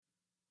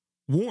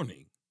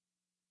Warning: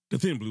 the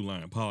Thin Blue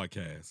Line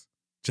podcast,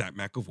 Jack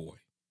McAvoy,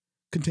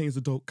 contains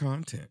adult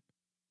content.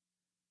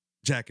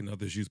 Jack and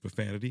others use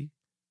profanity,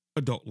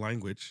 adult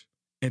language,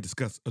 and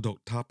discuss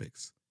adult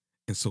topics,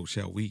 and so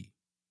shall we.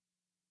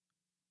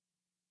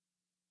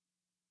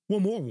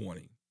 One more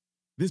warning: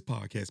 this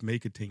podcast may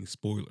contain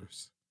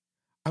spoilers.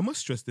 I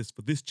must stress this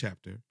for this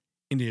chapter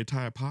and the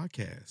entire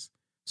podcast,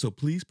 so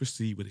please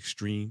proceed with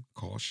extreme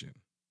caution.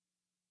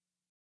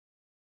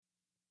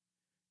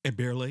 At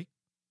Bear Lake,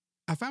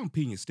 I found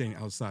Pena standing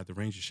outside the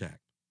ranger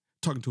shack,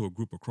 talking to a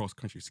group of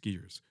cross-country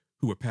skiers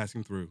who were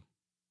passing through.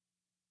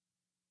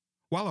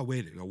 While I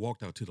waited, I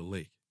walked out to the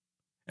lake,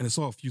 and I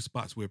saw a few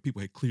spots where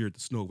people had cleared the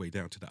snow away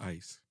down to the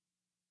ice.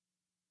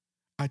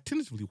 I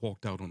tentatively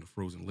walked out on the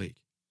frozen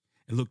lake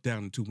and looked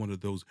down into one of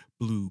those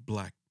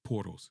blue-black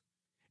portals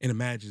and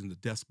imagined the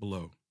depths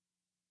below.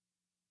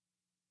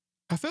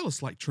 I felt a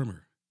slight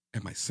tremor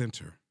at my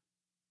center.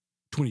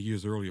 20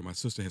 years earlier, my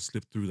sister had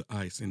slipped through the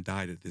ice and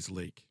died at this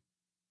lake.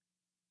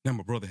 Now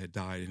my brother had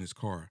died in his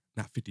car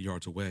not 50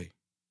 yards away.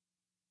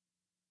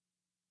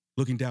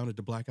 Looking down at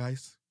the black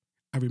ice,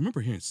 I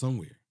remember hearing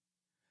somewhere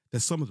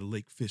that some of the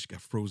lake fish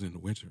got frozen in the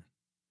winter.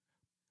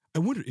 I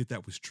wondered if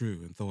that was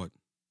true and thought,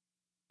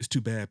 it's too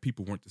bad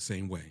people weren't the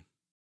same way.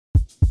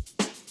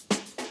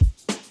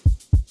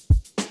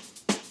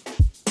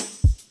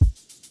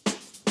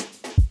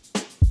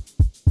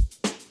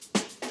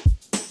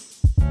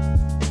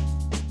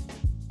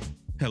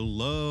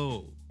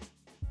 Hello,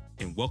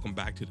 and welcome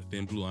back to the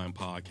Thin Blue Line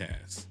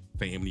podcast,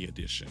 Family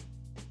Edition.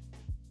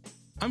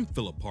 I'm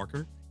Philip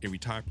Parker, a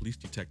retired police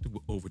detective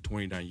with over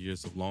 29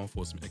 years of law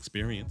enforcement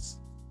experience.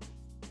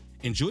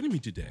 And joining me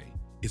today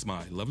is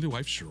my lovely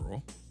wife,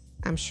 Cheryl.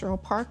 I'm Cheryl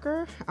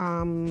Parker.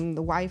 I'm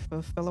the wife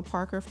of Philip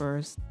Parker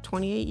for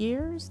 28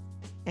 years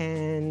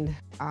and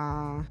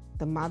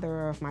the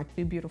mother of my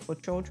two beautiful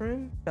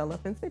children,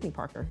 Philip and Sydney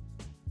Parker.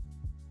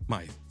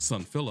 My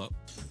son, Philip.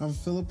 I'm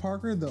Philip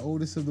Parker, the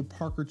oldest of the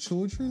Parker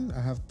children. I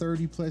have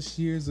 30 plus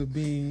years of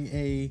being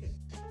a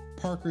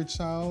Parker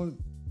child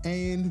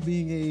and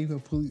being a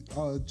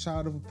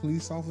child of a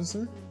police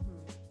officer.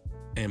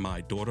 And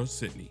my daughter,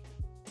 Sydney.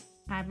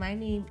 Hi, my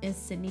name is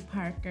Sydney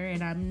Parker,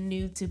 and I'm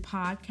new to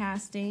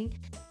podcasting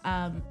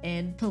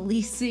and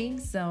policing.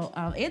 So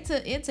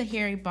into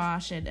Harry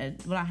Bosch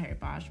and well, not Harry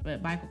Bosch,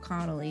 but Michael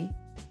Connolly.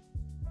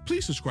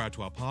 Please subscribe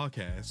to our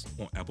podcast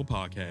on Apple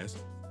Podcasts,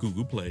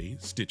 Google Play,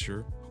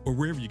 Stitcher, or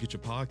wherever you get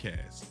your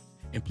podcasts.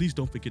 And please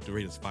don't forget to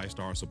rate us 5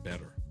 stars or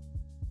better.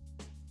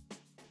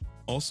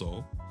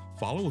 Also,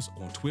 follow us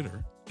on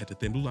Twitter at the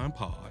Thin Blue Line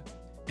Pod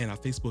and our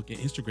Facebook and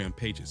Instagram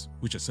pages,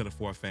 which are set up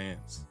for our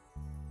fans.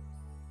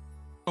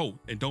 Oh,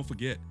 and don't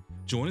forget,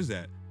 join us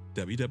at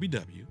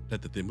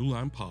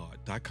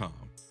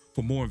www.thethinbluelinepod.com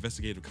for more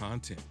investigative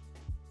content,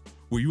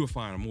 where you will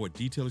find a more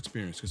detailed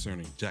experience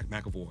concerning Jack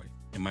McAvoy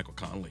and Michael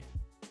Connolly.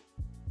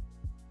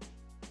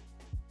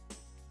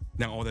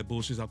 Now all that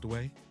bullshit's out the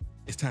way,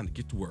 it's time to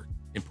get to work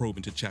and probe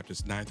into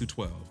chapters 9 through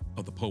 12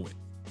 of The Poet.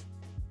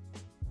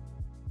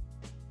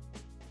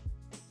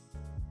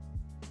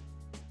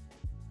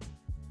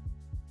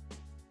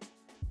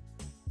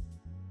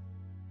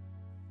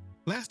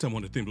 Last time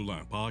on the Thin Blue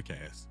Line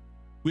podcast,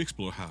 we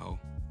explored how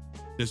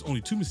there's only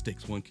 2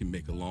 mistakes one can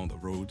make along the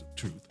road to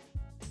truth: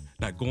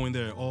 not going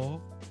there at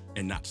all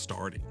and not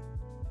starting.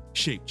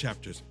 Shape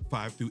chapters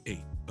 5 through 8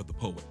 of The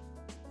Poet.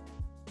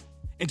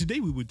 And today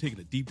we will be taking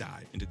a deep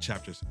dive into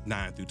chapters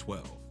 9 through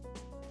 12.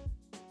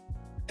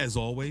 As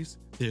always,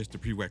 there's the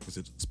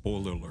prerequisite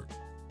spoiler alert.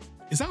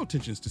 It's our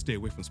intentions to stay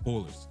away from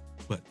spoilers,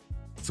 but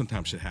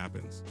sometimes shit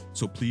happens,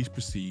 so please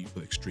proceed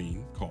with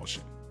extreme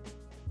caution.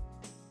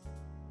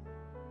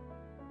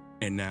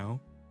 And now,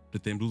 the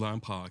Thin Blue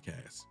Line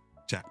podcast,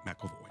 Jack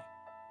McAvoy.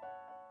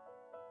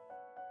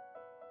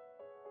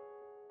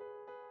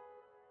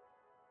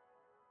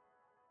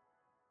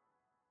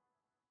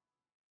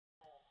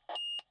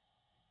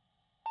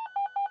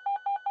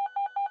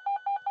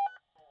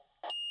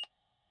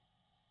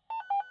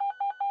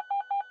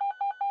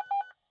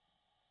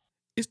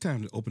 It's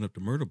time to open up the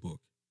murder book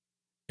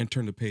and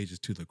turn the pages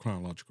to the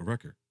chronological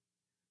record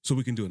so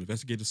we can do an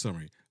investigative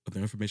summary of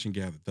the information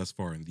gathered thus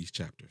far in these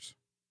chapters.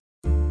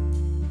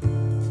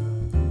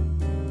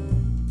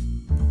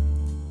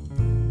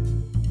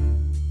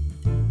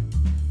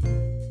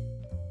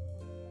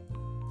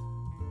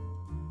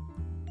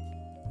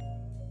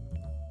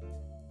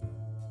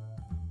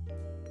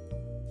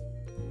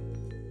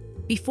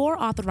 Before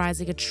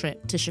authorizing a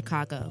trip to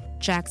Chicago,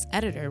 Jack's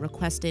editor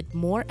requested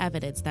more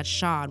evidence that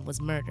Sean was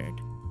murdered.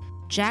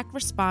 Jack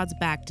responds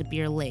back to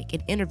Bear Lake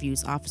and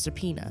interviews Officer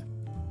Pena.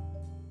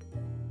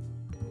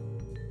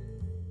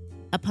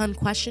 Upon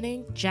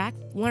questioning, Jack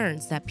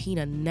learns that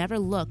Pena never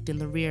looked in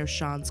the rear of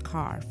Sean's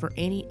car for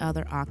any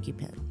other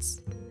occupants.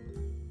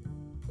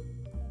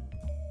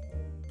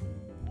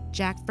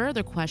 Jack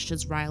further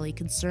questions Riley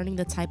concerning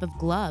the type of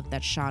glove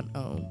that Sean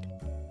owned.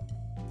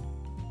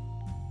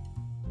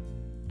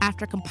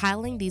 After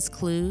compiling these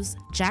clues,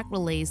 Jack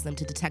relays them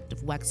to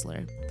Detective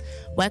Wexler.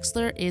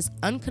 Wexler is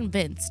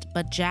unconvinced,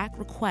 but Jack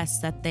requests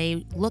that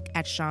they look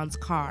at Sean's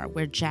car,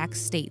 where Jack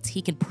states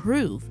he can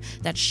prove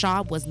that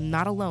Sean was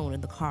not alone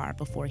in the car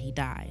before he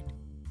died.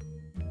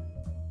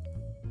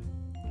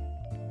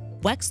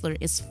 Wexler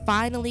is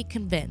finally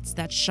convinced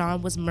that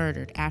Sean was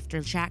murdered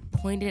after Jack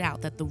pointed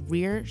out that the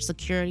rear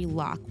security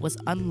lock was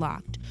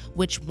unlocked,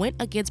 which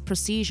went against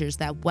procedures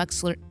that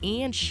Wexler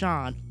and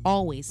Sean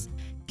always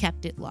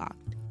kept it locked.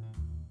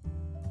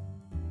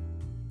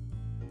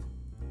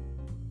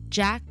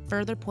 Jack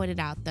further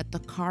pointed out that the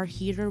car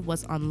heater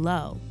was on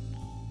low.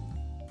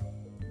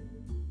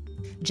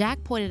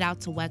 Jack pointed out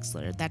to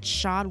Wexler that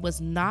Sean was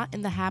not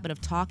in the habit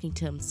of talking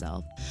to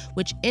himself,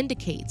 which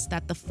indicates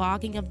that the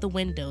fogging of the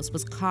windows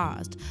was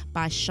caused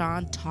by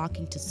Sean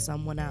talking to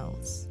someone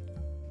else.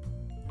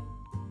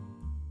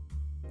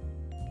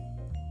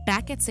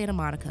 Back at Santa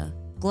Monica,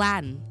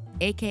 Gladden,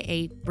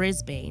 aka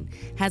Brisbane,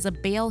 has a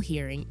bail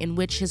hearing in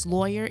which his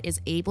lawyer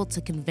is able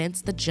to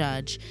convince the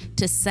judge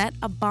to set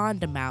a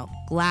bond amount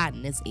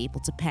Gladden is able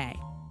to pay.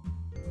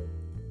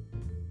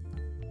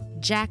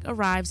 Jack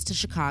arrives to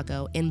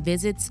Chicago and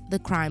visits the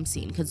crime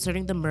scene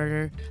concerning the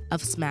murder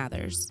of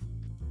Smathers.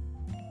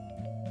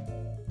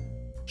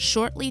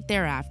 Shortly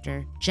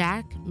thereafter,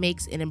 Jack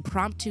makes an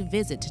impromptu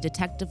visit to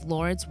Detective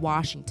Lawrence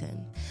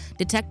Washington.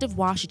 Detective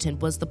Washington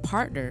was the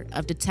partner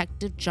of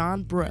Detective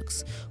John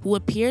Brooks, who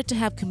appeared to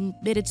have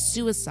committed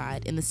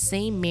suicide in the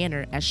same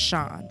manner as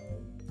Sean.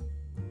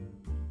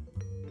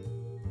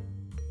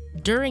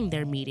 During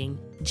their meeting,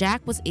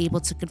 Jack was able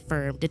to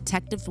confirm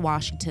Detective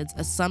Washington's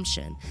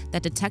assumption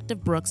that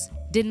Detective Brooks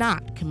did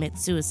not commit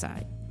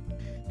suicide.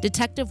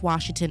 Detective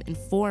Washington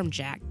informed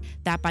Jack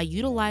that by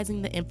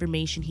utilizing the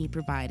information he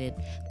provided,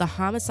 the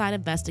homicide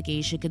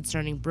investigation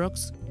concerning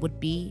Brooks would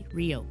be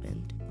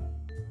reopened.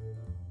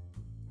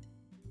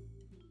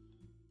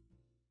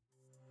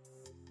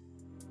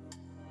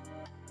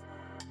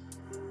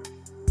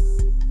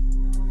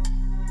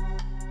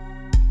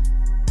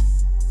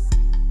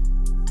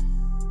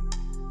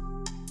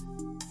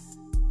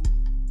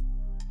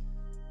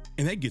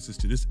 And that gets us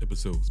to this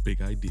episode's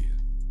big idea.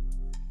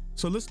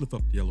 So let's lift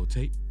up the yellow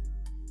tape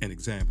and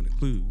examine the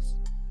clues.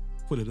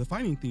 For the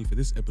defining theme for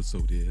this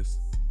episode is,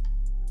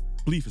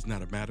 belief is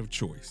not a matter of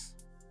choice,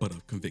 but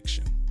of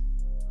conviction.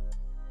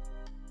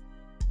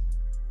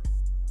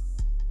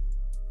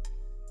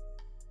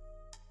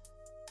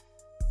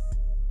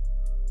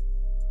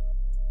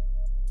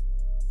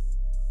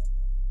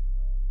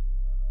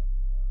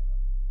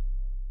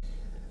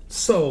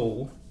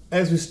 So,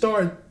 as we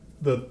start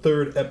the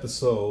third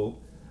episode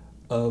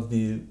of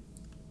the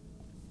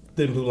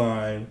Thin Blue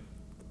Line,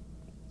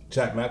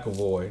 Jack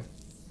McAvoy,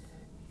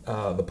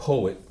 the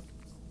poet,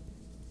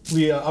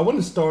 I want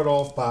to start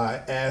off by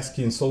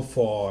asking so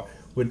far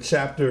with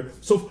chapter,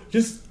 so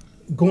just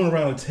going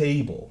around the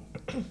table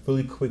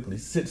really quickly,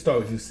 start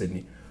with you,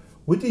 Sydney.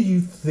 What do you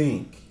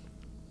think,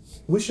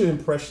 what's your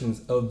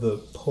impressions of the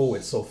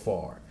poet so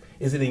far?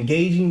 Is it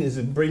engaging? Does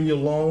it bring you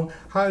along?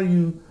 How do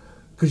you,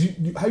 because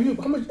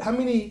how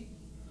many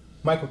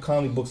Michael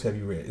Connelly books have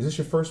you read? Is this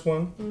your first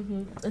one?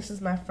 Mm-hmm. This is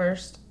my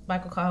first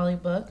Michael Connelly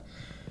book.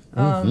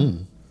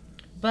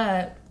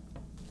 But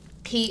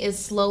he is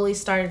slowly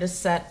starting to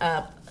set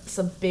up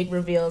some big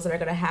reveals that are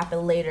going to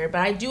happen later.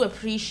 But I do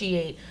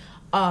appreciate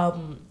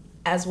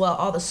as well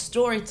all the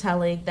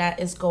storytelling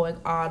that is going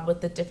on with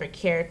the different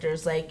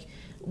characters. Like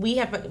we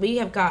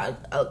have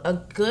got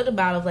a good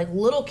amount of like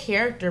little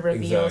character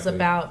reveals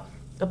about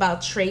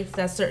traits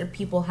that certain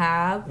people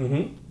have.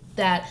 Mm-hmm.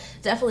 That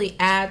definitely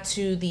add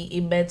to the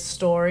immense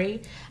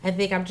story. I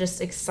think I'm just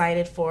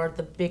excited for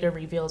the bigger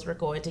reveals we're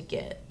going to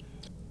get.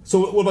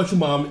 So what about you,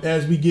 Mom?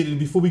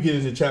 Before we get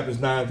into chapters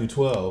 9 through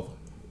 12,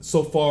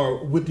 so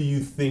far, what do you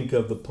think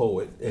of the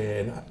poet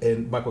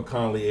and Michael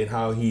Connelly and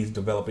how he's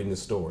developing the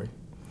story?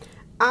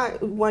 I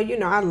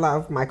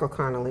love Michael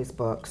Connelly's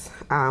books.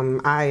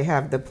 I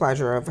have the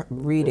pleasure of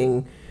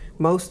reading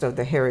most of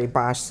the Harry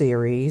Bosch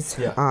series,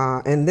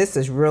 and this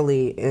is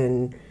really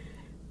in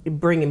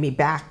bringing me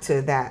back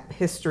to that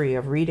history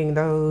of reading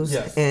those,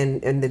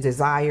 and the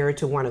desire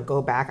to want to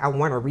go back. I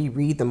want to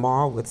reread them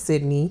all with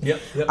Sydney.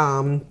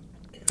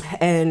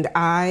 And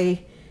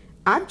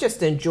I've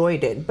just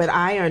enjoyed it, but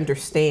I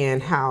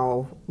understand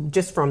how,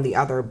 just from the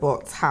other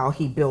books, how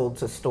he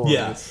builds a story.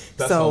 Yes,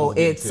 so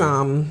it's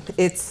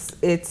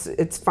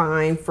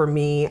fine for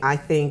me. I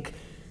think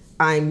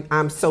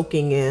I'm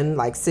soaking in,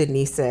 like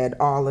Sydney said,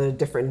 all the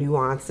different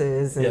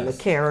nuances and the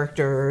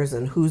characters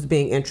and who's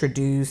being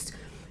introduced.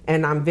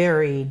 And I'm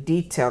very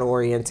detail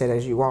oriented,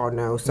 as you all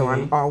know. So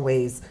I'm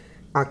always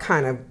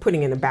kind of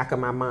putting in the back of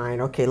my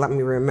mind, okay, let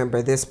me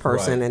remember this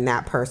person and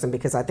that person,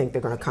 because I think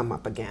they're going to come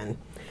up again.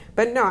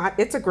 But no,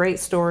 it's a great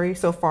story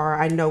so far.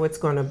 I know it's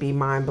going to be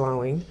mind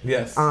blowing.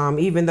 Yes.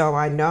 Even though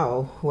I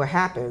know what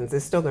happens,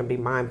 it's still going to be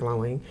mind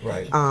blowing.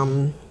 Right.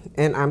 And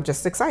I'm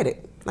just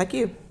excited, like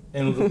you.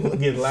 And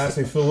again,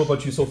 lastly, Phil, what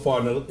about you so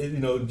far?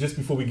 Just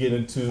before we get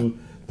into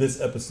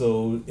this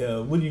episode,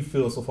 what do you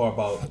feel so far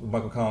about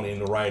Michael Connelly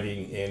and the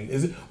writing? And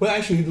is it, well,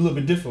 actually, a little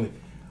bit differently.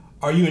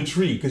 are you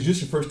intrigued? Because this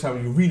is your first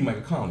time you're reading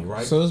Michael Connelly,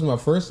 right? So this is my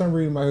first time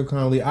reading Michael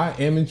Connelly. I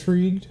am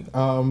intrigued,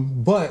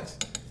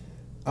 but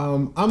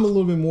I'm a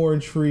little bit more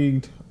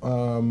intrigued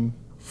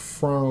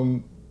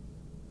from.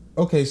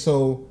 Okay,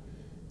 so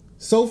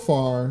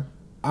far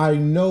I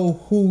know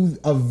who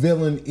a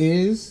villain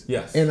is,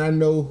 yes, and I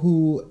know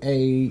who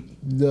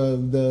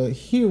the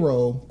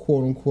hero,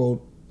 quote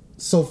unquote,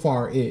 so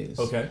far is.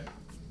 Okay,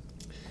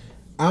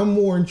 I'm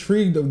more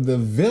intrigued of the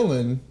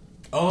villain,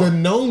 the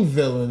known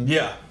villain,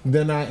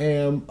 than I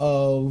am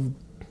of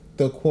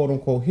the quote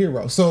unquote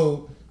hero.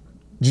 So,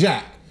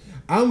 Jack,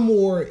 I'm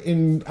more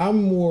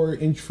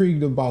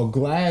intrigued about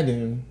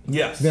Gladden,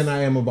 than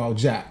I am about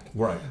Jack.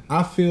 Right.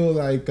 I feel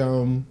like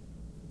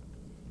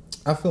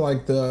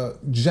the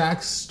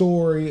Jack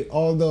story,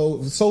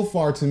 although so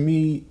far to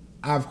me,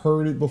 I've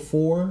heard it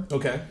before.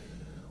 Okay.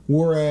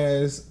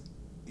 Whereas,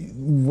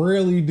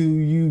 rarely do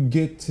you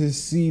get to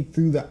see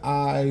through the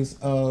eyes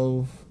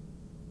of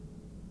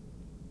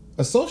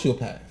a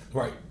sociopath.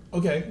 Right.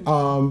 Okay.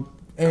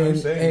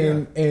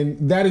 And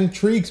that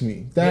intrigues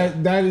me.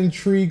 That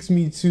intrigues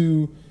me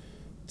to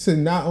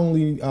not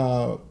only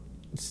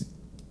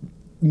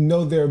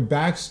know their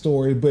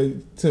backstory,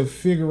 but to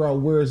figure out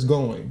where it's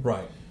going.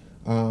 Right.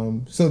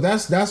 So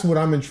that's what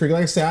I'm intrigued.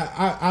 Like I said,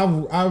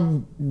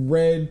 I've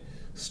read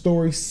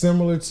stories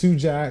similar to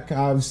Jack.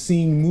 I've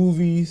seen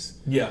movies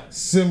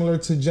similar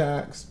to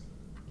Jack's.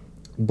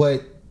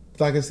 But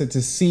like I said, to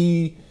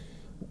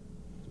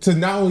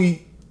not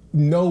only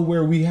know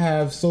where we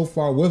have so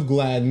far with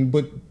Gladden,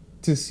 but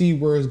to see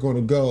where it's going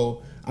to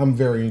go, I'm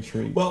very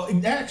intrigued. Well,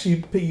 it actually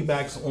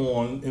piggybacks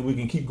on, and we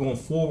can keep going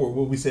forward,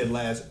 what we said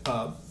last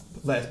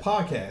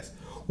podcast,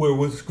 where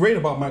what's great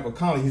about Michael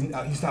Connelly,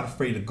 he's not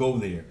afraid to go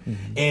there.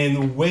 Mm-hmm. And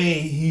the way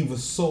he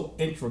was so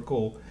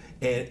intricate,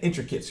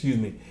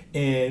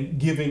 and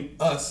giving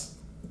us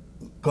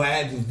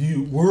Gladden's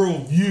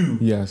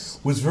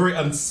worldview was very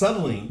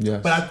unsettling.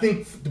 Yes. But I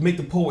think to make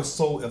the poet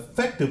so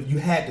effective, you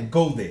had to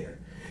go there.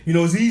 You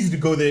know, it's easy to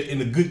go there in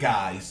the good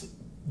guy's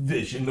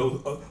vision,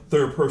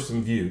 third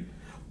person view.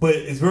 But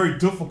it's very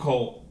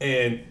difficult,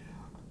 and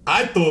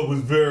I thought it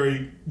was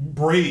very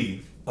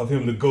brave of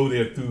him to go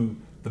there through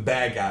the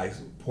bad guy's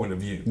point of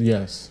view.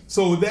 Yes.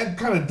 So that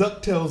kind of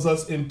ducktails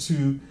us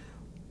into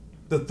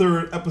the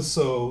third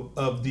episode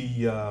of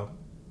the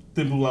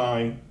Thin Blue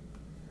Line,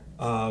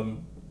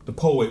 the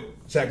poet,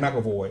 Jack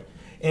McAvoy.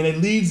 And it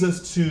leads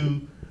us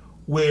to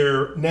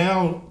where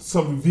now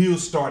some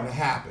reveals starting to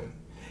happen.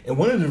 And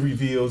one of the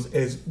reveals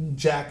is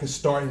Jack is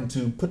starting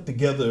to put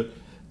together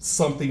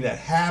something that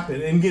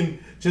happened. And again,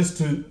 just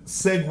to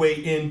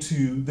segue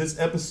into this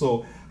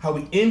episode, how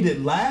we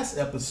ended last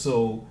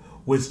episode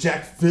was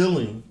Jack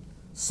feeling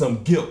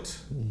some guilt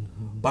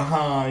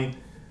behind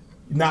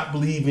not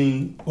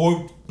believing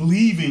or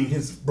believing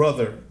his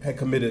brother had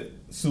committed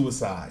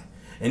suicide.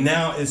 And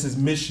now it's his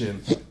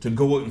mission to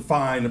go out and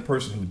find the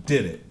person who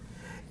did it.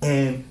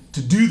 And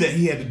to do that,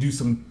 he had to do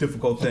some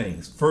difficult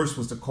things. First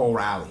was to call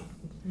Riley.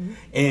 Mm-hmm.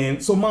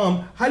 And so,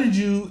 Mom, how did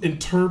you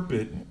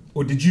interpret,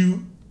 or did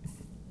you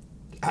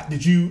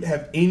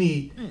have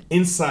any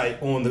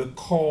insight on the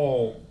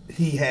call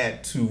he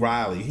had to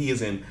Riley?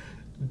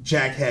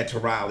 Jack had to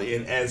Riley,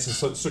 and answer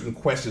certain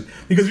questions.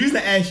 Because the reason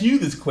I asked you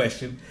this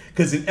question,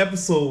 because in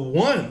episode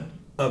 1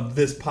 of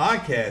this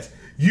podcast,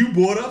 you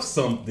brought up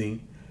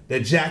something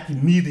that Jack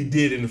immediately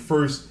did in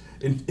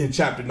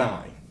chapter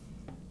 9.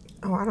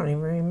 Oh, I don't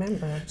even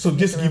remember. So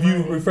just to give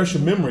you a refresh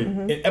your memory,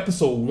 in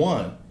episode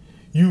 1,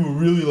 you were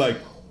really like,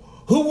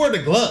 who wore the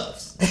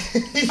gloves?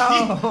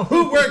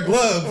 Who wear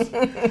gloves?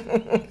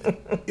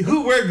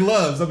 Who wear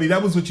gloves? I mean,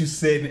 that was what you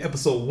said in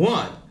episode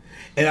 1.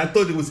 And I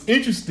thought it was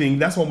interesting.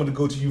 That's why I'm going to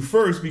go to you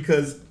first,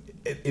 because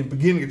in the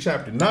beginning of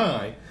chapter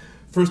 9,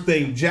 first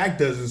thing Jack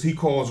does is he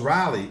calls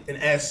Riley and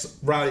asks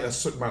Riley a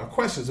certain amount of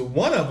questions. And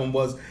one of them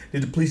was,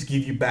 did the police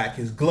give you back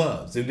his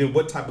gloves? And then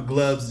what type of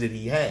gloves did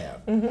he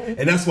have? Mm-hmm.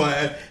 And that's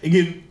why,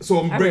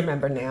 I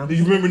remember now. Do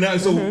you remember now?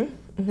 So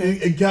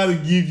it kind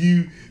of give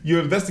you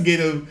your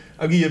investigative,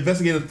 I'll give you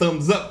investigative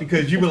thumbs up,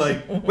 because you were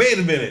like, wait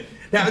a minute.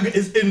 Now,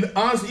 and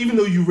honestly, even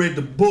though you read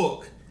the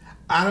book,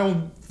 I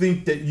don't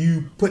think that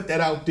you put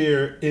that out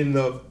there in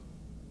the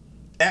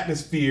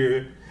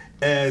atmosphere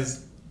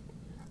as,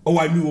 oh,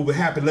 I knew what would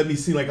happen. Let me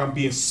see, like I'm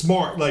being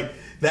smart. Like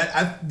that,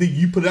 I think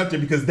you put it out there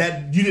because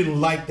that you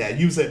didn't like that.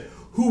 You said,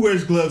 who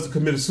wears gloves to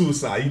commit a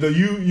suicide? You know,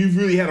 you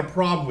really had a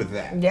problem with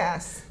that.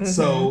 Yes. Mm-hmm.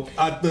 So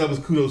I thought that was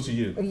kudos to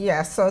you.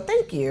 Yes. So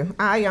thank you.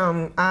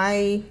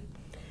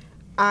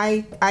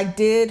 I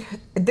did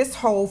this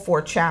whole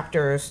 4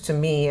 chapters to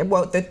me.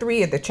 Well, the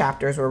 3 of the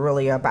chapters were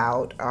really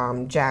about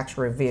Jack's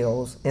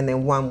reveals, and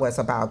then 1 was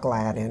about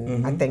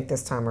Gladden. I think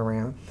this time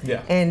around.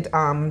 Yeah. And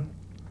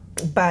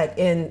but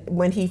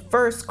when he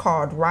first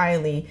called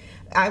Riley,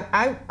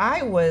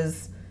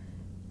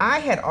 I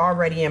had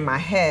already in my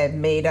head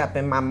made up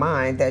in my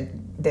mind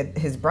that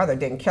his brother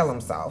didn't kill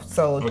himself.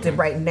 So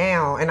right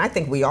now, and I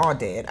think we all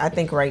did. I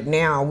think right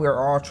now we're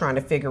all trying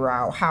to figure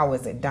out how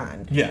is it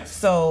done. Yes.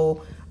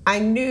 So I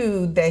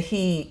knew that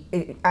he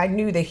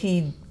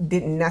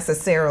didn't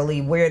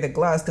necessarily wear the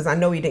gloves because I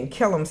know he didn't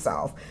kill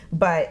himself.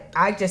 But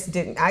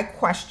I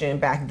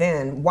questioned back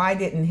then, why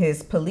didn't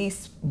his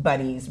police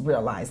buddies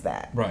realize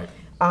that? Right.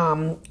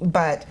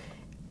 But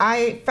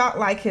I felt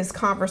like his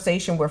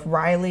conversation with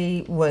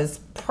Riley was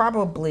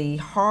probably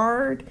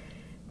hard.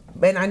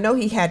 And I know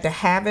he had to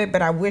have it,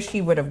 but I wish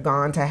he would have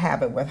gone to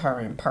have it with her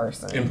in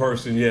person. In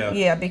person, yeah.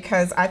 Yeah,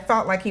 because I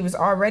felt like he was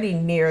already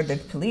near the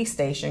police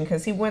station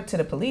because he went to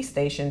the police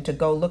station to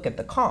go look at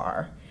the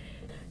car.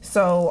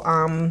 So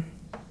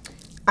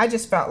I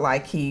just felt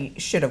like he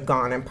should have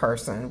gone in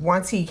person.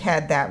 Once he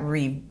had that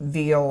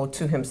reveal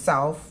to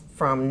himself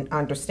from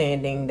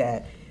understanding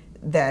that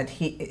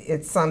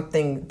it's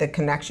something, the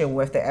connection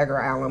with the Edgar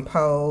Allan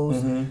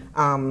Poe's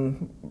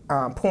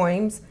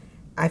poems,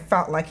 I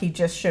felt like he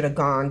just should have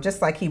gone,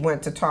 just like he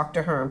went to talk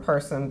to her in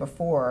person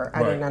before.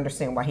 I didn't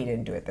understand why he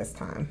didn't do it this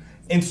time.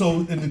 And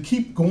to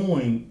keep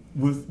going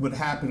with what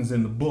happens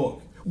in the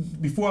book,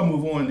 before I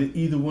move on, did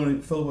either one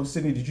of Philip or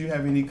Sydney, did you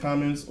have any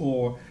comments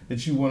or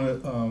that you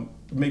want to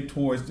make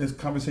towards this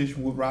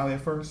conversation with Riley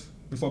at first,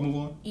 before I move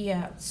on?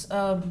 Yeah.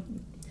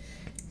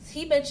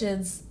 He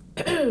mentions,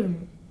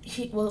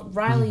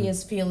 Riley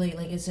is feeling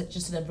like it's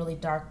just in a really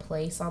dark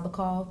place on the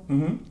call.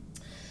 Mm-hmm.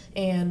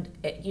 And,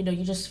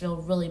 you just feel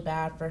really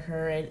bad for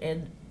her.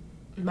 And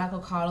Michael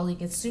Connelly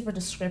gets super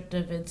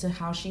descriptive into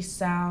how she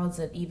sounds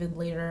and even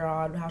later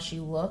on how she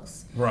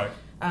looks. Right.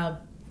 And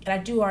I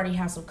do already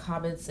have some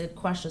comments and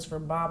questions for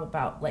Mom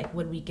about, like,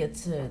 when we get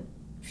to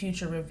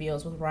future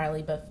reveals with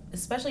Riley. But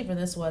especially for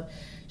this one,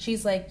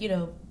 she's like,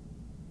 from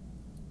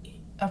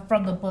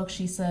the book,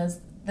 she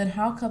says, then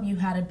how come you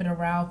hadn't been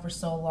around for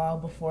so long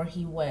before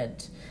he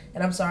went?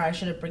 And I'm sorry, I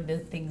shouldn't bring the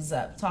things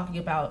up. Talking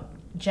about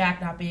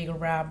Jack not being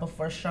around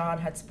before Sean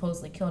had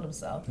supposedly killed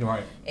himself.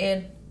 Right.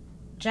 And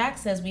Jack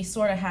says we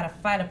sort of had a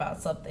fight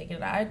about something,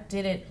 and I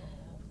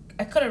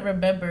couldn't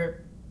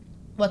remember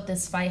what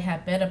this fight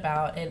had been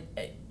about. And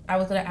I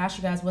was going to ask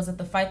you guys, was it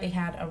the fight they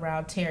had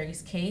around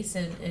Terry's case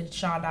and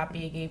Sean not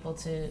being able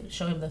to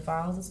show him the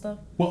files and stuff?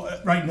 Well,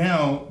 right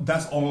now,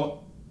 that's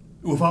all.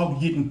 Without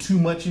getting too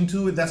much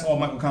into it, that's all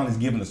Michael Connelly's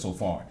given us so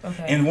far.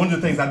 Okay. And one of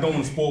the things I don't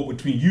want to spoil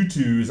between you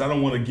two is I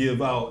don't want to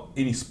give out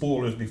any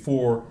spoilers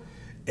before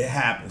it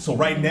happens. So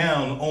right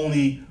now, the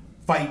only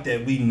fight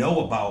that we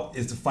know about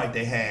is the fight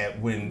they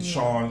had when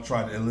Sean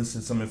tried to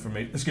elicit some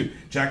information.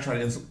 Jack tried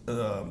to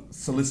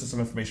solicit some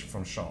information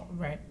from Sean.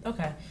 Right.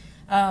 Okay.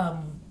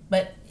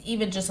 But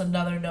even just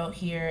another note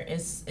here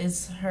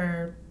is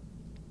her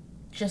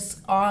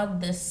just on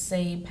this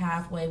same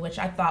pathway, which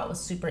I thought was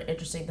super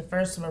interesting the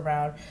first time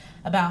around,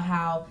 about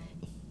how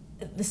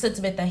the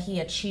sentiment that he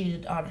had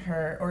cheated on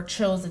her or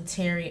chosen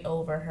Terry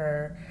over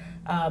her,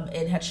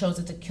 and had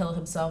chosen to kill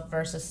himself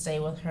versus stay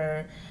with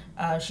her.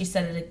 She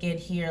said it again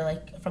here,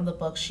 like from the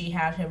book, she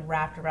had him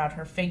wrapped around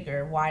her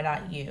finger. Why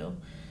not you?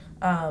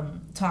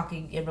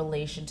 Talking in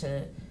relation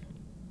to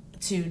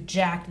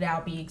Jack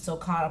now being so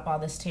caught up on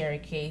this Terry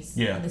case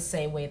in the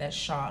same way that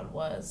Sean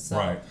was. So,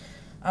 right.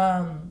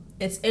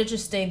 It's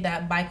interesting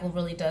that Michael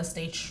really does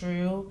stay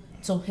true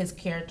to his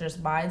character's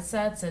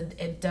mindsets and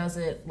it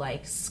doesn't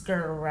like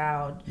skirt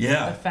around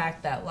the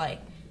fact that like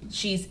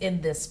she's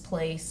in this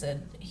place,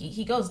 and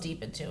he goes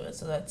deep into it.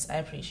 So I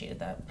appreciated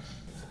that.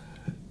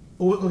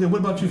 Okay,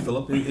 what about you,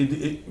 Philip?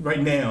 Right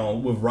now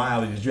with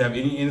Riley, did you have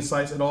any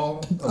insights at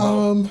all?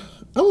 I'm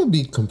gonna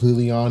be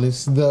completely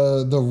honest.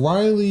 The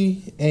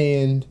Riley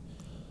and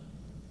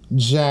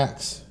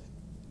Jack's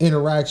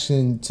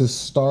interaction to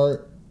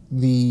start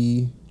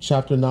the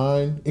chapter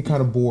 9, it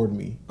kind of bored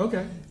me.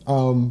 Okay.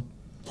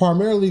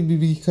 Primarily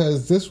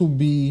because this will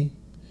be,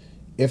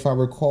 if I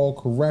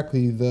recall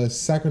correctly, the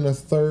second or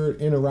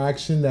third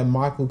interaction that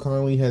Michael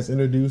Connelly has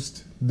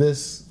introduced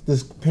this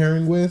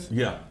pairing with.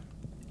 Yeah.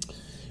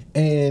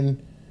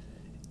 And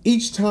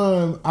each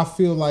time I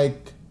feel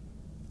like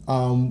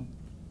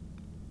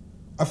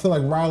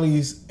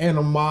Riley's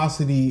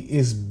animosity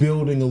is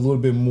building a little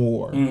bit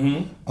more.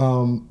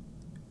 Mm-hmm.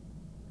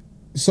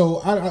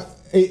 So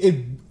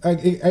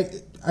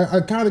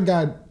I kind of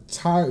got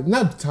tired,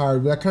 not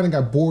tired, but I kind of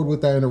got bored with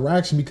that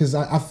interaction because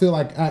I feel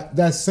like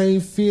that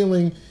same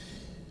feeling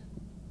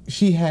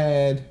she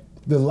had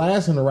the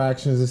last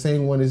interaction is the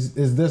same one as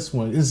this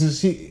one.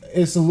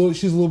 She's a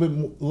little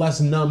bit less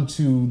numb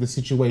to the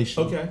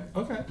situation. Okay.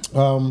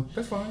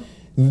 That's fine.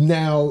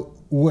 Now,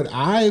 what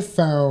I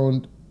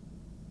found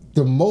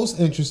the most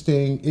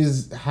interesting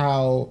is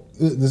how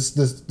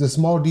the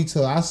small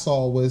detail I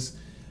saw was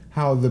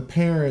how the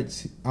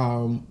parents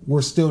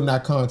were still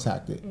not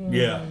contacted.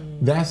 Yeah.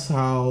 That's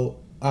how.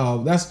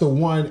 That's the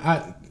one.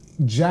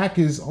 Jack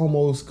is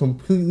almost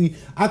completely.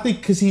 I think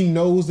because he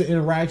knows the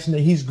interaction that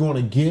he's going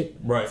to get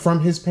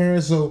from his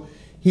parents. So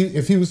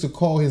if he was to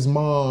call his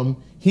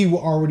mom, he will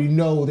already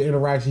know the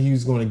interaction he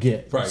was going to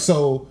get. Right.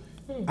 So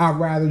I'd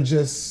rather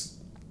just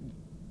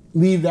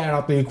leave that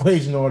out the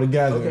equation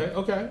altogether.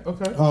 Okay.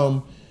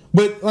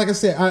 But like I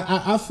said,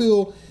 I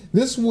feel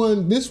this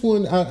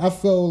one. I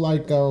felt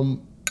like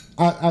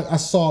I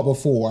saw it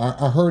before.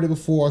 I heard it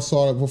before. I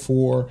saw it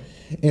before.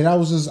 And I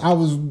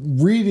was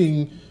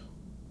reading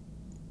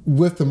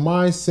with the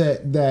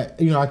mindset that,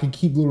 you know, I could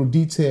keep little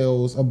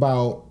details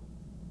about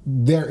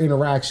their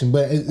interaction,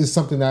 but it's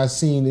something that I've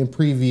seen in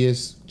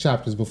previous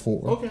chapters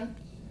before. Okay.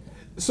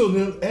 So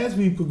then, as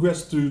we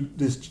progress through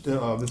this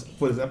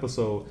for this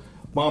episode,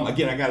 Mom,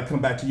 again, I got to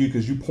come back to you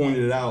because you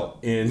pointed it out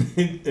in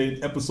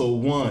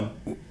episode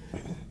 1.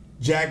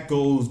 Jack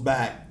goes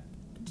back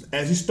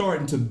as he's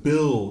starting to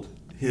build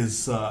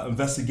his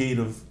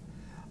investigative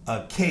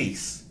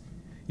case.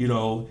 You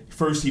know,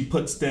 first he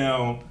puts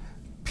down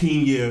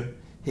Pena,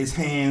 his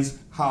hands,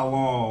 how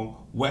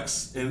long,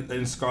 Wex and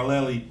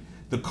Scarlelli,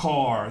 the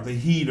car, the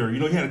heater. You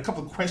know, he had a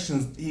couple of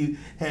questions he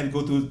had to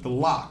go through: the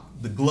lock,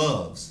 the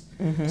gloves.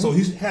 Mm-hmm. So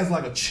he has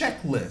like a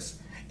checklist.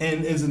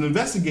 And as an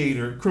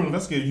investigator, criminal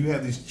investigator, you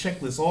have these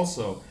checklists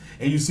also.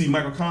 And you see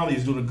Michael Connelly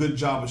is doing a good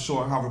job of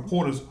showing how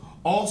reporters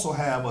also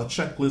have a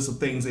checklist of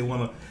things they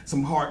want to,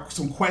 some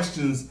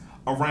questions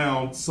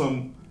around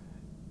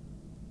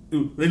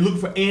they look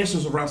for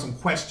answers around some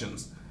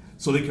questions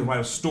so they can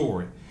write a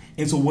story.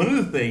 And so one of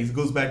the things, it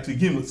goes back to,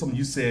 again, what something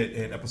you said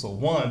in episode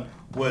 1,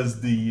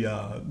 was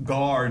the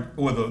guard,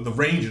 or the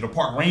ranger, the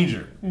park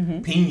ranger.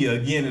 Mm-hmm. Pena,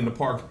 again, in the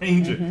park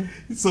ranger.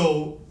 Mm-hmm.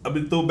 So I'm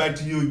going to throw back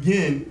to you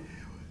again.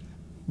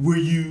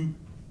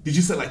 Did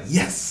you say like,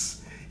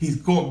 yes, he's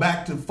going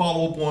back to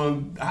follow up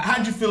on, how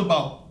did you feel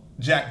about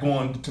Jack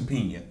going to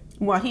Pena?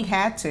 Well, he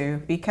had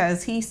to,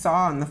 because he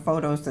saw in the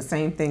photos the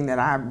same thing that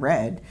I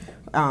read.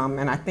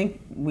 And I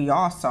think we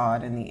all saw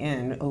it in the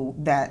end,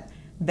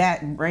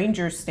 that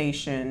ranger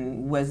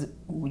station was,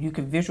 you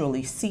could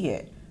visually see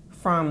it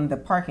from the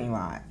parking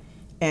lot.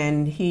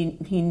 And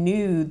he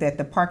knew that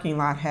the parking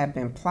lot had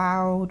been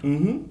plowed.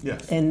 Mm-hmm.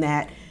 Yes. And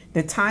that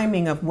the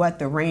timing of what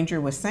the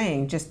ranger was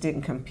saying just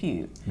didn't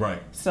compute.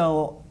 Right.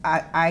 So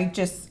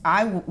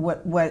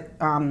what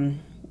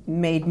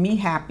made me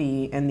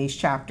happy in these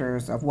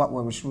chapters of what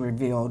was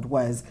revealed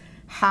was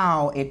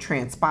how it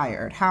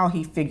transpired, how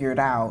he figured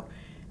out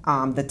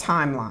the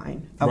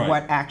timeline of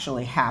what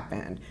actually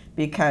happened.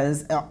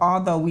 Because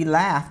although we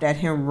laughed at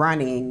him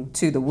running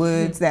to the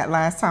woods that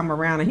last time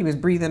around, and he was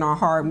breathing all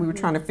hard and we were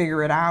trying to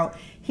figure it out,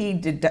 he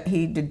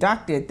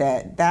deducted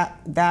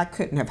that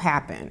couldn't have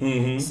happened.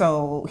 Mm-hmm.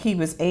 So he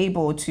was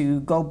able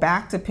to go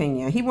back to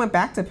Pena. He went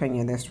back to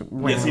Pena this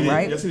round, yes, he did.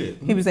 right? Yes, he did.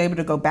 Mm-hmm. He was able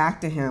to go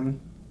back to him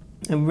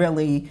and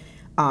really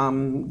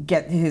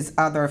get his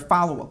other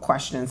follow-up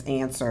questions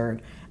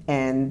answered.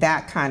 And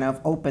that kind of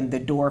opened the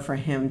door for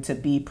him to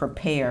be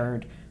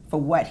prepared for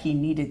what he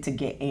needed to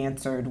get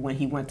answered when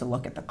he went to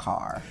look at the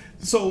car.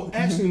 So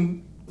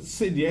asking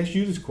Sydney, ask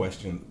you this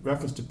question,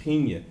 reference to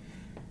Pena.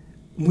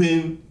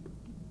 When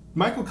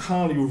Michael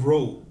Connelly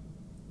wrote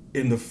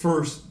in the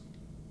first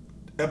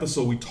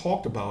episode, we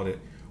talked about it,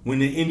 when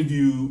they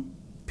interviewed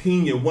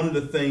Pena, one of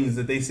the things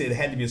that they said it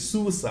had to be a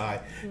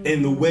suicide,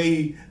 and the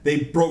way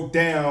they broke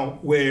down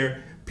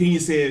where Pena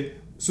said,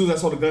 as soon as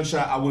I saw the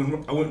gunshot, I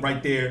went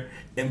right there,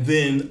 and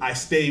then I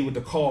stayed with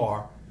the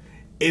car.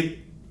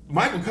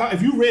 Michael Connelly,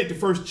 if you read the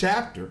first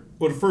chapter,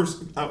 or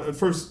the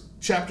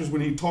first chapters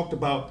when he talked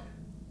about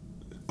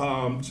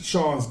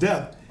Sean's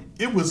death,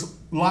 it was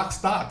lock,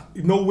 stock.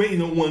 No way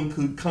no one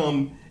could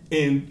come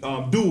and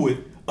do it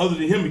other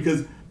than him,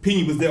 because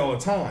Pena was there all the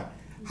time.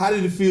 How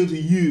did it feel to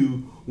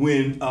you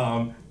when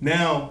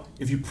now,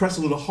 if you press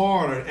a little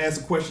harder and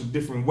ask a question a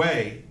different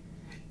way,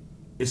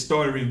 it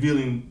started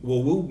revealing,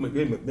 well,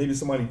 maybe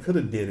somebody could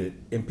have did it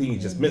and Pena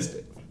just missed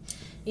it?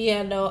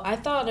 Yeah, no, I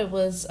thought it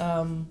was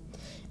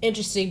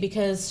interesting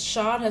because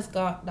Jack has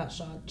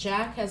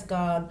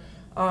gone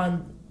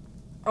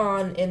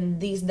on in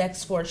these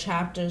next 4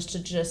 chapters to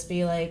just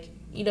be like,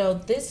 you know,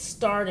 this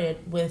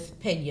started with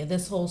Pena,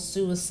 this whole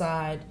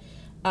suicide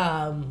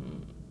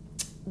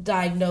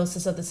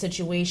diagnosis of the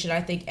situation. I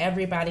think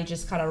everybody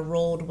just kind of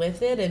rolled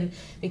with it, and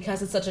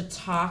because it's such a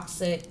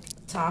toxic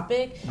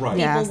topic, right,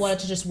 people wanted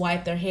to just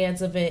wipe their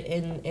hands of it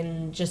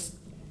and just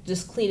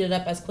clean it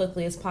up as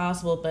quickly as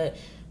possible. But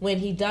when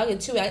he dug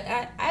into it,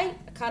 I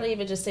kind of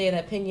even just say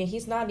that Pena,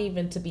 he's not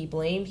even to be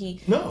blamed. He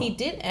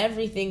did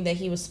everything that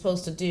he was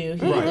supposed to do.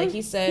 Like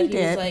he said, he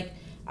was like,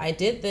 I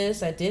did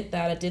this, I did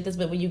that, I did this.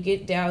 But when you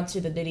get down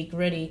to the nitty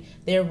gritty,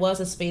 there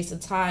was a space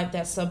of time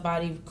that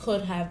somebody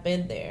could have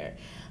been there.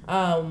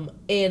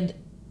 And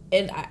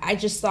I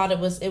just thought it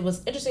was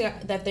interesting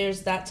that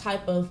there's that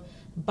type of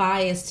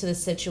bias to the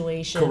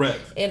situation.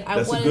 Correct. And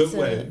That's a good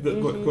way. Good.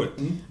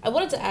 Mm-hmm. I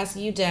wanted to ask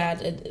you,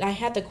 Dad, and I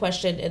had the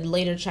question in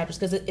later chapters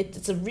because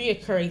it's a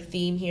reoccurring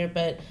theme here,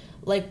 but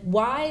like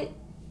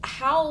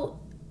how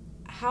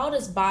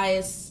does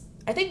bias,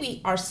 I think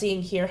we are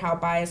seeing here how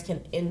bias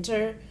can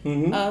enter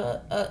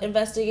a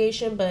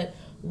investigation, but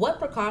what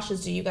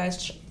precautions do you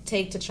guys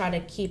take to try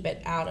to keep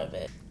it out of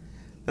it?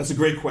 That's a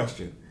great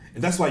question.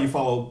 And that's why you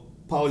follow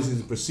policies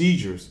and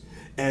procedures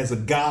as a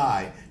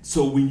guide.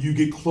 So when you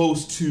get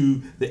close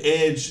to the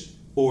edge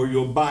or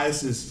your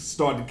biases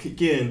start to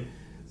kick in,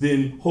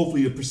 then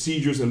hopefully the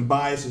procedures and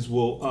biases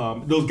will,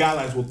 those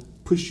guidelines will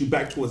push you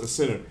back towards the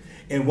center.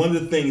 And one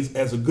of the things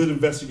as a good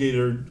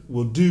investigator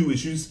will do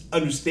is you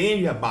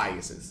understand you have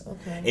biases.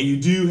 Okay. And you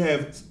do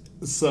have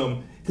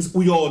because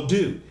we all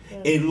do. Yeah.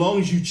 And as long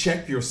as you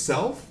check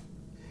yourself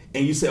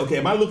and you say, okay,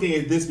 am I looking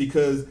at this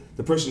because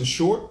the person's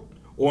short?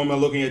 Or am I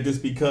looking at this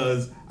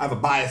because I have a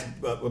bias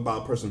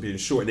about a person being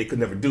short and they could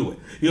never do it?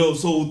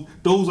 So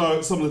those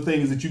are some of the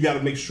things that you got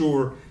to make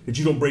sure that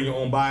you don't bring your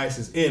own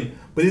biases in.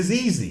 But it's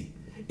easy.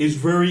 It's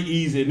very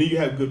easy. And then you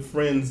have good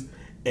friends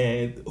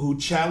who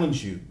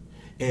challenge you.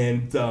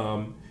 And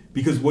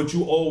because what I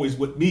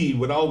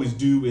always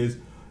do is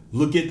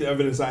look at the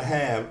evidence I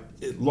have.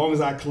 As long as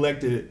I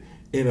collected it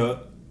in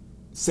a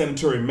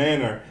sanitary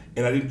manner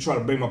and I didn't try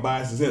to bring my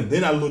biases in,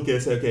 then I look at it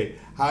and say, okay,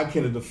 how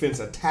can the defense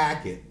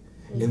attack it?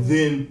 Mm-hmm. And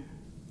then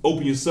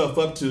open yourself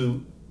up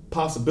to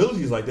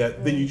possibilities like that.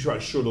 Mm-hmm. Then you try to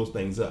shore those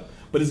things up.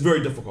 But it's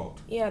very difficult.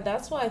 Yeah,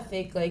 that's why I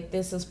think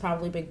this has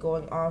probably been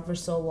going on for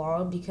so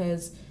long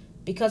because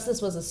this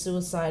was a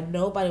suicide,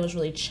 nobody was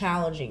really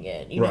challenging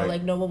it.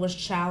 Right. No one was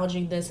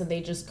challenging this and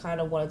they just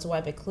kind of wanted to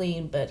wipe it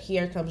clean. But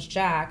here comes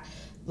Jack,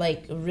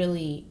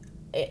 really,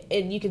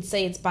 and you could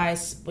say it's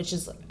bias, which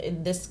is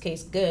in this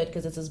case good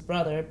because it's his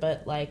brother,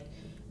 but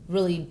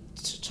really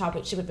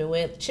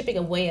chipping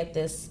away at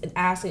this and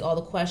asking all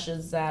the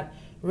questions that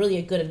really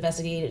a good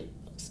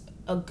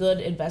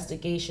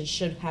investigation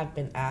should have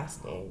been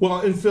asking. Well,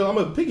 and Phil, I'm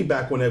gonna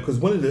piggyback on that because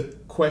one of the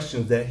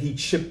questions that he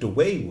chipped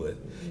away with,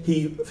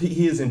 he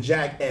is in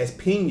Jack asked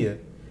Pena,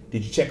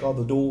 "Did you check all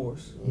the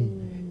doors?"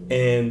 Mm.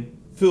 And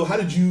Phil, how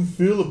did you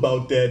feel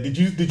about that? Did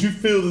you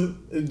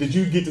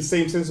get the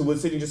same sense of what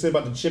Sidney just said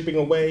about the chipping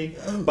away,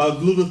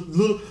 about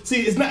little?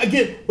 See, it's not,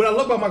 again, what I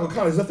love about Michael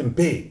Connelly is nothing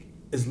big.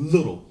 It's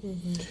little.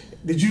 Mm-hmm.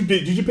 Did you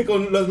pick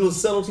on those little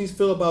subtleties,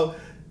 Phil, about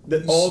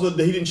that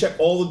he didn't check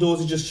all the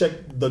doors, he just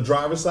checked the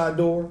driver's side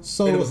door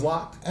and it was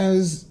locked?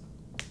 As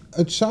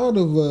a child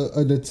of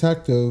a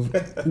detective,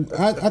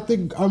 I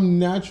think I'm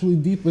naturally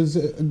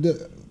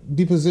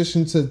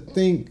depositioned to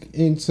think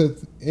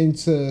and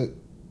to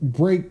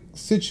break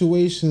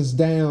situations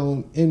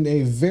down in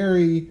a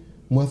very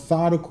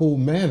methodical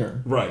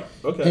manner. Right.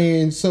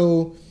 Okay. And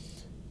so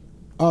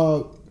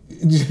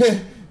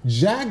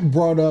Jack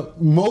brought up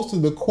most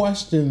of the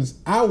questions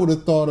I would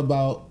have thought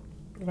about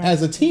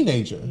as a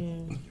teenager. Yeah.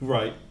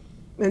 Right.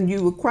 And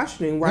you were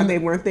questioning why they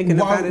weren't thinking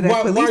about it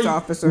as police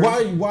officers.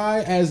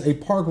 Why, as a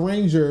park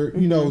ranger,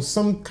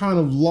 some kind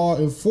of law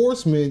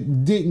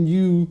enforcement, didn't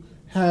you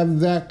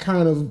have that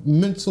kind of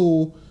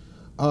mental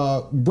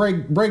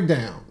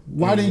breakdown?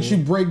 Why didn't you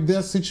break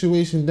that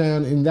situation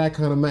down in that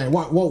kind of manner?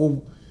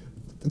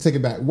 Take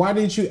it back. Why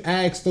didn't you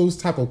ask those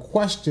type of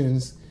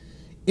questions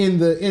in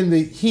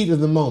the heat of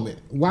the moment?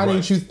 Why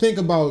didn't you think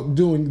about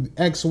doing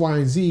X, Y,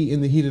 and Z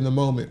in the heat of the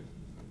moment?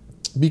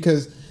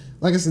 Because,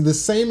 like I said, the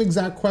same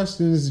exact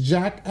questions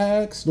Jack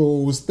asked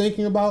or was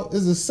thinking about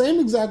is the same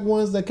exact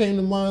ones that came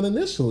to mind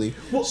initially.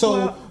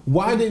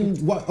 Why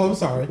didn't? I'm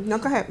sorry. No,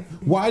 go ahead.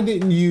 Why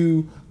didn't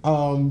you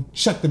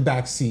check the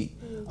back seat?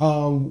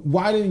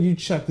 Why didn't you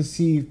check to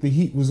see if the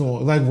heat was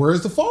on?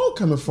 Where's the fog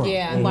coming from?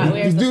 Yeah,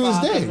 where's the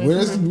fog coming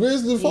from?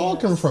 Where's the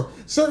fog coming from?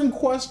 Certain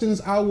questions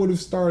I would have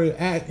started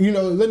at,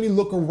 let me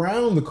look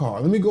around the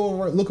car. Let me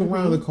go look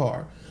around the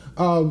car.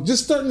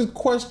 Just certain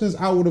questions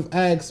I would have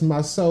asked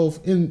myself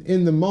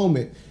in the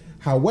moment.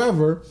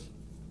 However,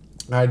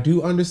 I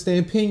do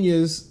understand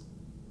Pena's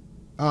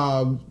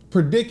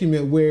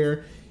predicament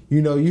where,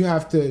 you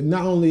have to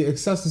not only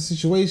assess the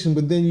situation,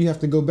 but then you have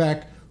to go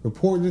back,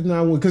 report it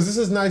 911, because this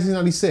is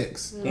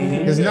 1996.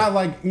 Mm-hmm. It's not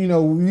like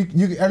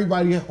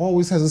everybody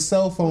always has a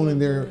cell phone in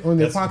their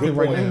pocket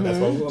right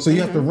now. So you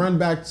have to run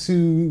back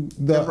to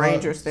the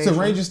ranger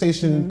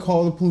station,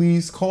 call the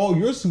police, call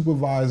your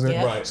supervisor.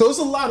 Yep. Right. So it's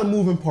a lot of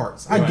moving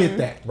parts. I get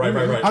that.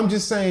 Right. I'm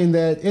just saying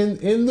that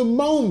in the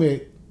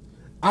moment,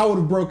 I would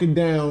have broken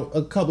down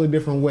a couple of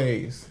different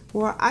ways.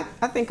 Well, I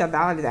think a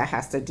lot of that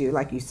has to do,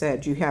 like you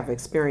said, you have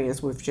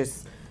experience with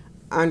just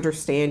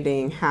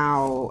understanding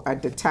how a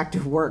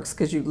detective works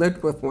because you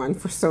lived with one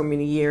for so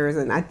many years,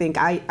 and I think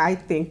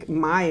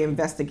my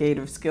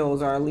investigative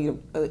skills are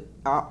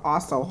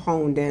also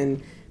honed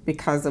in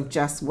because of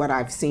just what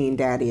I've seen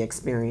Daddy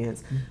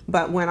experience. Mm-hmm.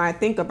 But when I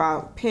think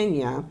about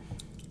Pena,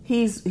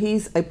 he's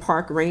a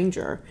park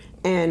ranger.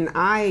 And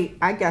I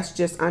guess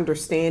just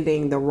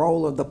understanding the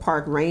role of the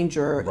park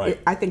ranger,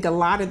 I think a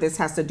lot of this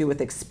has to do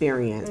with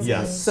experience.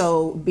 Yes.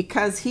 So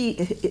because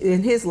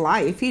in his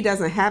life, he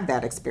doesn't have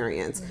that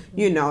experience.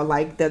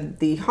 Mm-hmm.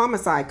 The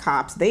homicide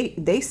cops,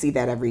 they see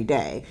that every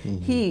day.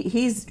 Mm-hmm.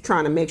 He's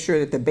trying to make sure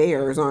that the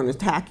bears aren't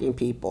attacking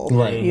people.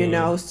 Right.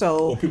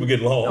 So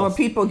or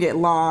people get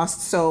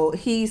lost. So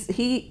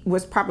he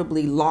was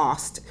probably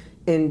lost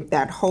in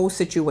that whole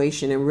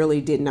situation and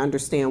really didn't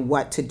understand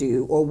what to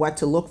do or what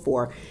to look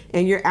for.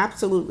 And you're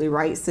absolutely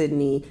right,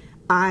 Sidney.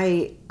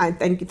 I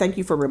thank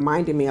you for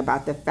reminding me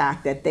about the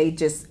fact that they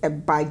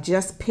by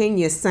just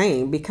Pena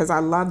saying, because I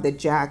love that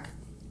Jack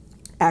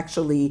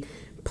actually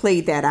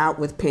played that out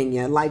with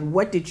Pena. Like,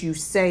 what did you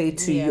say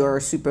to your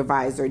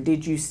supervisor?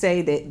 Did you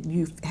say that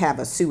you have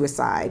a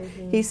suicide?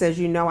 He says,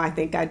 I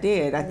think I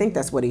did. I think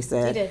that's what he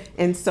said. He did.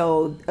 And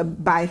so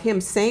by him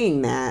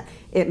saying that,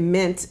 it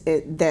meant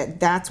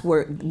that's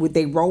where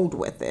they rolled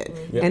with it.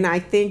 And I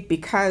think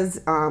because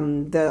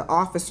the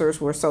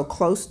officers were so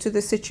close to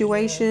the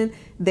situation,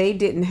 they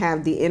didn't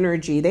have the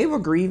energy. They were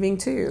grieving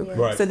too.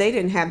 Right. So they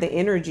didn't have the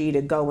energy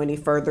to go any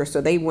further.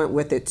 So they went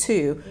with it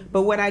too.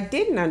 But what I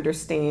didn't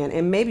understand,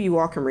 and maybe you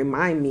all can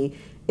remind me,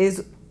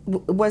 is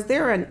was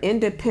there an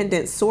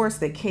independent source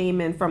that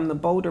came in from the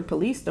Boulder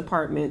Police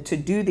Department to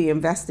do the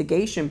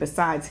investigation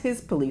besides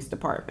his police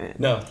department?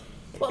 No.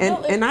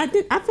 Well,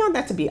 I found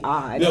that to be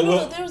odd.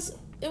 No,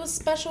 it was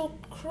special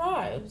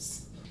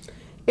crimes.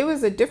 It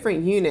was a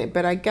different unit,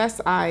 but I guess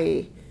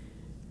I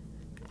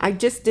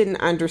just didn't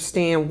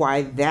understand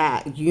why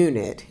that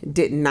unit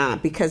did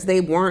not, because they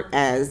weren't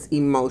as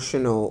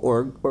emotional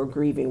or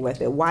grieving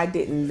with it. Why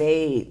didn't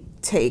they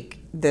take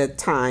the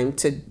time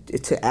to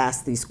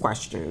ask these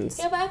questions?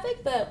 Yeah, but I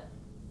think that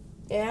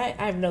I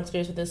have no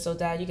experience with this, so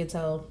Dad, you can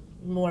tell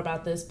more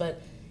about this,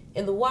 but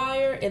in The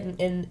Wire,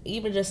 and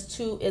even just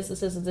 2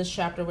 instances in this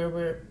chapter where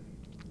we're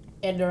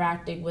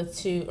interacting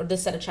with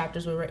this set of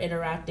chapters where we're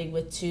interacting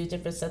with 2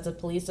 different sets of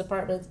police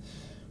departments,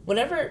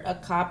 whenever a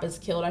cop is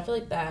killed, I feel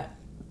like that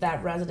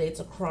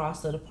resonates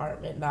across the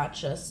department, not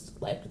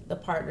just like the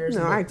partners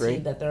and the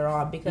team that they're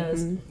on,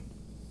 because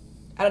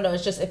I don't know,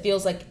 it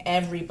feels like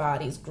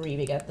everybody's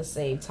grieving at the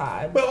same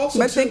time. But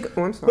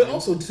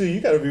also, too, you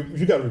gotta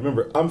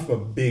remember, I'm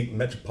from a big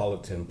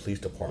metropolitan police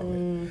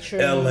department. True.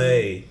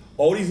 LA,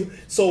 all these,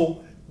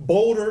 so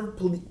Boulder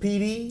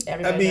PD,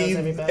 Everybody knows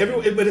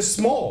everybody. But it's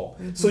small.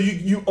 So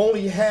you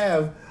only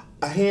have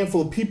a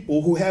handful of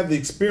people who have the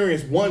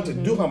experience, 1, to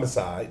do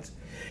homicides,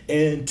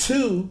 and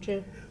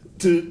 2,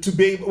 to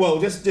be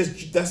able, just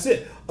that's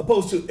it.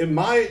 Opposed to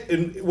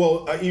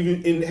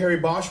even in Harry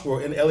Bosch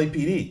world in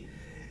LAPD,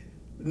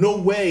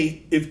 no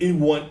way if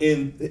anyone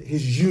in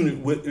his unit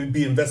would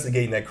be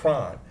investigating that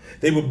crime.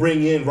 They would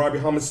bring in robbery,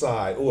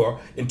 homicide, or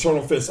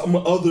internal affairs, some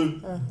other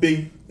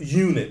big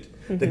unit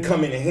to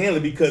come in and handle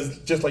it, because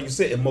just like you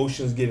said,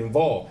 emotions get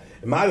involved.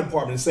 In my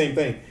department, the same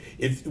thing.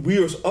 If we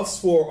are us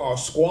for our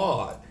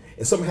squad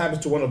and something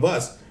happens to one of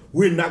us,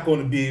 we're not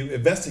going to be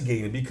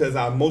investigating because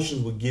our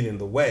emotions will get in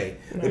the way.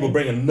 They will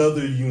bring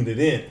another unit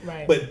in.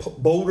 Right.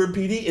 But Boulder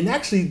PD, and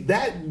actually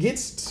that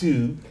gets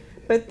to...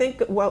 But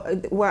think, I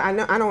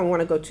know I don't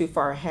want to go too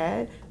far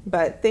ahead,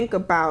 but think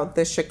about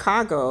the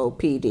Chicago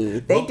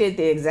PD. They did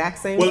the exact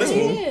same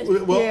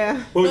thing.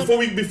 Well,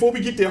 before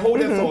we get there,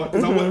 hold that thought,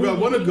 because I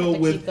want to go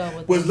with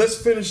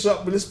let's finish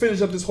up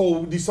this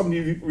whole some of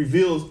these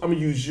reveals. I'm gonna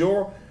use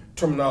your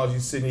terminology,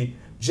 Sydney.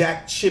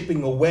 Jack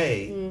chipping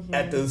away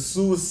at the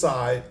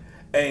suicide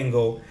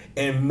angle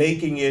and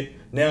making it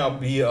now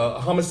be a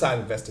homicide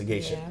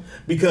investigation,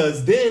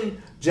 because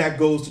then Jack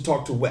goes to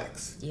talk to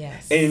Wex.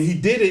 Yes. And he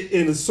did it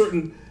in a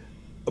certain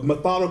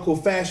methodical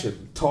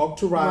fashion. Talk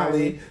to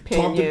Riley,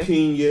 talk to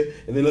Pena,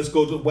 and then let's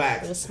go to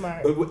Wax. It was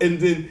smart. And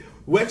then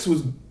Wex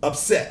was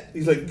upset.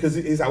 He's like,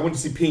 because I went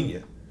to see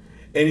Pena.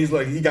 And he's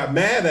like, he got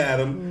mad at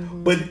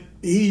him, but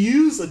he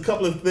used a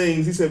couple of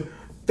things. He said,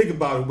 think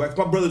about it, Wax.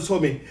 My brother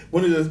told me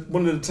one of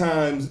the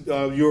times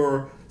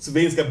your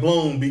surveillance got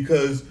blown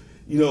because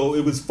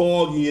it was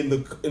foggy in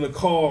the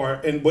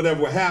car and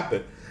whatever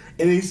happened.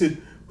 And he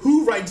said,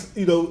 who writes,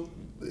 he must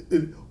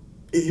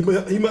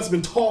have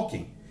been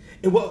talking.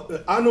 And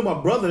I know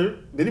my brother,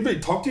 did he really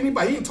talk to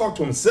anybody? He didn't talk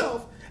to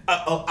himself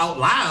out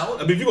loud.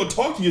 I mean, if you're going to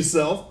talk to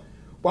yourself,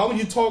 why would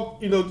you talk,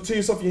 to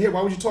yourself in your head?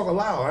 Why would you talk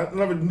aloud? I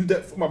never knew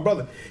that for my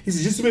brother. He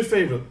said, just do me a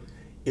favor.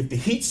 If the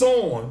heat's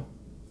on,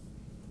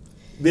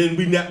 then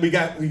we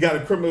got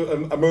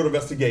a murder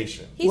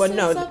investigation. He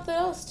said something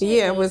else too.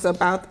 Yeah, it was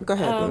about. Go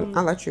ahead.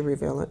 I'll let you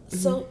reveal it.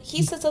 So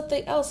he said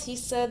something else. He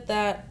said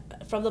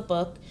that from the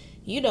book,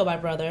 my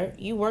brother.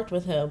 You worked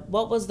with him.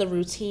 What was the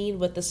routine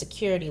with the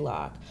security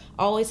lock?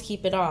 Always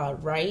keep it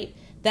on, right?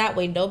 That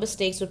way, no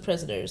mistakes with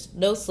prisoners,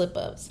 no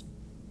slip-ups.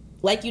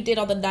 Like you did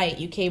on the night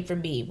you came for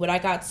me. When I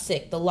got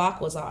sick, the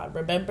lock was on.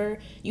 Remember?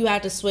 You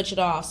had to switch it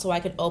off so I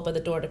could open the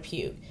door to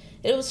puke.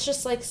 It was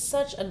just like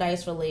such a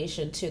nice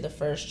relation to the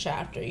first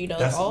chapter.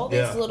 All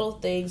these little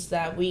things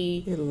that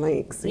we're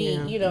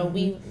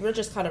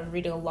just kind of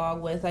reading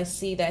along with. I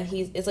see that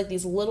it's like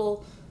these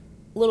little.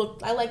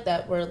 I like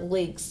that we're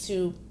links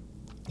to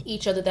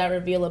each other that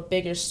reveal a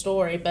bigger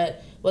story,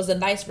 but was a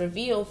nice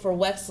reveal for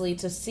Wexley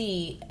to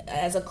see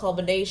as a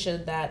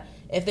culmination that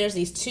if there's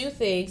these 2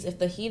 things, if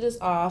the heat is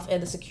off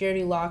and the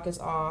security lock is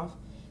off,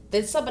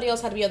 then somebody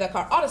else had to be in that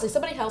car. Honestly,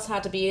 somebody else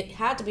had to be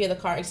in the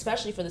car,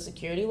 especially for the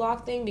security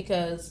lock thing,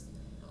 because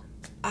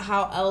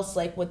how else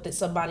would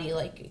somebody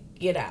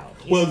get out?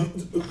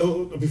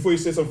 Before you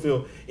say something,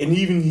 Phil, and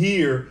even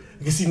here,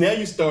 you see now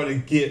you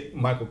starting to get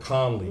Michael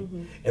Connelly,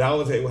 and I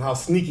always say how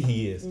sneaky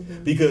he is,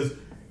 because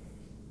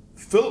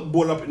Philip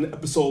brought up in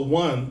episode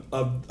 1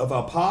 of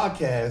our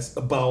podcast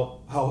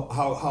about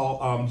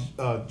how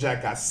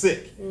Jack got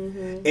sick,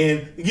 and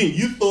again,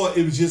 you thought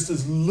it was just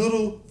this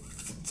little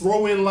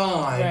throw-in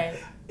line. Right.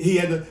 he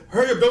had to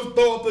hurry up, don't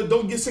throw up,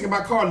 don't get sick of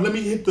my car. Let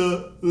me hit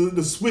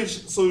the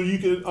switch so you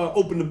can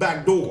open the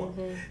back door.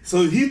 Mm-hmm.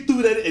 So he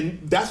threw that,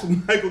 and that's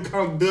what Michael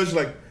Collins does.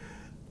 Like,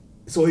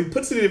 so he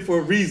puts it in for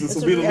a reason.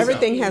 So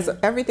everything has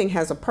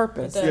a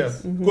purpose.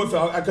 Yes. Mm-hmm. Go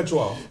ahead, I cut you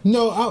off.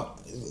 No,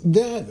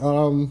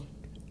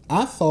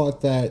 I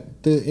thought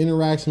that the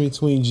interaction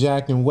between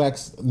Jack and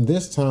Wex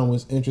this time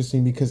was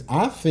interesting because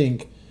I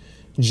think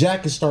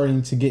Jack is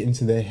starting to get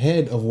into the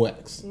head of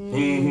Wex.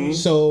 Mm-hmm.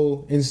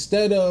 So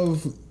instead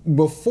of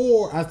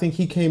before, I think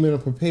he came in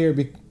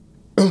unprepared,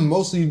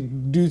 mostly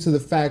due to the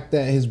fact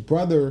that his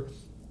brother,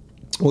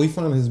 he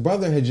found his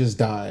brother had just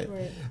died.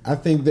 Right. I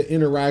think the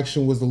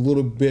interaction was a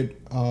little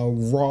bit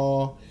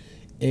raw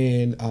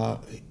and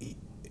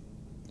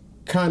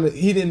kind of,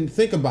 he didn't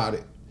think about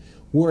it.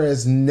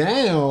 Whereas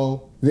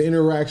now, the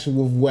interaction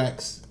with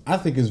Wex, I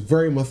think, is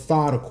very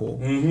methodical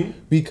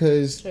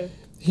because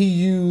he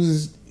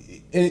used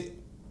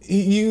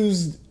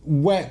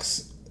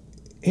Wex,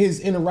 his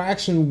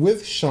interaction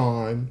with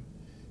Sean,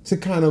 to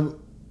kind of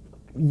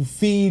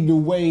feed the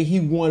way he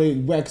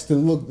wanted Wex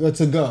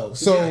to go.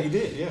 So yeah, he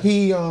did. Yeah.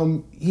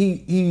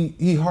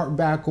 He harped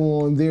back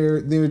on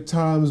their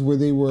times where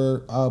they were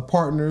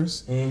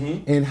partners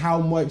and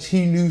how much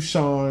he knew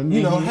Sean.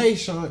 You know, hey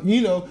Sean,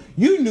 you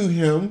knew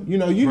him. You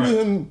knew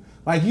him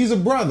like he's a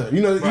brother.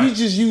 He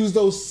just used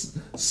those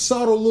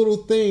subtle little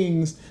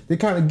things that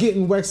kind of get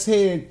in Wex's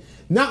head,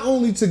 not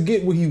only to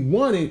get what he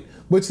wanted,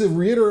 but to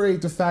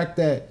reiterate the fact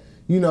that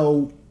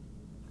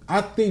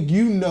I think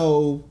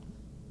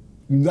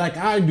like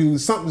I do,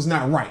 something's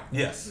not right.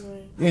 Yes.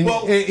 And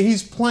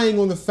he's playing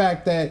on the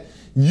fact that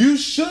you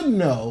should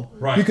know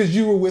because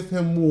you were with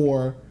him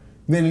more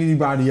than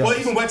anybody else. Well,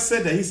 even Wex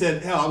said that. He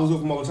said, hell, I was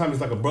with him all the time. He's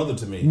like a brother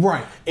to me.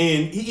 Right.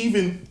 And he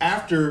even,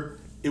 after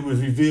it was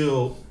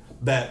revealed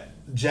that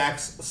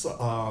Jack's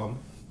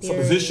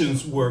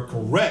suppositions were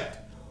correct,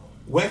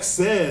 Wex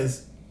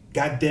says,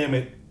 God damn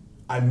it,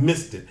 I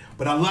missed it.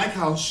 But I like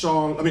how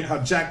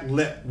Jack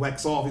let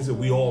Wex off. He said,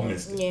 we all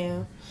missed it.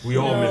 Yeah. We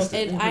all missed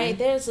it. And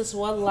there's this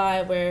one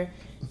line where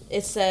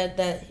it said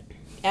that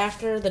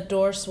after the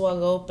door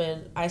swung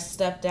open, I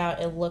stepped out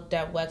and looked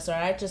at Wexler.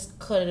 I just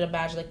couldn't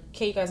imagine. Like,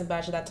 can you guys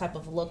imagine that type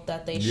of look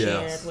that they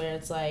shared, where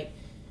it's like,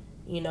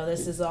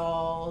 this is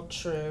all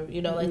true.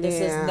 This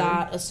is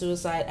not a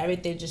suicide.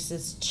 Everything just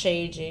is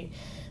changing.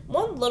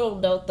 One little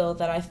note though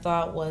that I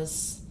thought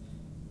was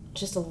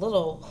just a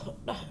little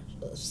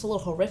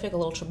horrific, a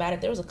little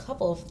traumatic. There was a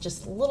couple of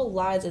just little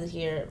lines in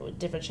here with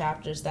different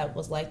chapters that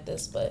was like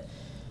this, but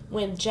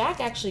when Jack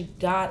actually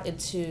got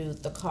into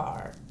the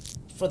car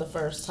for the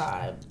first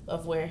time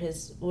of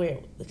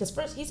because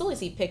first he's only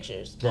seen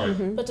pictures,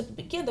 right? But to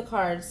begin the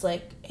car, it's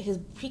like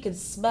he can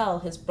smell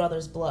his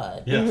brother's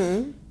blood.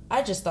 Yes.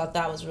 I just thought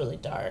that was really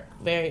dark,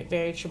 very,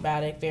 very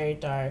traumatic, very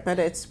dark. But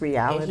it's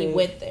reality. And he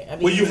went there.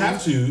 Well, you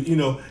have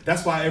to.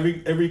 That's why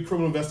every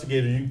criminal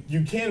investigator,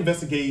 you can't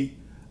investigate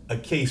a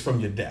case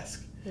from your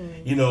desk.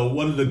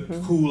 One of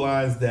the cool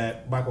lines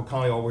that Michael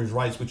Connelly always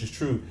writes, which is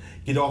true: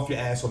 get off your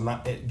ass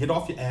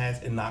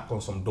and knock on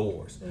some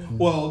doors.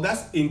 Well,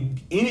 that's in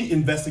any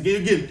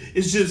investigator. Again,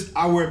 it's just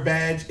I wear a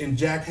badge and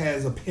Jack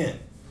has a pen,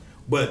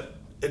 but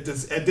at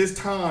this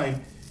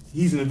time,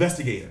 he's an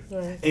investigator,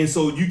 and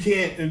so you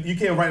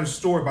can't write a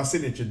story by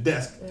sitting at your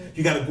desk.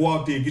 You got to go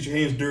out there, get your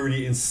hands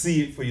dirty, and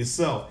see it for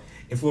yourself.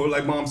 And for,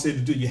 like Mom said, to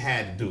do, you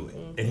had to do it.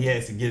 And he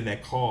has to get in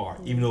that car,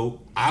 even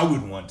though I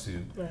wouldn't want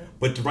to.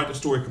 But to write the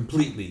story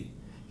completely,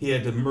 he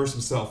had to immerse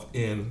himself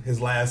in his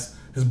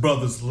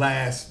brother's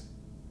last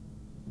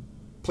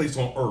place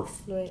on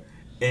earth.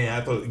 And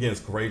I thought, again, it's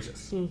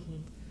courageous.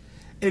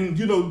 And,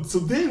 so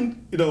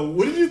then,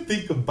 what did you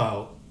think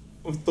about,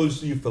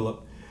 those to you,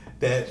 Philip,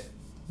 that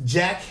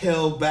Jack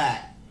held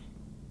back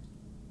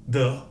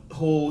the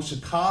whole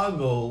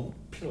Chicago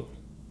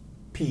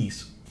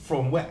piece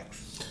from Wex?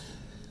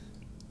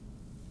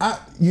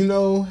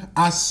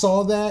 I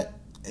saw that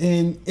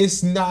and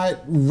it's not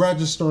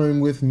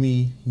registering with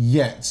me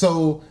yet.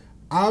 So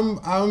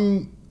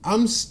I'm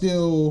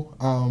still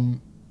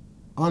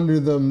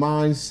under the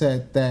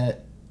mindset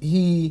that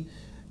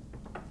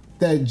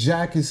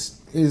Jack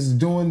is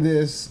doing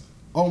this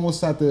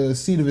almost at the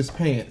seat of his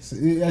pants.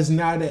 That's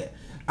not it.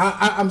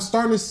 I'm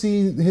starting to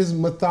see his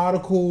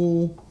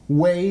methodical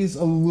ways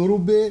a little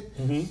bit,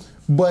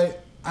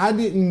 but I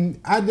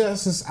didn't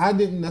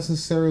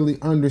necessarily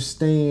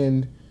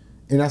understand.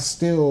 And I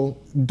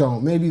still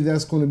don't. Maybe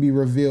that's going to be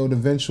revealed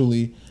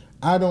eventually.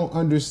 I don't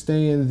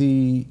understand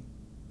the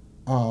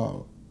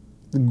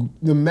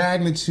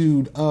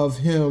magnitude of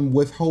him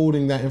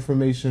withholding that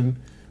information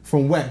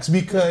from Wex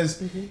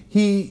because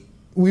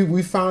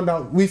we found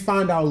out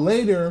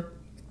later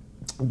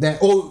that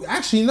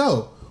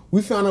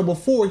we found out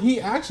before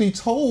he actually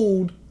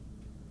told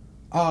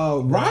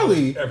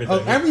Riley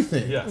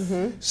everything. Yes.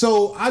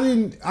 So I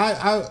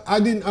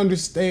didn't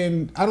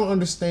understand. I don't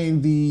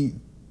understand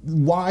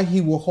why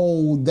he will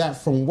hold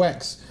that from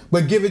Wex,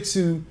 but give it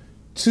to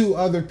two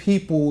other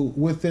people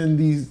within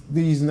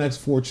these next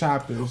 4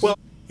 chapters. Well,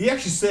 he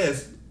actually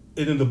says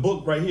it in the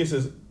book right here. It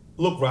says,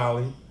 "Look,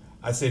 Riley,"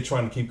 I said,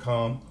 trying to keep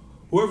calm.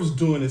 whoever's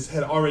doing this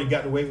had already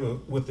gotten away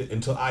with it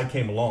until I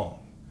came along.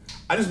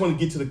 I just want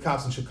to get to the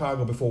cops in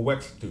Chicago before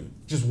Wex do,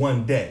 just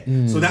one day.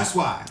 So that's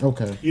why.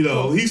 Okay. You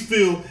know,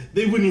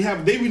 they wouldn't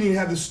even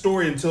have the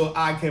story until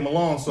I came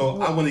along.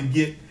 So I want to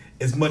get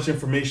as much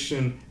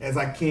information as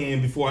I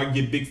can before I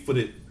get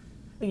Bigfooted.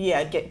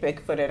 Yeah, get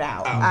Bigfooted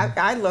out.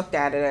 I looked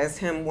at it as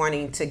him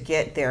wanting to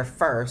get there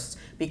first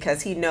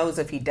because he knows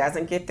if he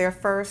doesn't get there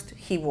first,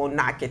 he will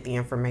not get the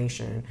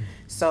information.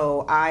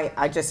 So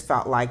I just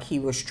felt like he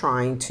was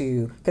trying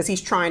to, because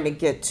he's trying to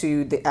get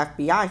to the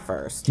FBI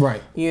first.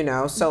 Right. You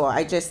know, so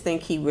I just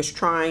think he was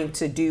trying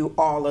to do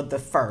all of the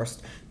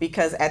first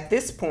because at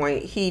this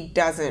point he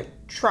doesn't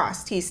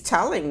trust. He's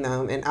telling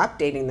them and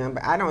updating them,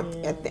 but I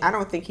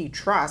don't think he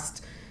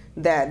trusts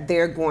that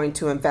they're going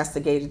to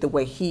investigate it the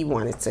way he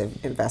wanted to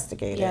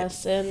investigate it.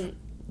 Yes, and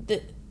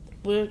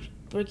we're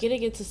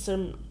getting into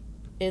some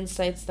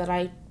insights that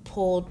I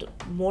pulled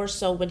more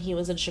so when he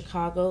was in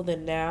Chicago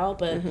than now,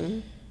 but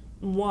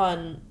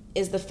one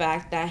is the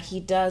fact that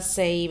he does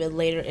say even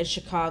later in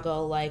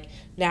Chicago, like,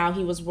 now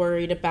he was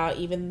worried about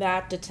even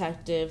that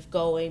detective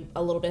going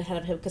a little bit ahead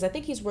of him, because I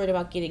think he's worried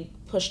about getting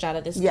pushed out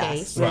of this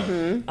case.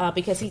 Right.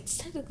 Because he's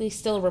technically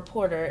still a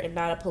reporter and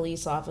not a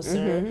police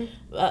officer.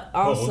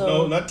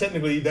 No, not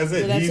technically. That's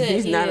it.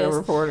 He's not a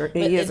reporter.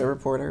 He is a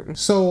reporter.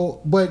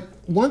 So, but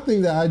one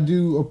thing that I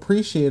do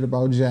appreciate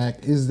about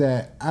Jack is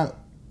that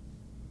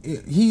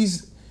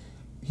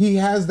he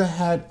has the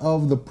hat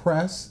of the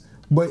press,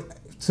 but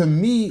to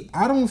me,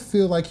 I don't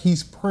feel like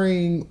he's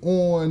preying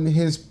on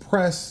his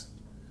press.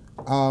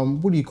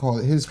 What do you call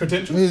it? His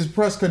credentials. His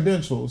press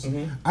credentials.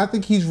 I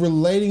think he's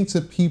relating to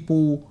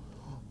people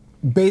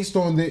based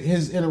on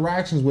his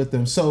interactions with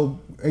them. So,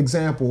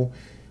 example,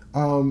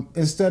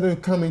 instead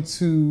of coming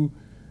to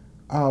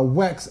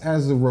Wex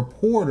as a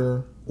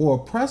reporter or a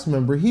press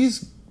member,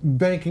 he's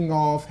banking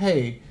off,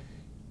 hey,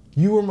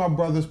 you were my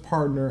brother's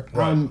partner,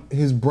 I'm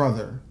his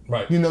brother.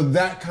 Right. You know,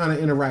 that kind of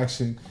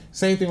interaction.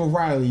 Same thing with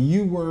Riley.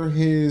 You were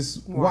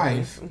his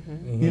wife.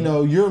 You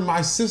know, you're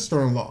my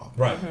sister-in-law.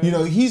 Right. You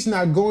know, he's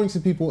not going to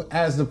people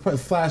as the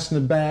flashing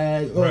the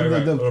bag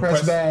or the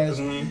press badge.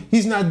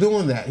 He's not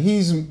doing that.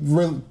 He's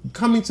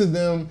coming to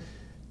them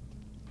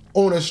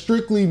on a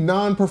strictly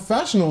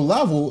non-professional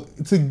level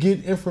to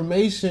get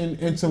information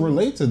and to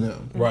relate to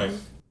them. Right.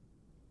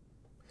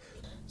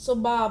 So,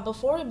 Bob,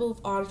 before we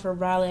move on from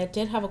Riley, I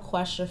did have a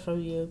question for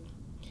you.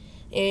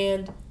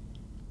 And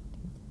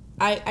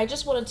I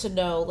just wanted to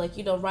know, like,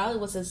 you know, Riley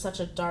was in such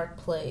a dark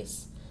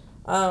place.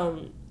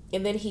 And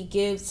then he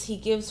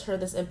gives her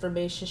this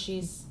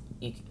information.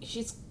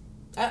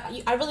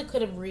 I really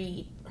couldn't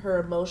read her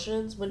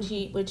emotions when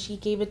she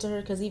gave it to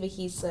her, because even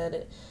he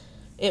said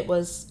it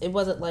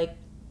wasn't like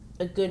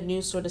a good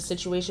news sort of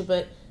situation.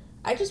 But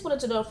I just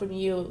wanted to know from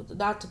you,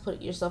 not to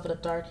put yourself in a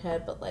dark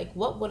head, but like,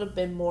 what would have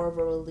been more of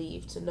a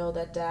relief to know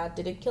that Dad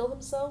didn't kill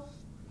himself?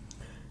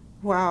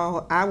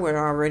 Well, I would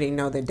already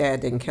know that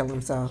Dad didn't kill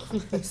himself.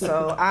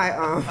 So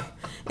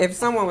if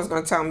someone was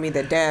going to tell me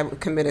that Dad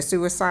committed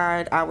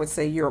suicide, I would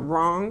say you're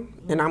wrong,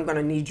 and I'm going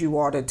to need you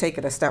all to take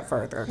it a step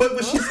further.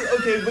 But she said,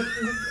 okay, but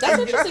that's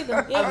interesting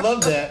though. Yeah. I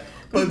love that.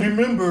 But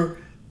remember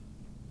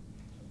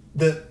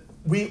that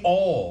we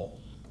all,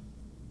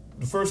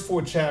 the first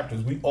 4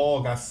 chapters, we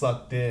all got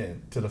sucked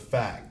in to the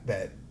fact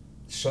that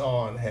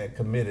Sean had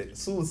committed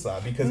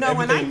suicide because no,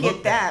 and I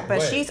get that, but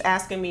way. She's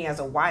asking me as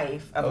a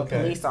wife of a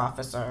police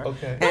officer.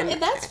 Okay,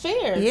 and that's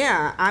fair.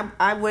 Yeah,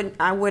 I wouldn't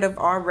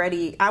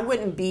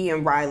be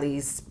in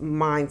Riley's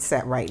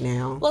mindset right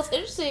now. Well, it's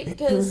interesting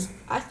because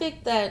I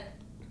think that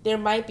there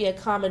might be a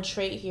common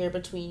trait here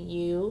between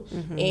you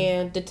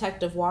and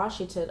Detective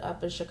Washington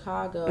up in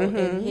Chicago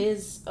and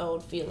his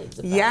own feelings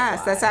about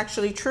Yes, that's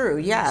actually true.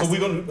 Yes. So we're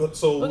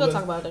gonna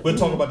talk about it. We'll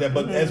talk about that,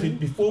 but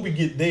before we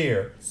get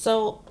there,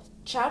 so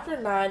Chapter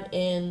 9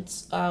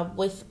 ends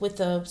with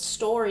a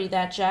story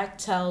that Jack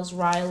tells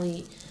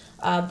Riley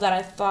that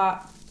I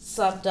thought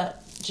summed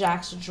up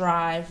Jack's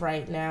drive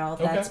right now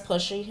that's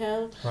pushing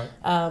him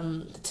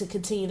to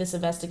continue this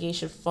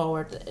investigation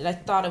forward. And I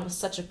thought it was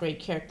such a great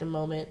character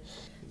moment.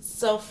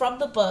 So from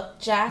the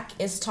book, Jack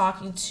is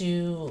talking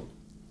to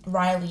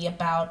Riley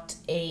about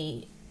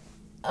a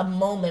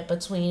moment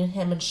between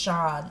him and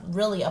Sean,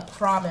 really a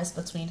promise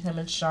between him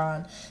and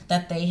Sean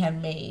that they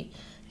had made.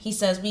 He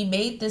says, "We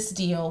made this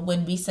deal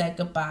when we said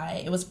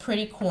goodbye. It was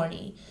pretty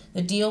corny.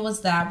 The deal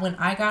was that when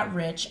I got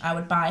rich, I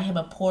would buy him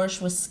a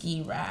Porsche with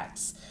ski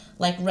racks,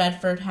 like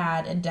Redford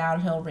had in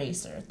Downhill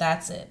Racer.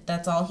 That's it.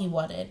 That's all he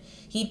wanted.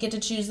 He'd get to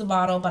choose the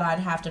model, but I'd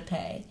have to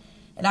pay.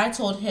 And I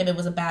told him it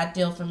was a bad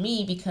deal for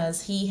me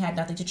because he had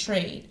nothing to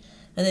trade.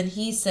 And then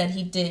he said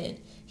he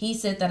did. He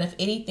said that if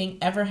anything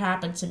ever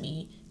happened to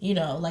me, you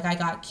know, like I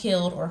got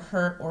killed or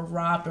hurt or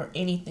robbed or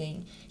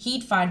anything,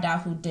 he'd find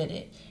out who did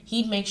it.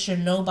 He'd make sure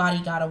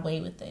nobody got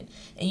away with it.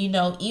 And, you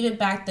know, even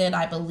back then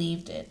I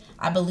believed it.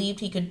 I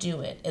believed he could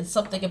do it. And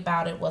something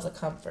about it was a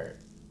comfort."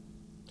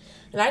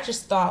 And I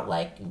just thought,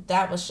 like,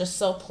 that was just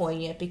so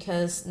poignant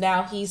because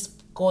now he's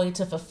going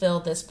to fulfill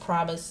this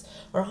promise,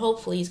 or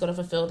hopefully he's going to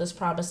fulfill this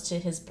promise to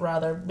his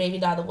brother. Maybe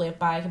not the way of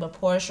buying him a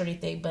Porsche or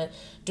anything, but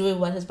doing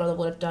what his brother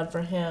would have done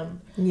for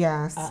him.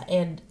 Yes.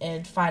 And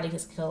finding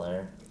his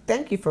killer.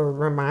 Thank you for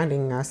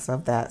reminding us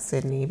of that,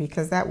 Sydney,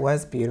 because that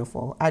was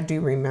beautiful. I do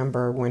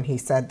remember when he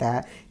said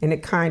that, and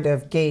it kind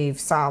of gave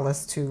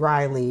solace to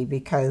Riley,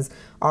 because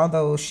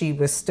although she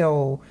was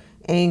still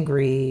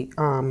angry,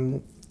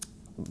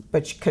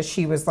 but because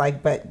she was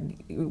like, but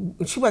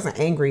she wasn't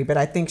angry, but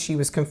I think she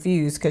was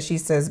confused, because she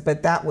says,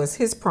 but that was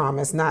his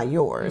promise, not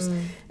yours.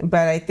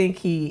 But I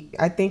think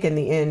in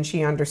the end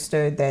she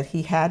understood that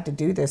he had to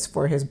do this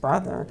for his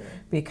brother,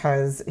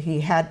 because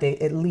he had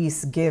to at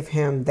least give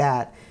him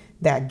that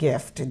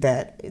gift,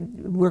 that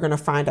we're going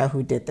to find out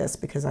who did this,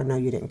 because I know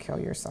you didn't kill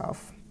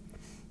yourself.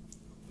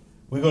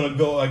 We're going to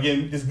go,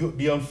 again, it's going to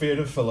be unfair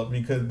to Philip,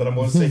 but I'm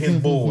going to say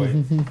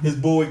his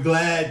boy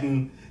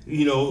Gladden,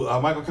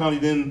 Michael Connelly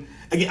then,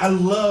 again, I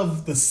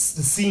love the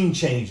scene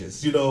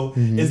changes,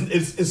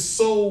 it's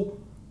so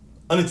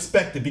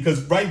unexpected,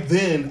 because right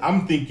then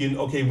I'm thinking,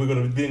 okay, we're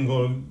going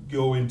to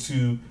go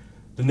into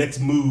the next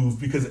move,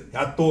 because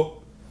I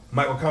thought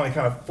Michael Connelly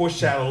kind of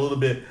foreshadowed a little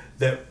bit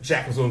that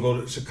Jack was going to go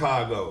to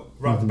Chicago,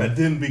 right? But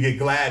then we get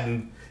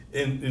Gladden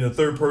in the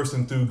third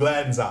person through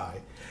Gladden's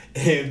eye.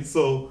 And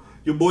so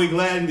your boy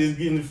Gladden is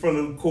getting in front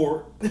of the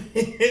court.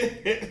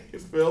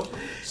 Phil?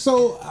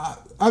 So,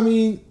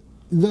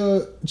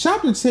 the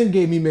chapter 10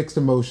 gave me mixed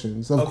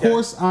emotions. Of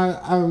course,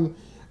 I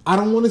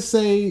don't want to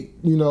say,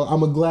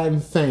 I'm a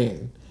Gladden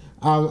fan.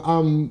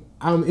 I'm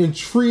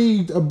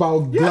intrigued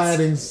about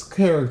Gladden's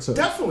character.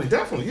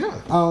 Definitely,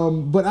 yeah.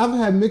 But I've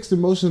had mixed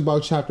emotions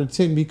about chapter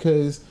 10,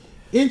 because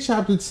in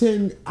chapter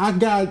 10, I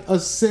got a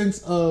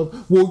sense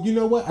of, well, you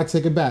know what? I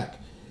take it back.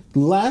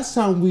 Last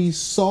time we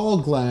saw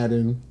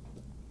Gladden,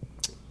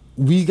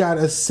 we got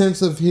a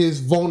sense of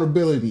his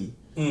vulnerability,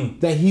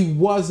 that he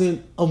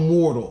wasn't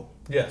immortal.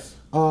 Yes.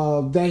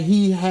 That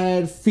he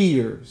had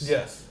fears.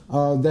 Yes.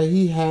 That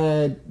he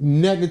had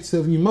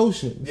negative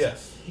emotions.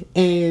 Yes.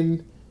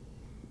 And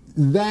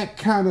that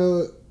kind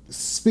of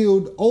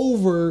spilled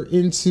over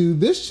into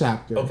this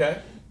chapter.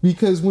 Okay.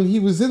 Because when he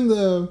was in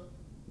the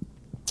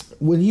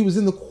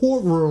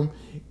courtroom,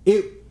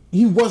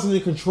 he wasn't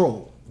in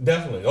control.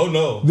 Definitely. Oh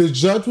no. The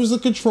judge was in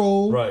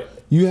control. Right.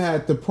 You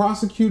had the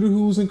prosecutor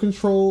who was in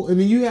control, and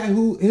then you had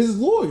his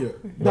lawyer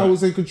that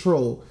was in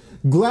control.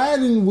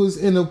 Gladden was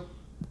in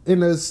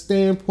a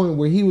standpoint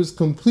where he was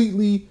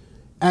completely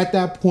at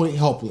that point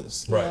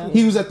helpless. Right.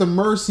 He was at the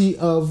mercy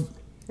of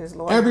His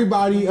lawyer.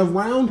 Everybody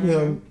around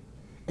him,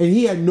 and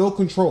he had no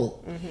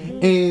control.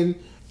 And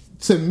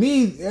to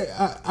me,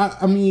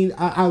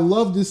 I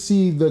love to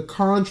see the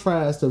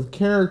contrast of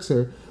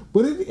character,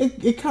 but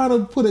it kind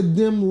of put a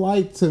dim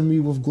light to me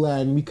with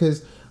Gladden,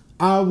 because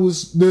I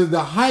was the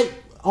hype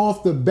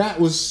off the bat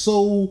was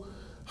so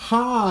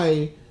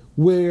high,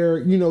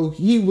 where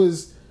he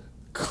was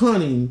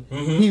cunning,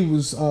 he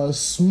was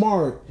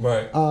smart,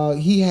 right?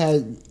 He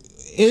had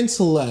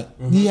intellect,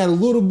 he had a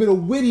little bit of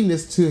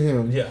wittiness to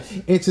him,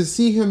 and to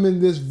see him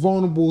in this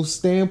vulnerable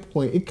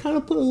standpoint, it kind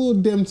of put a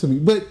little dim to me.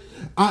 But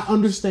I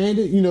understand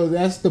it.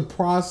 That's the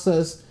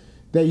process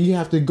that he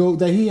had to go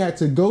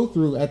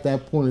through at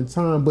that point in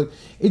time. But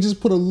it just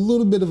put a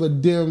little bit of a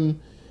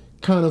dim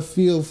kind of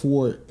feel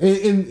for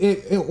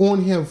it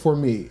on him for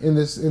me in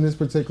this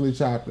particular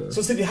chapter.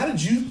 So, Cindy, how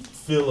did you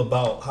feel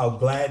about how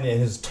Gladden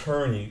and his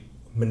attorney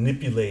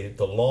manipulated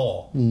the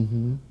law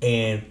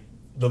and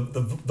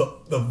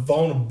the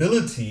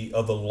vulnerability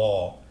of the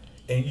law,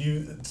 and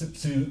you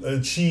to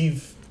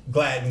achieve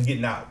Gladden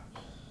getting out?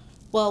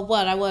 Well,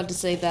 I wanted to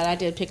say that I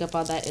did pick up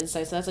on that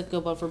insight, so that's a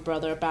good one for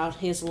Brother, about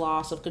his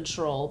loss of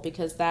control,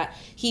 because that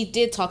he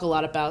did talk a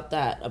lot about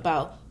that,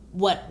 about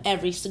what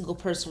every single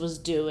person was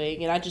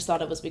doing, and I just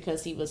thought it was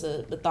because he was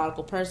a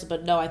methodical person,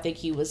 but no, I think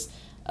he was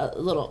a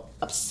little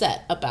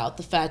upset about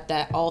the fact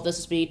that all this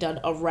is being done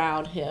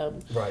around him.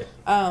 Right.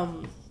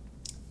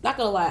 Not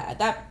gonna lie,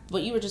 that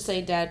what you were just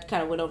saying, Dad,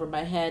 kind of went over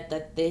my head,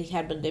 that they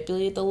had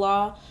manipulated the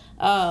law,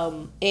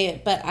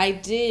 but I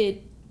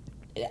did.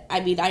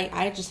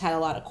 I just had a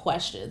lot of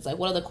questions. Like,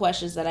 one of the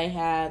questions that I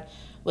had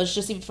was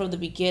just even from the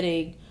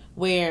beginning,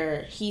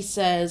 where he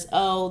says,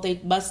 "Oh,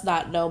 they must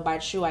not know my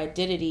true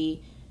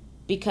identity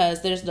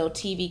because there's no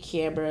TV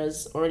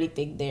cameras or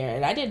anything there."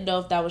 And I didn't know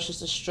if that was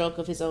just a stroke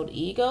of his own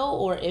ego,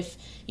 or if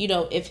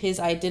his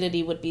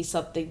identity would be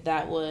something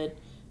that would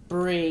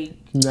bring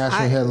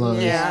national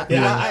headlines.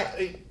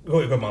 Go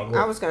ahead, Mom.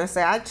 I was gonna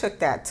say, I took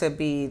that to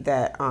be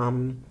that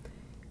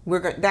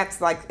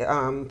that's like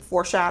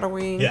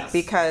foreshadowing,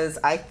 because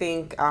I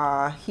think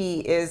he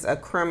is a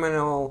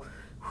criminal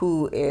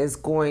who is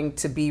going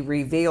to be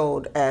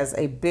revealed as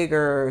a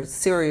bigger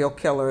serial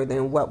killer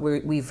than what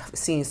we've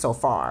seen so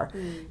far.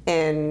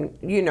 And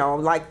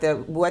like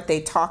what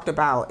they talked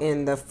about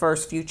in the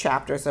first few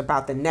chapters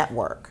about the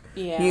network.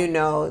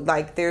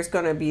 Like there's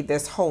going to be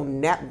this whole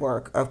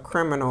network of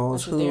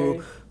criminals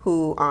who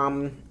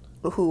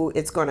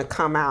it's going to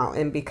come out,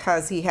 and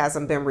because he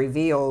hasn't been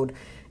revealed,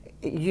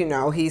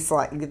 he's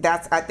like,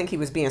 I think he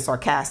was being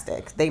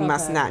sarcastic. They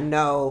must not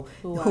know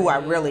who I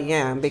really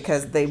am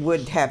because they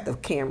would have the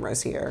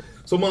cameras here.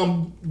 So,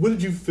 Mom, what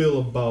did you feel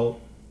about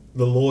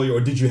the lawyer,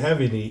 or did you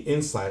have any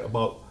insight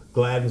about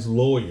Gladden's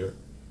lawyer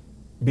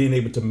being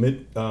able to,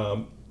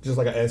 just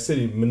like I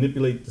said,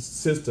 manipulate the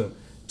system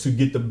to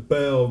get the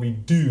bail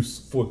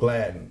reduced for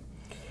Gladden?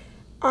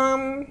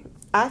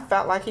 I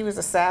felt like he was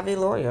a savvy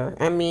lawyer.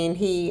 I mean,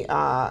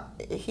 but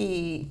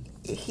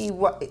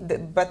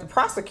the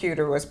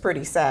prosecutor was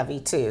pretty savvy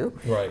too.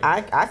 Right.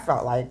 I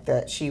felt like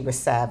that she was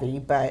savvy,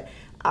 but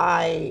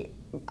I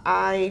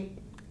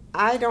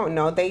don't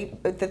know.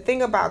 The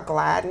thing about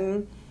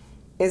Gladden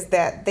is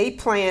that they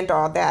planned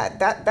all that.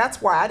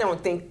 That's why I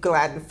don't think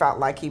Gladden felt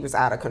like he was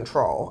out of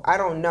control. I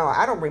don't know.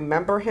 I don't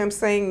remember him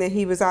saying that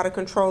he was out of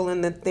control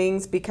in the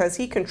things because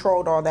he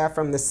controlled all that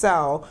from the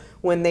cell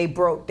when they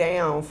broke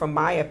down, from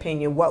my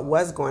opinion, what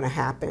was going to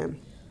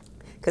happen.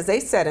 Because I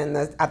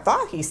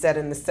thought he said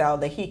in the cell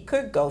that he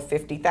could go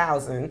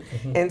 50,000,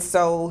 and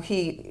so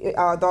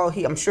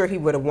I'm sure he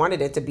would have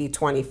wanted it to be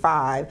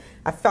 25.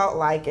 I felt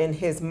like in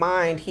his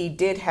mind he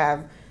did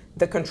have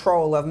the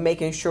control of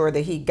making sure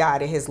that he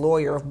guided his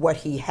lawyer of what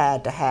he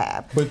had to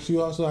have. But you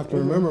also have to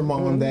remember,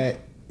 Mom, that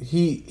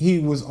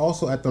he was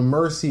also at the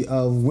mercy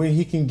of when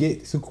he can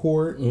get to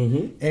court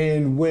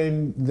and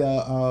when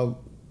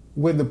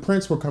the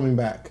prints were coming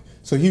back.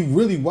 So he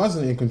really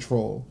wasn't in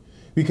control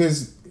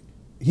because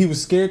he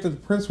was scared that the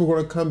prints were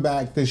going to come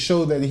back to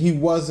show that it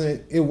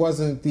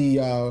wasn't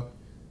the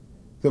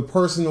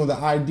person or the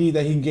ID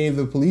that he gave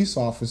the police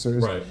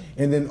officers. Right.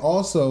 And then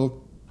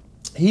also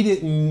he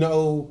didn't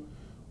know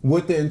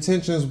what the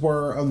intentions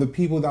were of the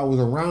people that was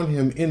around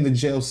him in the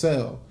jail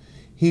cell.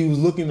 He was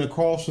looking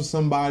across for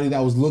somebody that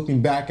was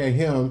looking back at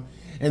him,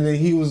 and then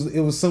it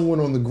was someone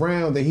on the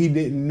ground that he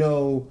didn't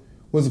know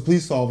was a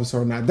police officer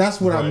or not.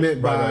 That's what I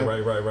meant by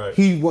right.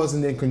 He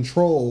wasn't in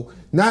control.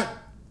 Not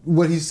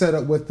what he set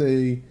up with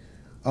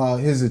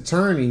his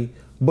attorney,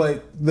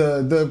 but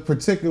the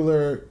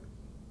particular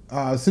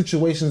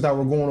situations that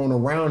were going on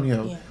around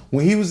him. Yeah.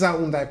 When he was out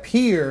on that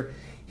pier,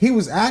 he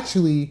was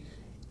actually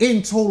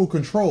in total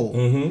control,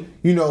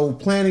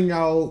 planning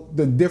out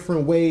the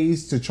different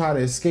ways to try to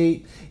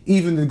escape,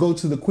 even to go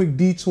to the quick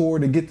detour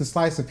to get the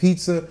slice of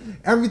pizza.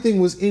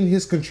 Everything was in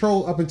his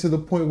control up until the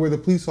point where the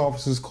police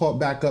officers caught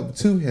back up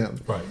to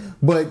him. Right.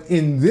 But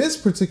in this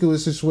particular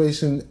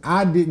situation,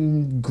 I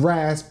didn't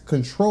grasp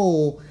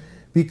control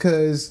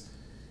because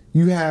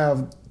you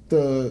have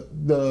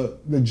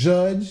the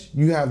judge,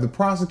 you have the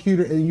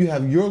prosecutor, and you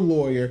have your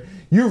lawyer.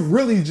 You're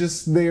really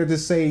just there to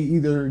say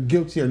either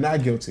guilty or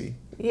not guilty.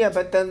 Yeah,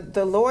 but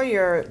the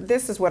lawyer,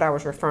 this is what I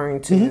was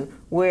referring to,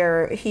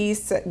 where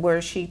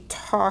she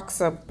talks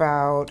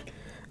about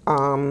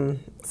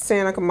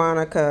Santa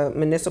Monica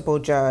Municipal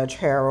Judge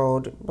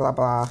Harold blah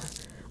blah.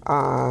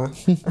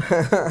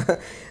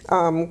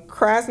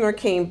 Krasner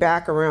came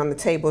back around the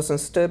tables and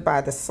stood by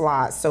the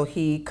slot so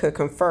he could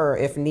confer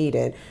if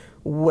needed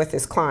with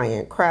his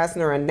client.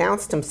 Krasner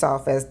announced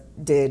himself, as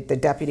did the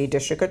deputy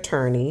district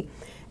attorney.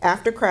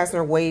 After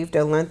Krasner waived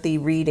a lengthy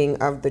reading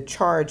of the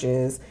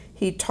charges,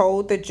 he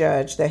told the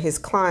judge that his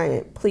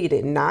client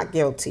pleaded not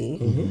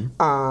guilty.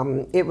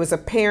 It was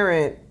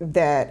apparent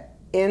that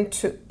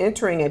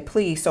entering a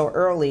plea so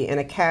early in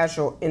a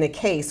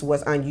case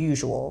was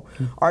unusual.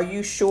 Are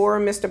you sure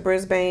Mr.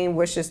 Brisbane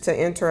wishes to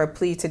enter a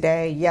plea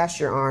today?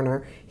 Yes, Your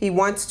Honor. He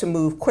wants to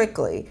move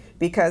quickly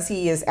because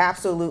he is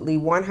absolutely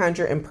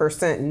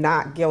 100%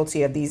 not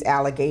guilty of these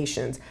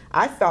allegations.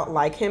 I felt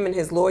like him and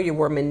his lawyer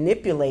were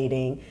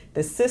manipulating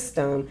the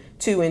system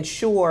to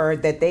ensure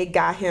that they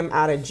got him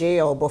out of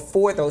jail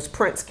before those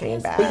prints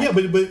came back. But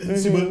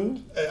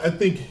I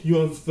think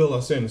you and Phil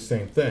are saying the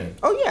same thing.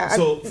 Oh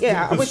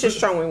yeah, I was just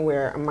showing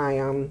where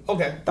my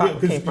thought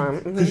came from.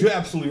 Because you're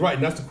absolutely right,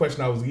 and that's the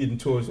question I was getting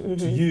towards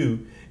to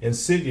you and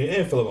Sydney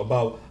and Philip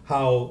about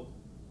how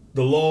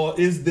the law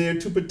is there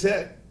to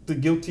protect the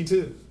guilty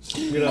too.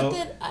 But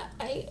then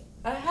I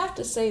have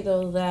to say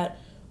though that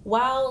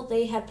while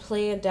they had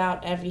planned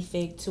out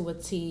everything to a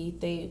T,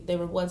 they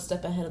were one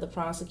step ahead of the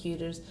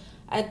prosecutors.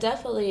 I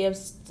definitely am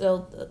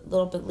still a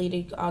little bit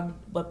leaning on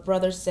what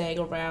Brother's saying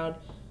around,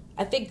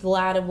 I think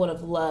Gladden would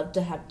have loved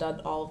to have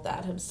done all of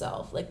that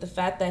himself. Like the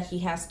fact that he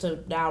has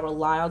to now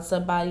rely on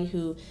somebody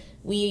who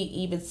we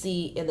even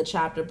see in the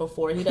chapter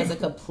before he doesn't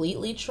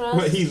completely trust.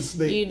 Right, he's a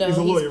snake. He's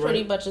a lawyer, he's pretty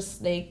right? much a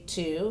snake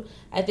too.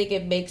 I think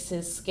it makes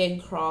his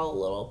skin crawl a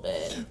little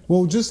bit.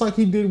 Well, just like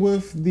he did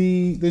with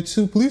the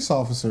two police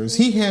officers,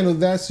 he handled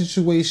that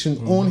situation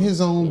on his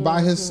own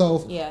by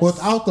himself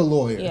without the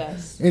lawyer.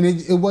 Yes. And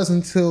it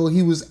wasn't until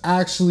he was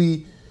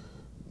actually,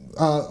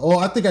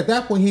 I think at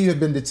that point he had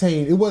been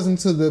detained. It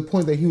wasn't until the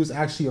point that he was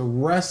actually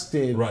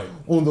arrested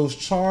on those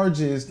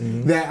charges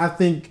that I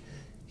think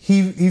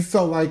he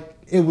felt like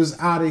it was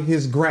out of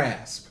his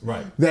grasp.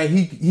 Right. That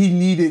he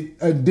needed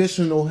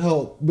additional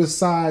help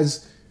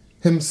besides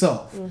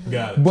himself.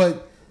 Got it.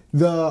 But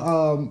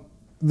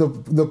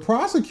the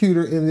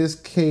prosecutor in this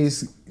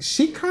case,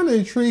 she kind of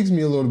intrigues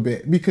me a little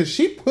bit because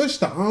she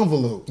pushed the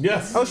envelope.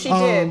 Yes. Oh, she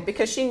did,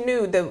 because she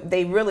knew that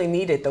they really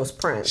needed those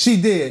prints.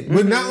 She did,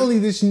 but not only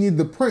did she need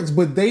the prints,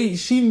 but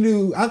she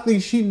knew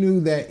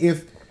that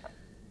if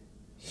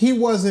he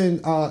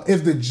wasn't,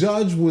 if the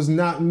judge was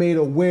not made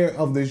aware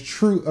of the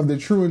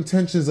true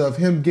intentions of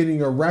him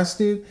getting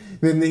arrested,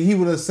 then he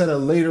would have set a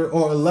later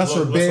or a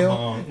lesser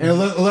bail and a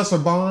lesser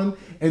bond,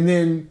 and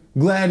then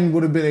Gladden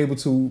would have been able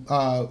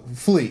to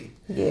flee.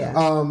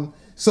 Yeah.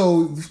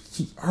 So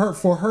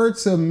for her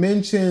to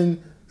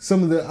mention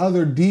some of the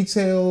other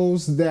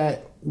details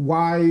that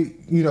why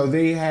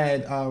they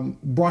had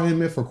brought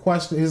him in for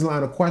his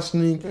line of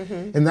questioning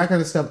and that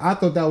kind of stuff, I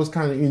thought that was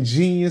kind of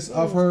ingenious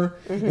of her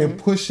in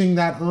pushing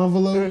that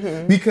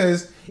envelope,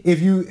 because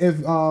if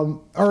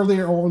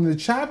earlier on in the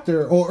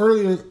chapter or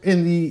earlier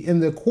in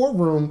the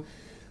courtroom,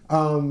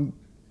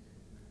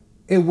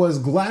 it was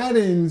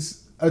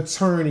Gladden's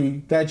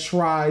attorney that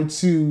tried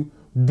to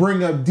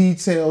bring up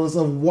details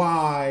of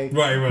why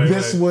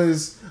this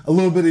was a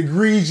little bit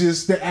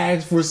egregious to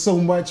ask for so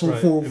much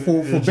for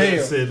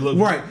bail. Said, look,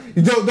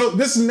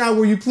 this is not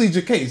where you plead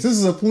your case. This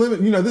is a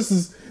preliminary. This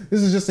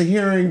is just a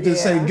hearing to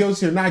say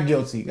guilty or not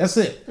guilty. That's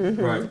it.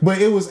 Right. But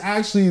it was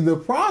actually the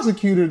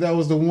prosecutor that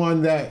was the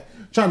one that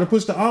tried to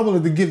push the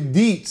envelope to give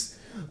deets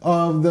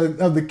of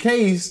the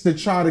case to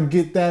try to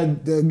get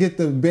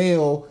the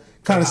bail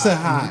kind of set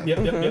high.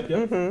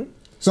 Yep.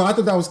 So I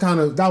thought that was kind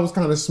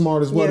of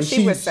smart as well. Yeah,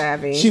 she was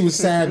savvy. She was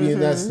savvy in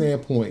that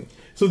standpoint.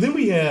 So then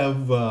we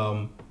have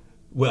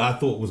what I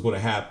thought was going to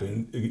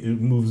happen.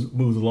 It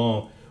moves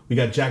along. We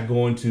got Jack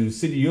going to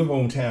your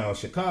hometown,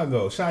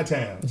 Chicago,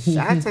 Chi-Town.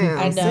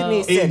 Chi-Town,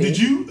 Sydney City. And did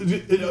you,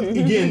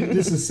 again,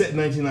 this is set in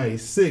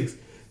 1996.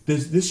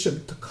 This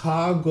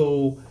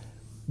Chicago,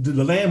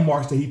 the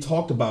landmarks that he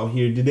talked about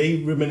here, did they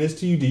reminisce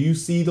to you? Do you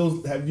see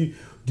those?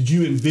 Did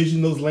you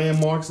envision those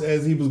landmarks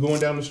as he was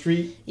going down the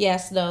street?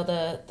 Yes, no,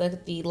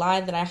 the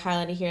line that I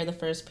highlighted here in the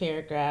first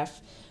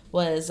paragraph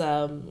was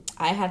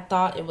I had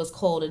thought it was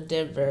cold in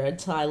Denver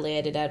until I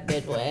landed at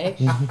Midway.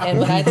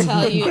 And when I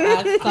tell you,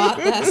 I've thought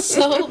that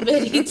so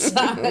many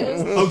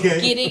times.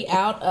 Okay. Getting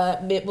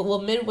out,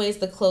 Midway's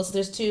the closest.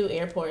 There's two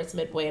airports,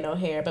 Midway and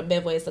O'Hare, but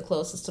Midway is the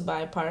closest to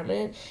my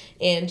apartment.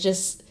 And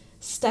just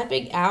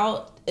stepping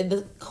out in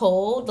the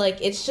cold, like,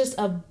 it's just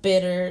a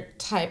bitter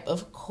type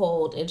of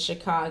cold in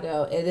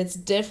Chicago, and it's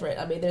different.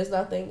 I mean, there's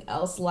nothing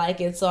else like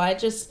it. So I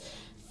just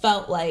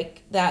felt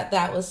like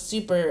that was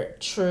super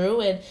true,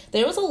 and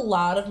there was a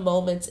lot of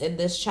moments in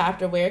this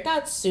chapter where it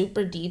got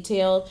super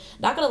detailed.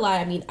 Not gonna lie,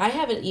 I mean, I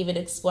haven't even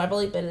explored. I've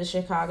only been in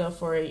Chicago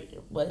for a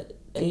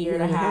year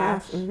and a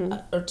half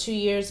or 2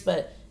 years,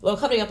 but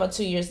coming up on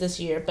 2 years this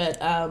year.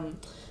 But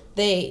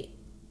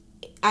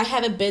I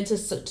haven't been to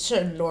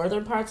certain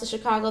northern parts of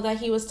Chicago that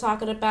he was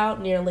talking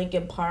about near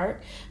Lincoln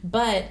Park,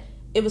 but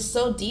it was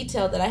so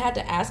detailed that I had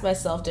to ask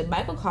myself, did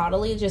Michael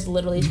Connelly just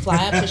literally fly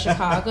up to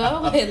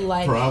Chicago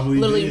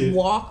and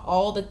walk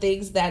all the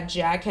things that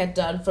Jack had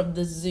done from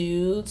the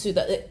zoo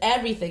to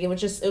everything? It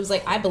was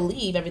like, I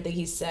believe everything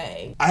he's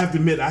saying. I have to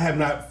admit, I have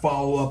not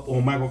followed up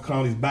on Michael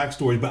Connelly's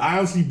backstory, but I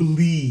honestly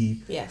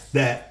believe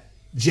that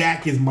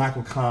Jack is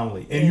Michael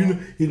Connelly.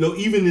 And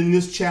even in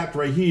this chapter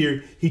right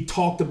here, Jack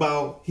talked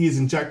about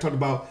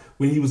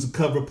when he was a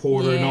cub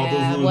reporter and all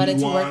those little wanted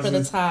nuances. To work for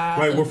the Times.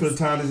 Right, work for the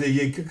Times. They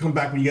say, come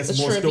back when you get some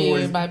more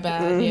stories. My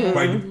bad. Yeah.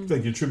 Right,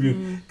 like your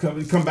Tribune.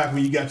 Come back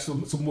when you got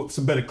some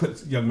better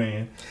clips, young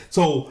man.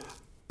 So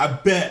I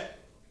bet,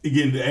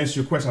 again, to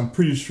answer your question, I'm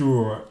pretty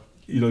sure,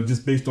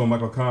 just based on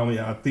Michael Connelly,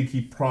 I think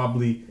he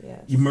probably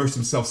immersed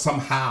himself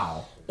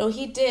somehow. No,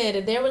 he did.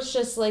 And there was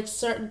just like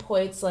certain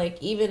points, like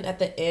even at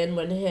the end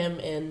when him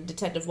and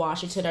Detective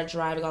Washington are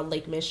driving on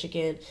Lake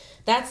Michigan.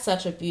 That's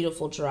such a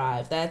beautiful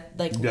drive.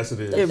 Yes, it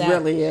is. It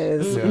really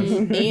is.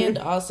 Mm-hmm. And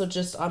also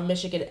just on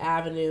Michigan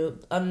Avenue,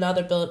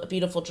 another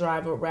beautiful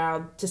drive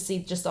around to see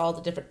just all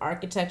the different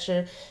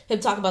architecture. Him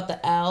talking about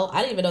the L.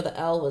 I didn't even know the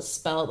L was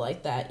spelled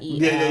like that.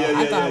 E-L.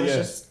 I thought it was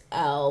just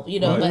L, but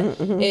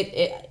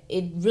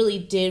it really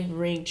did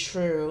ring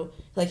true.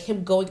 Like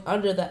him going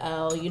under the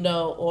L,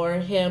 or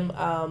him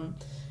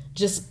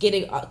just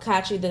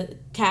catching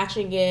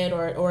it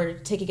or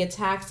taking a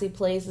taxi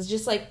place. It's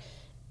just like,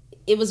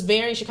 it was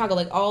very Chicago.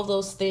 Like all of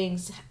those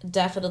things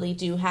definitely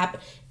do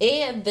happen.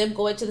 And them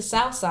going to the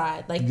South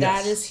Side,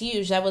 that is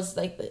huge. That was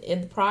like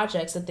in the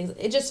projects and things.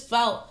 It just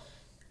felt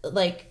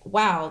like,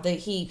 wow, that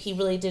he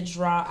really did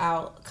draw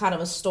out kind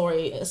of a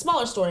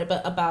smaller story,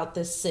 but about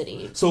this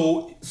city.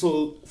 So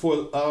for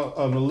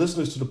the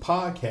listeners to the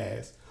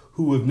podcast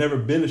who have never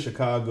been to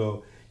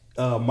Chicago,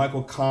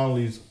 Michael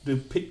Connelly's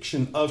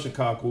depiction of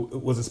Chicago,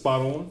 was it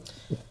spot on?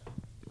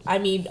 I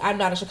mean, I'm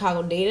not a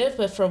Chicago native,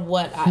 but from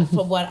what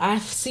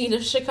I've seen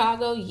of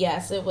Chicago,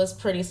 yes, it was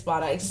pretty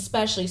spot on,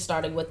 especially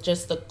starting with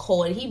just the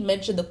cold. And he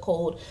mentioned the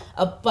cold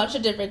a bunch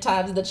of different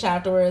times in the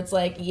chapter where it's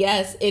like,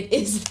 yes, it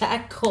is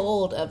that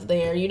cold up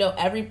there.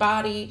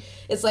 everybody,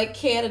 it's like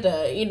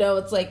Canada,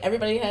 it's like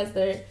everybody has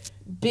their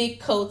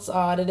big coats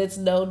on and it's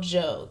no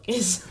joke.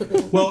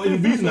 Well,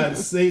 and the reason I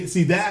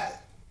see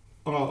that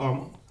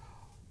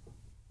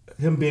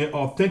him being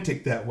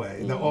authentic that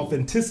way, the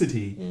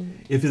authenticity.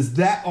 If it's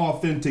that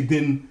authentic,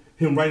 then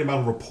him writing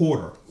about a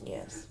reporter.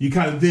 Yes. You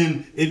kind of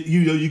then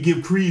you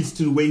give credence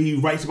to the way he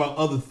writes about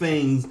other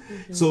things.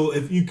 So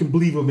if you can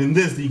believe him in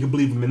this, then you can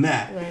believe him in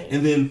that. Right.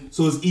 And then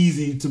so it's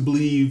easy to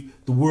believe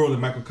the world that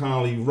Michael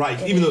Connelly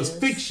writes, even though it's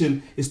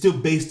fiction, it's still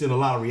based in a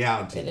lot of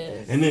reality. It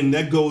is. And then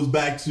that goes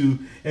back to,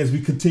 as we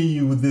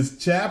continue with this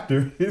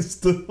chapter, it's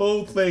the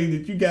whole thing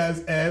that you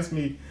guys asked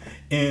me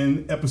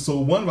in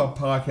episode 1 of our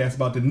podcast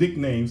about the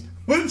nicknames.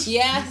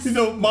 Yes.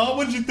 Mom,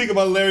 what did you think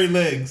about Larry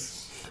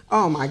Legs?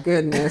 Oh my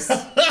goodness.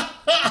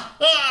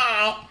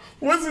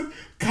 What's it?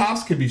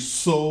 Cops can be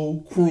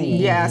so cruel.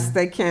 Yes,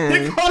 they can.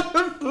 They call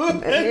him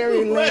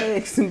Larry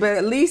Legs, but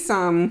at least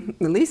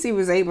he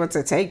was able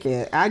to take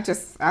it. I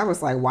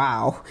was like,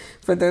 wow,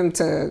 for them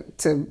to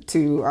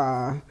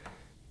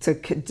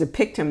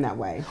depict him that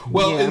way.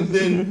 Well, and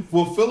then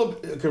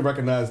Philip can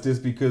recognize this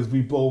because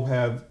we both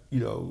have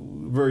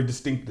very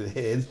distinctive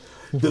heads.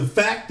 The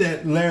fact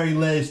that Larry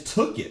Legs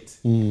took it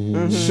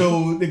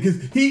showed, because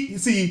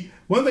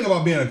one thing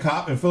about being a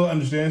cop, and Philip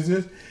understands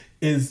this,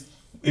 is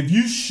if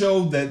you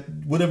show that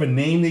whatever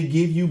name they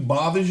give you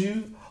bothers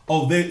you,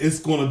 it's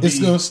going to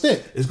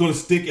stick. It's going to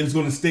stick, and it's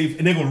going to stay,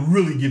 and they're going to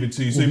really give it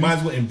to you. So you might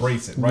as well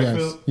embrace it, right,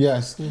 Phil?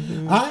 Yes.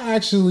 I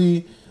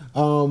actually,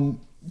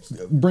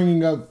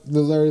 bringing up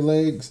the Larry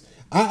Legs,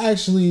 I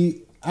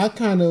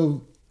kind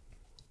of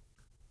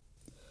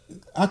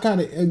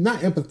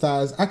not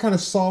empathize. I kind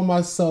of saw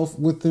myself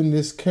within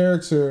this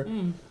character,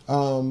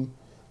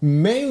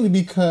 mainly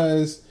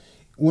because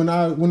when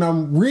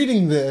I'm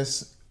reading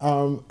this,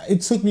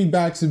 it took me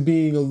back to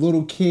being a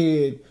little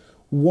kid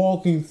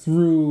walking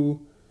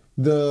through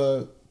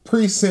the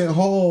precinct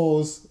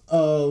halls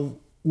of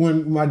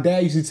when my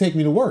dad used to take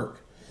me to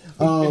work.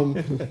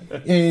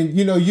 And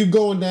you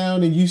going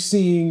down and you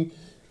seeing,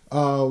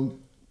 my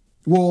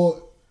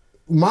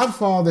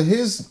father,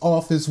 his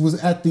office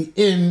was at the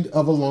end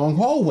of a long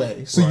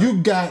hallway. So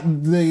you got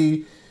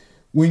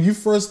when you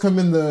first come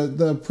in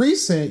the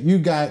precinct, you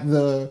got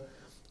the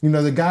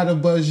guy to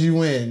buzz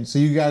you in. So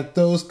you got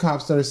those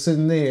cops that are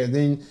sitting there.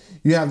 Then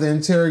you have the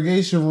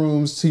interrogation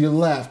rooms to your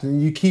left,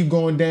 and you keep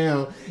going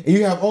down, and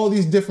you have all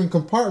these different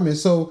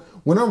compartments. So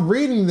when I'm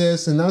reading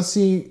this and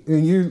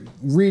you're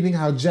reading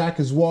how Jack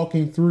is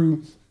walking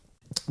through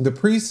the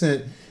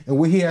precinct and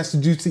what he has to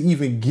do to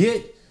even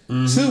get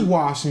to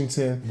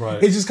Washington,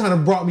 it just kind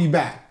of brought me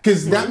back.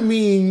 Because that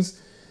means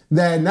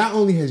that not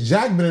only has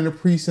Jack been in a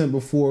precinct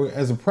before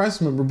as a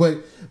press member, but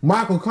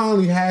Michael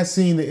Connelly has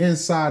seen the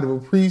inside of a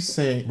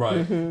precinct.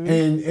 Right.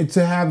 And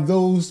to have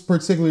those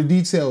particular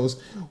details,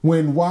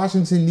 when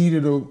Washington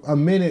needed a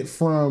minute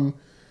for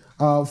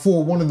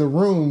one of the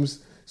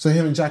rooms so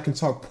him and Jack can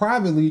talk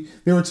privately,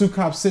 there were two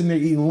cops sitting there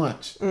eating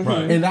lunch.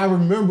 Right. And I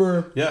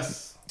remember Dad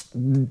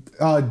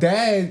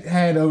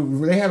had a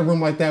room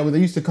like that where they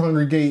used to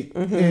congregate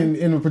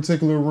in a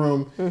particular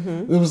room.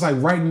 It was like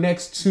right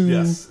next to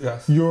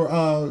your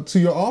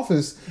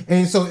office,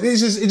 and so it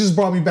just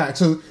brought me back.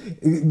 So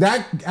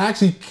that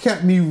actually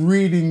kept me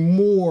reading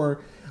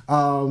more,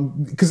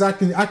 because I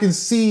can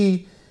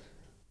see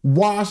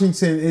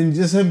Washington and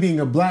just him being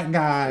a black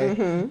guy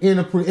in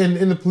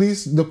the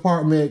police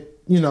department.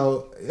 It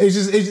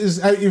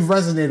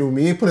resonated with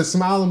me. It put a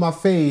smile on my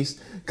face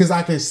because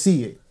I can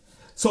see it.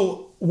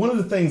 So one of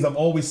the things I've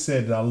always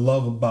said that I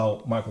love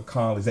about Michael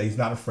Connelly is that he's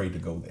not afraid to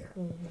go there.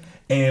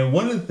 And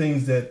one of the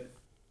things that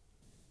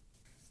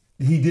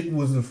he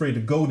wasn't afraid to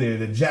go there,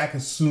 that Jack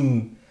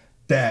assumed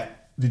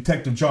that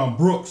Detective John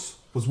Brooks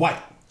was white.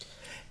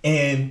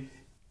 And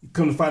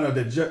come to find out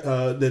that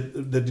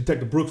that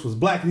Detective Brooks was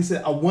black. And he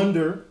said, I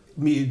wonder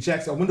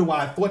why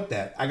I thought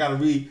that. I got to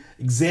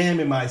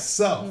re-examine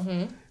myself.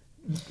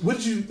 What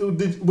did you do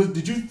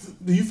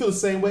you feel the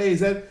same way?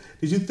 Did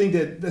you think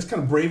that's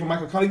kind of brave of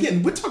Michael Connelly?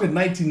 Again, we're talking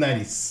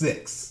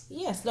 1996.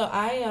 Yes, no,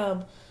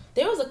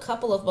 there was a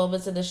couple of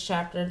moments in this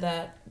chapter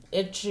that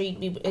intrigued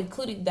me,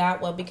 including that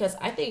one, because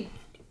I think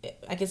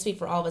I can speak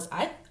for all of us.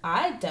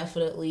 I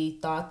definitely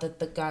thought that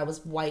the guy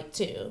was white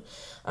too,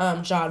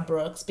 John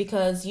Brooks,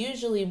 because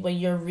usually when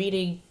you're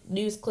reading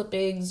news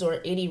clippings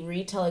or any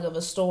retelling of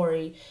a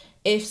story,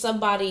 if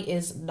somebody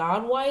is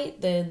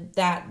non-white, then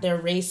that their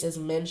race is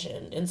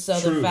mentioned. And so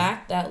the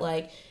fact that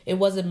it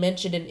wasn't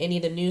mentioned in any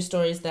of the news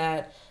stories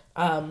that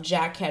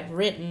Jack had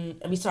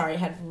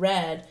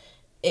read,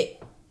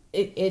 it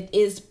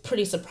is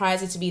pretty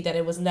surprising to me that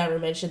it was never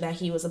mentioned that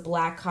he was a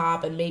black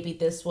cop, and maybe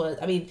this was,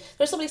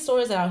 there's so many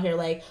stories out here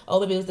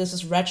maybe this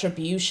is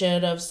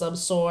retribution of some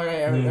sort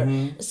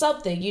or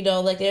something,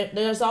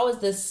 there's always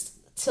this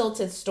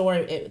tilted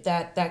story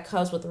that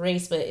comes with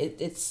race, but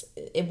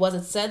it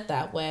wasn't said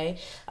that way.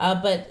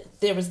 But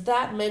there was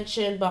that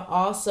mention, but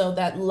also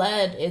that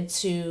led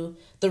into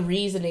the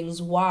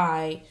reasonings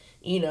why,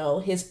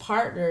 his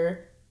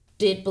partner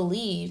did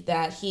believe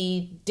that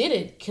he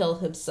didn't kill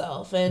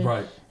himself.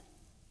 And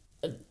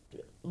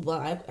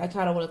well, I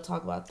kind of want to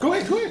talk about that. Go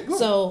ahead.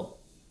 So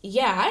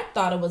yeah, I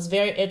thought it was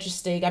very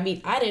interesting. I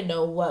mean, I didn't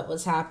know what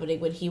was happening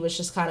when he was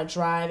just kind of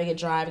driving,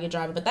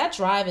 but that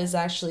drive is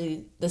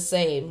actually the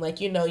same. Like,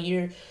 you know,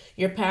 you're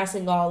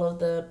passing all of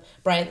the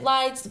bright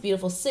lights, the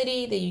beautiful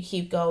city, then you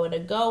keep going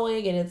and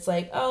going, and it's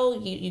like, oh,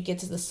 you get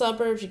to the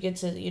suburbs, you get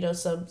to, you know,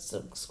 some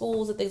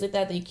schools and things like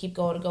that, then you keep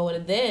going and going,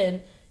 and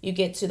then you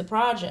get to the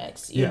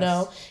projects, you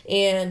know?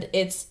 And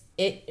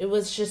it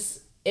was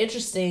just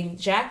interesting.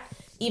 Jack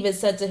even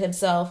said to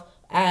himself,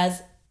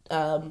 as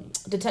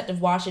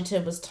Detective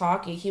Washington was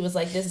talking, he was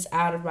like, this is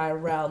out of my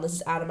realm, this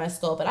is out of my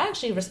scope. And I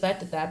actually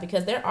respected that,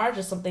 because there are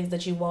just some things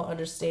that you won't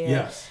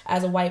understand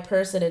as a white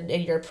person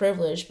and your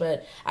privilege.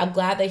 But I'm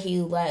glad that he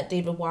let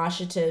David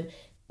Washington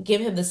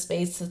give him the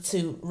space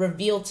to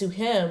reveal to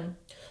him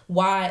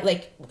why,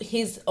 like,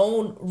 his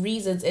own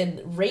reasons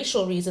and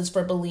racial reasons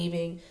for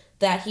believing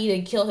that he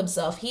didn't kill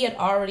himself. He had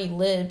already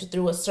lived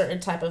through a certain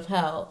type of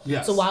hell.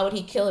 So why would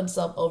he kill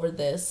himself over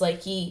this?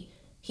 Like,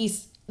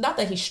 he's not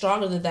that he's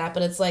stronger than that,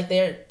 but it's like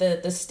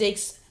the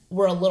stakes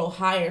were a little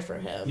higher for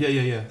him.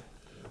 Yeah.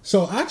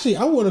 So actually,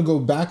 I want to go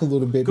back a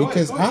little bit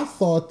because go ahead. I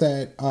thought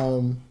that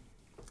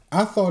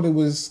I thought it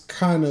was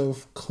kind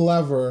of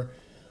clever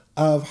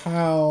of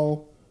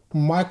how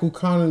Michael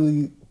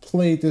Connelly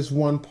played this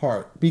one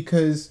part,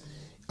 because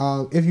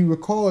if you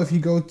recall, if you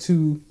go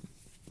to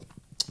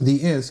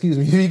the end,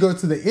 if you go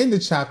to the end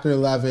of chapter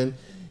 11,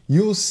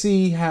 you'll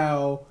see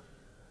how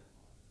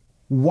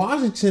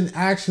Washington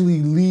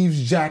actually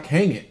leaves Jack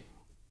hanging.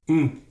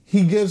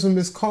 He gives him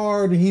his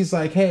card and he's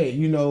like, hey,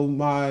 you know,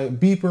 my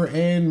beeper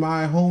and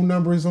my home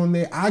number is on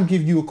there. I'll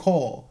give you a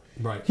call.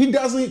 Right.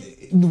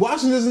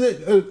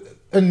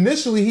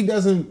 Initially, he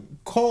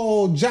doesn't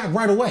call Jack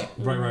right away.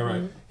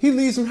 Right. He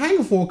leaves him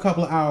hanging for a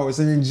couple of hours.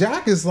 And then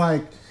Jack is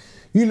like,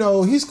 you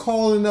know, he's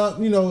calling up,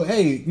 you know,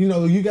 hey, you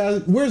know, you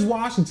guys, where's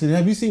Washington?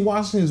 Have you seen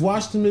Washington? Is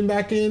Washington been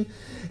back in?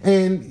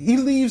 And he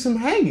leaves him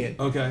hanging.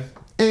 Okay.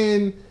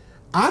 And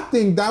I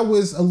think that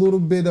was a little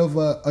bit of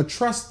a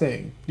trust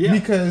thing. Yeah.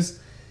 Because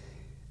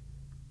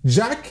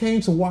Jack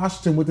came to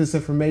Washington with this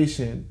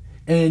information,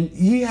 and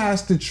he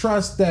has to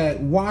trust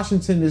that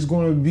Washington is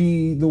going to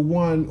be the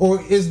one,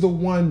 or is the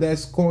one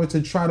that's going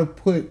to try to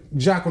put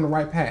Jack on the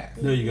right path.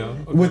 There you go.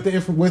 Okay.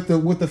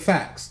 With the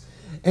facts.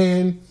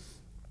 And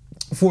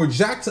for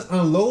Jack to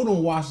unload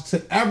on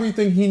Washington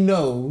everything he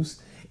knows,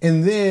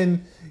 and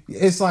then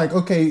it's like,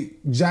 okay,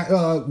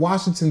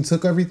 Washington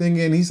took everything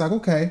in. He's like,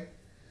 okay,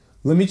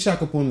 let me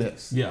check up on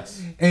this.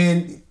 Yes.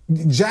 And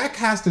Jack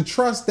has to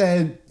trust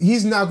that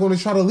he's not going to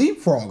try to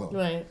leapfrog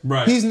him.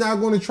 Right. He's not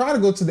going to try to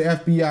go to the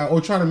FBI or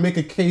try to make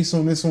a case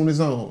on this on his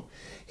own.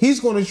 He's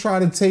going to try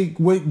to take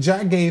what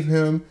Jack gave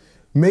him,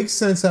 make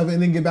sense of it,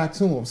 and then get back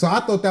to him. So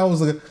I thought that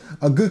was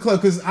a good club,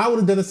 because I would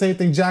have done the same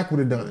thing Jack would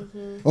have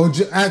done. Or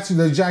actually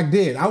that Jack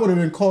did. I would have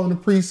been calling the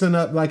precinct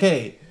up like,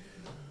 hey,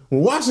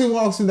 when Washington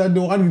walks in that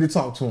door, I need to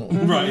talk to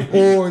him. Right.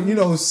 Or, you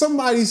know,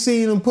 somebody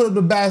seen him, put up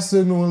the bat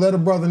signal and let a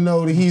brother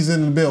know that he's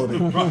in the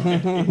building.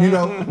 Right. You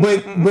know,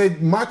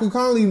 but Michael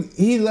Connelly,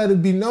 he let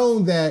it be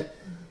known that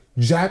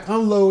Jack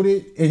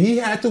unloaded and he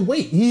had to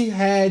wait. He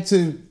had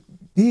to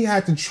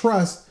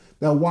trust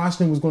that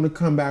Washington was going to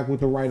come back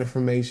with the right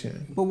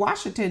information. But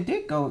Washington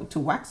did go to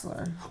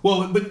Wexler.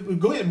 Well, but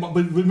go ahead. But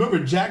remember,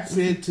 Jack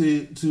said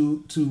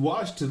to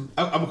Washington,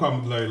 I'm gonna call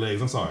him Larry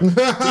Legs. I'm sorry.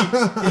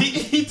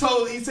 he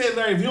said,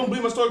 Larry, if you don't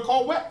believe my story,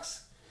 call Wex.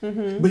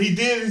 Mm-hmm. But he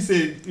did. He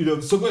said, you know.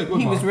 So go ahead.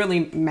 He was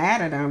really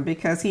mad at him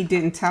because he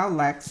didn't tell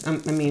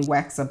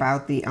Wex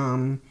about the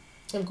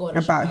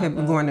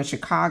him going to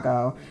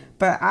Chicago.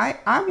 But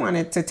I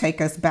wanted to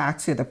take us back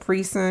to the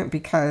precinct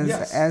because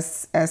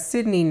as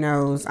Sydney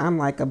knows, I'm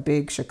like a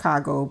big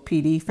Chicago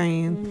PD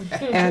fan.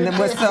 And it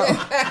was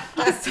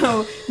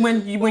so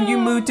when you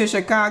moved to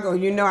Chicago,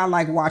 you know I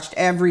like watched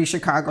every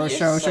Chicago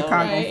show, so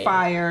Chicago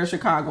Fire,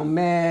 Chicago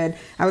Med.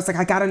 I was like,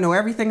 I got to know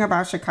everything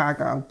about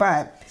Chicago.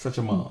 But such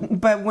a mom.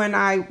 But when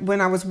I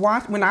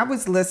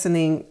was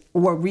listening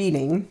or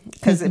reading,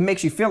 because it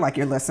makes you feel like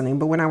you're listening,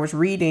 but when I was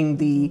reading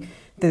the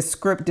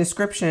script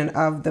description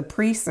of the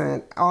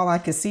precinct, all I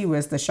could see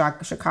was the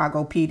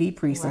Chicago PD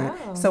precinct.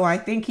 Wow. So I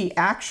think he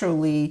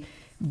actually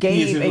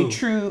gave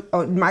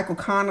Michael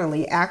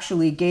Connelly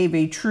actually gave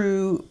a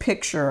true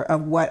picture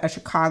of what a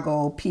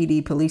Chicago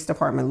PD police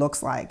department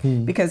looks like.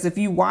 Because if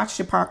you watch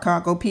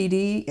Chicago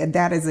PD,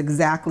 that is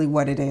exactly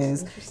what it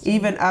is.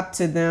 Even up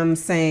to them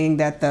saying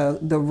that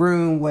the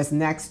room was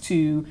next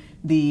to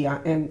the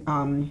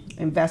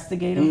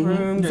investigative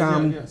rooms.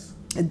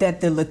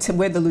 That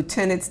where the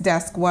lieutenant's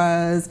desk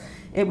was.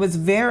 It was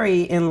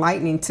very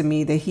enlightening to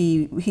me that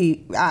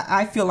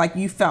I feel like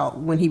you felt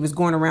when he was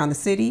going around the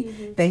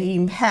city that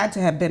he had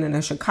to have been in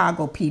a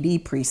Chicago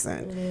PD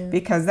precinct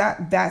because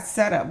that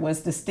setup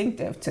was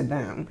distinctive to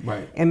them.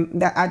 Right.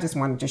 And I just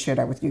wanted to share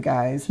that with you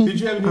guys. Did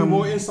you have any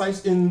more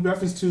insights in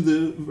reference to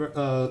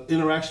the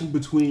interaction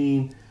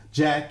between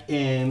Jack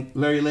and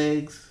Larry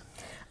Legs?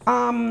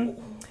 Go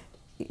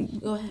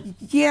ahead.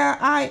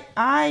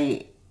 Yeah,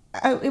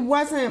 it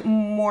wasn't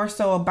more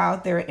so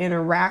about their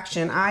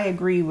interaction. I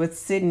agree with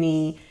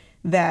Sydney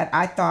that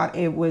I thought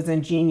it was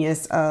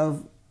ingenious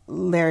of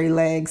Larry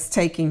Legs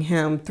taking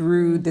him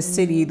through the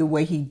city the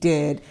way he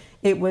did,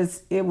 it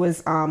was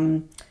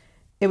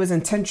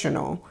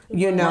intentional,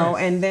 you know.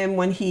 Right. And then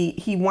when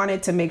he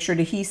wanted to make sure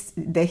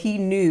that he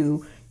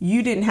knew,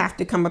 you didn't have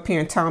to come up here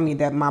and tell me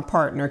that my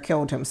partner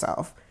killed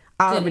himself.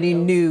 I already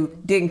knew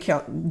didn't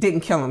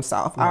kill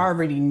himself. Right. I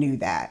already knew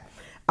that,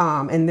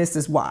 and this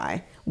is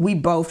why we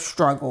both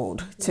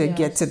struggled to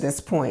get to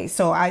this point.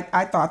 So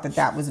I thought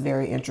that was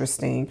very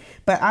interesting.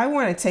 But I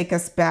want to take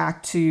us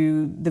back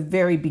to the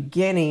very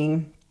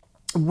beginning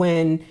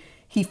when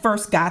he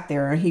first got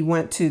there and he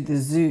went to the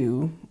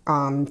zoo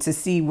to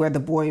see where the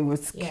boy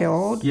was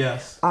killed.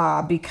 Yes.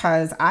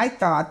 Because I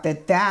thought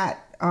that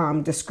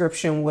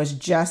description was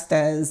just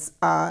as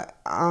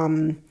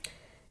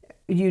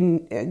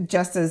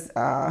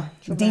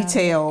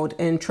detailed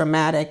and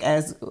traumatic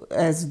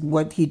as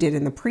what he did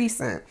in the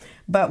precinct.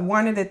 But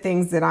one of the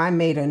things that I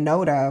made a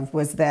note of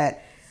was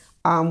that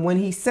when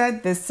he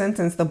said this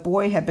sentence, the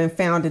boy had been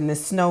found in the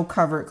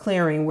snow-covered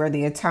clearing where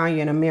the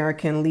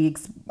Italian-American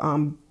League's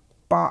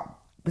bocce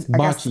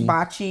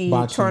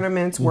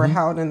tournaments were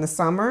held in the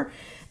summer.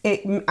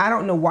 I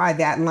don't know why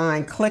that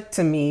line clicked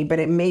to me, but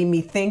it made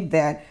me think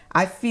that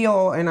I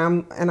feel, and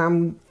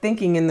I'm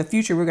thinking in the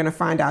future we're going to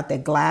find out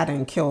that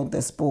Gladden killed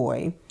this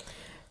boy.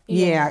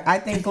 Yeah, I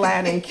think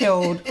Gladden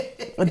killed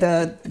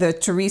the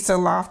Teresa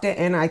Lofton,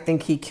 and I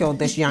think he killed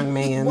this young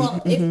man.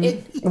 Well,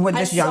 with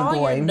this young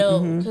boy. Your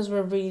note because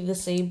we're reading the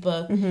same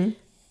book.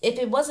 If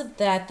it wasn't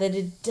that, then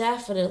it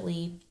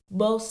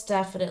most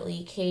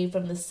definitely came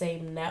from the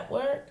same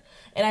network.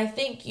 And I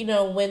think, you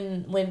know,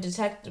 when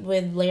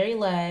Larry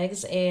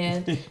Legs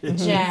and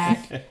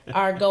Jack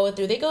are going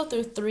through, they go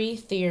through 3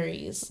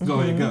 theories. Go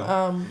ahead,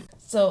 go.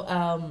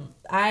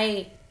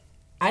 I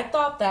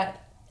thought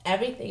that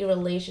everything in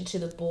relation to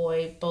the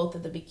boy, both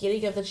at the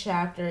beginning of the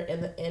chapter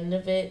and the end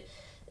of it,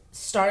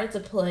 started to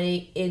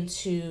play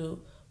into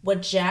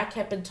what Jack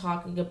had been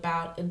talking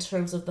about in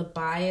terms of the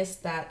bias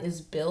that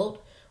is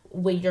built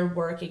when you're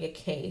working a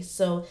case.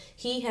 So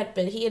he had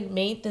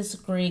made this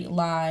great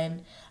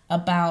line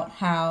about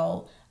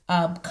how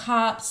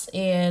cops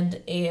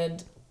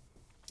and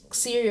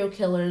serial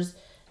killers,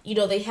 you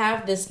know, they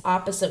have this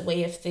opposite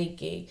way of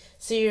thinking.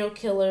 Serial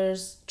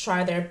killers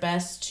try their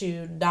best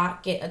to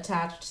not get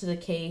attached to the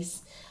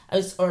case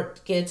or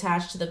get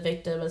attached to the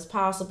victim as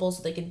possible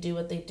so they can do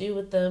what they do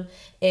with them.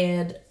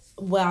 And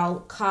while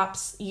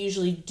cops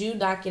usually do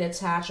not get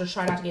attached or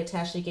try not to get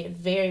attached, they get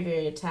very,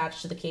 very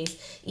attached to the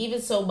case,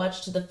 even so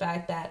much to the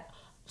fact that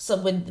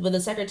when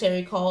the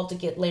secretary called to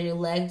get Larry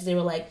Legs, they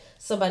were like,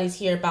 somebody's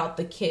here about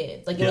the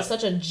kid. Like, it was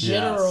such a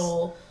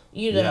general...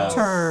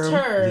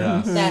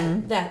 term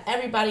that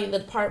everybody in the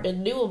department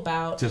knew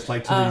about. Just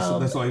like Teresa,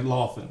 that's like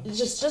Lawson.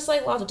 Just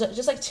like Lawson,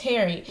 just like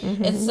Terry.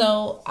 And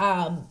so,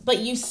 but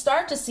you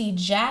start to see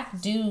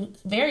Jack do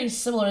very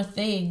similar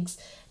things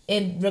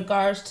in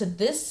regards to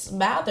this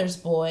Mathers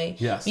boy.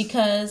 Yes.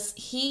 Because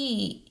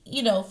he,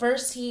 you know,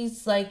 first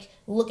he's like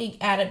looking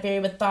at it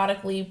very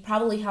methodically,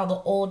 probably how the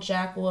old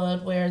Jack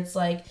would, where it's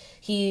like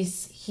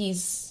he's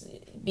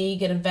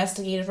being an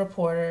investigative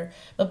reporter.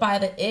 But by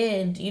the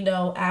end, you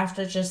know,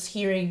 after just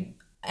hearing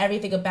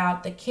everything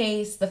about the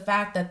case, the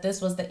fact that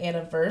this was the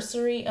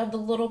anniversary of the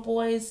little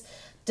boy's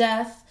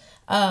death,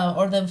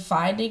 or them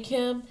finding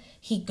him,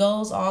 he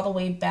goes all the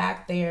way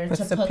back there to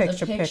put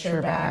the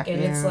picture back.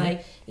 And it's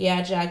like,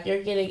 yeah, Jack,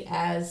 you're getting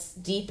as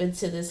deep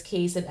into this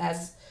case and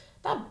as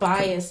not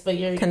biased, but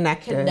you're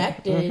connected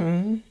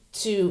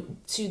to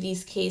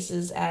these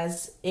cases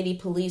as any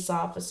police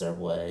officer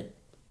would.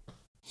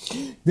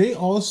 They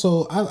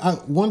also,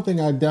 one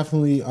thing I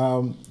definitely,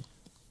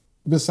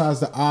 besides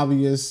the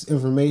obvious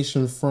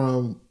information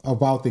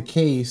about the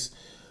case,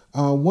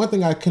 one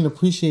thing I can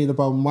appreciate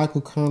about Michael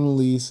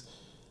Connelly's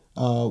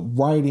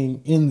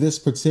writing in this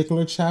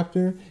particular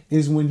chapter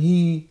is when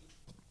he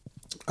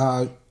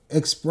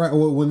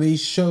when they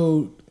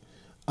showed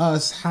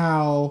us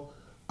how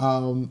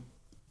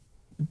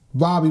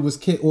Bobby was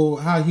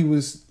how he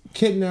was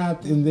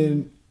kidnapped and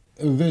then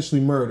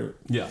eventually murdered.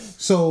 Yes.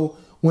 So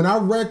when I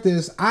read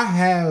this, I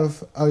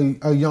have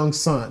a young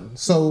son.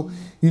 So,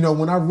 you know,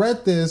 when I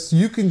read this,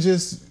 you can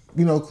just,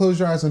 you know, close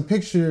your eyes and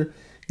picture,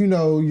 you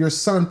know, your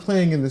son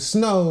playing in the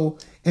snow,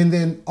 and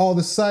then all of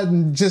a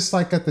sudden, just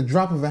like at the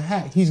drop of a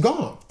hat, he's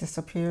gone.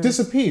 Disappeared.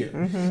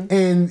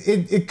 And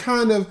it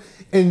kind of,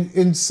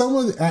 and some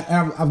of,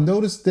 I've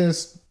noticed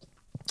this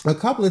a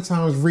couple of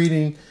times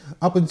reading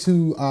up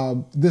into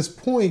this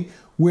point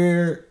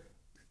where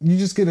you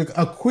just get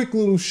a quick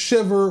little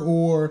shiver,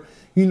 or,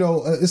 you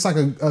know, it's like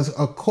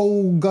a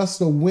cold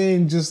gust of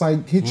wind just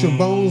like hit your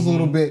bones a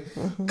little bit,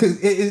 because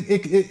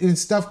it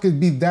stuff could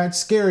be that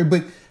scary,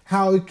 but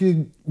how it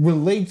could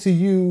relate to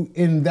you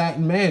in that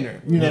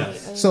manner, you know.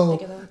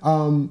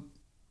 So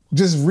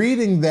just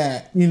reading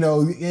that, you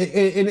know,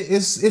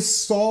 it's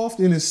soft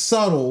and it's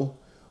subtle,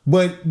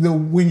 but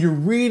when you're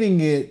reading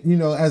it, you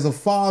know, as a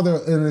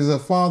father and as a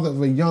father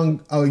of a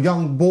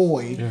young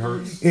boy,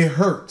 it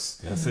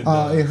hurts. Yes, it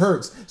does. It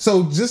hurts.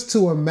 So just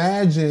to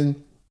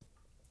imagine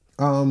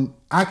I'm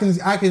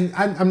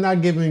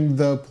not giving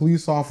the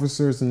police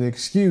officers an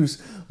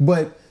excuse,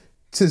 but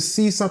to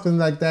see something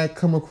like that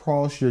come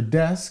across your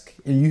desk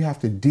and you have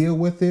to deal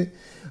with it,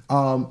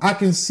 I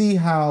can see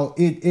how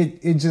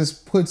it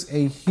just puts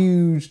a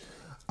huge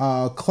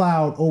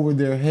cloud over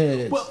their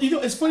heads. Well,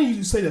 it's funny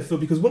you say that, Phil,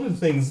 because one of the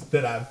things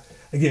that I,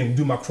 again,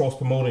 do my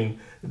cross-promoting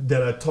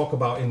that I talk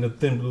about in the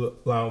Thin Blue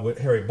Line with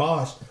Harry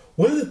Bosch,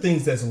 one of the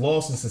things that's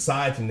lost in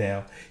society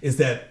now is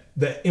that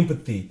the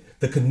empathy,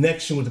 the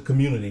connection with the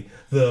community,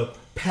 the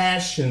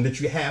passion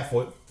that you have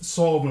for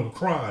solving a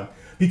crime.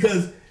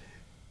 Because,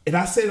 and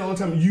I say it all the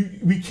time,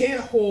 we can't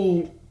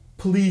hold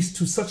police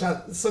to such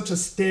a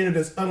standard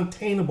that's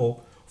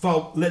unattainable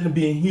without letting them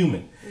be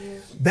inhuman. Yeah.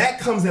 That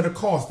comes at a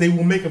cost. They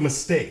will make a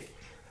mistake.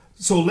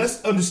 So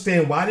let's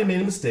understand why they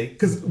made a mistake.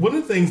 Because one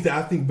of the things that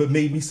I think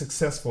made me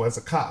successful as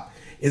a cop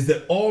is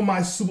that all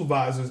my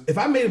supervisors, if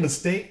I made a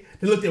mistake,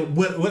 they looked at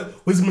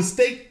what was a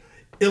mistake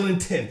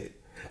ill-intended.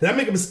 Did I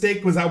make a mistake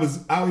because I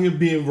was out here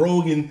being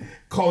rogue and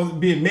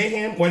being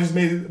mayhem, or I just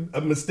made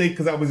a mistake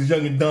because I was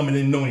young and dumb and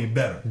didn't know any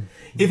better? Mm-hmm.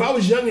 If I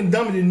was young and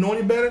dumb and didn't know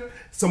any better,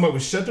 somebody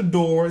would shut the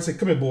door and say,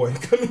 "Come here, boy.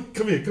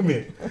 Come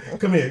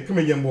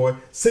here, young boy.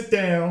 Sit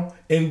down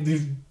and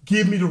just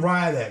give me the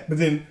riot act. But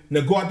then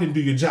now go out there and do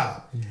your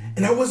job." Mm-hmm.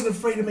 And I wasn't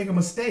afraid to make a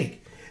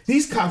mistake.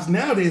 These cops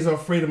nowadays are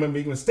afraid of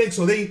making mistakes,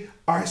 so they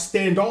are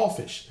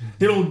standoffish. Mm-hmm.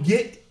 They don't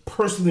get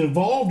personally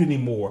involved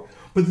anymore.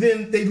 But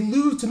then they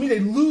lose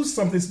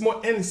something. It's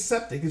more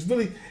antiseptic.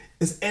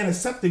 It's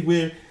antiseptic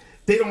where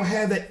they don't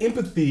have that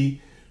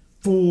empathy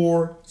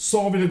for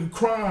solving a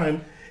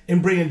crime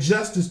and bringing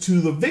justice to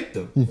the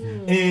victim.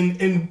 Mm-hmm.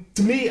 And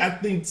to me, I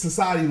think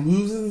society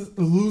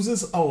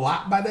loses a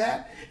lot by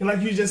that. And like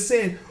you just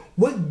said,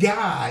 what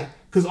guy,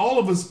 because all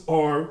of us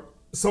are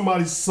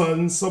somebody's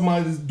son,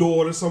 somebody's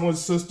daughter, someone's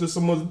sister,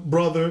 someone's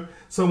brother,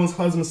 someone's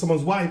husband,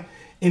 someone's wife.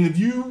 And if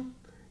you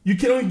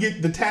can only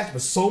get detached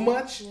with so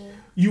much,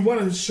 you want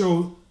to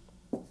show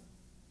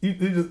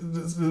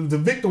the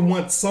victim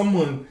wants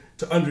someone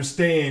to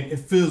understand and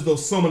feel as though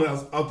someone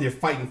else out there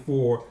fighting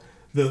for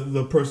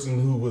the person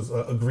who was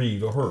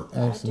aggrieved or hurt.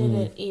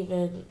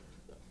 Absolutely.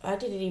 I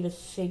didn't even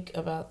think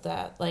about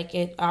that.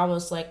 I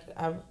was like,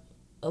 I'm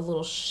a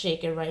little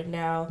shaken right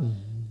now. Mm-hmm.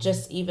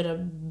 Just even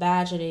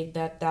imagining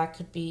that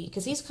could be,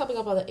 because he's coming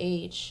up on the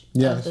age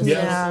of this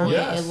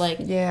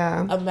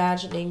and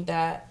imagining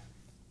that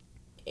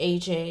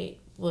AJ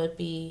would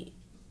be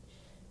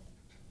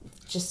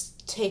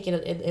just taken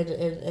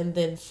and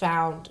then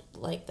found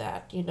like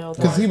that,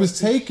 because he was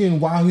taken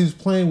while he was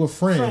playing with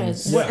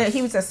friends. Well,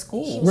 he was at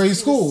school. He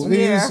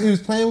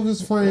was playing with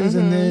his friends,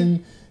 and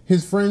then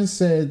his friends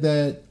said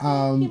that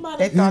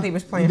they thought he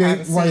was playing hide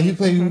and seek. Right, he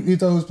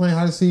thought he was playing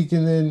hide and seek,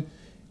 and then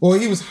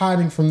he was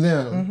hiding from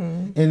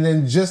them, and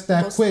then just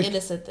that most quick,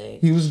 innocent thing,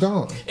 he was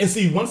gone. And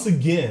see, once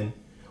again,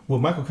 what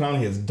Michael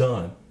Connelly has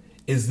done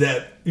is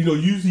that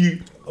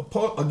usually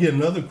again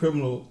another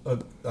criminal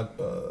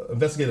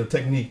investigative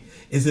technique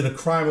is it a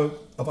crime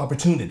of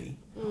opportunity,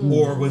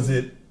 or was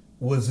it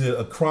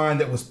a crime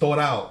that was thought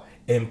out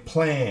and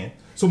planned?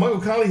 So Michael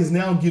Connelly has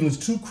now given us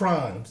two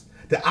crimes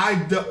that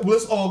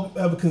let's all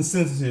have a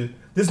consensus here.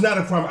 This is not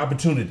a crime of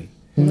opportunity.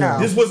 No.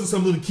 This wasn't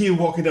some little kid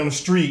walking down the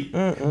street,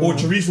 or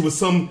Teresa was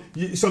some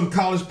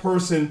college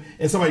person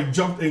and somebody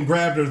jumped and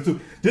grabbed her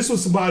through. This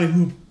was somebody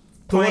who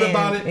thought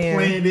about it,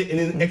 planned it, and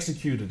then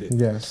executed it.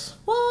 Yes.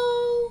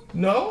 Well,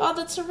 no. On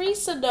the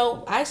Teresa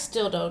note, I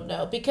still don't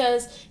know,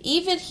 because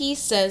even he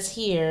says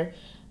here,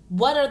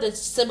 what are the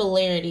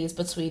similarities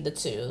between the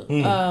two?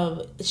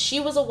 She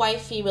was a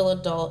white female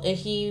adult and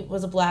he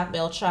was a black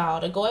male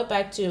child. And going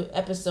back to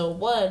episode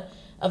 1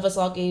 of Us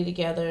All Getting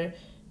Together,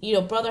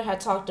 Brother had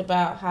talked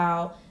about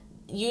how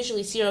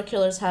usually serial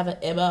killers have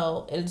an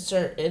MO in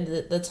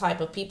the type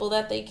of people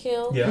that they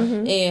kill. Yeah.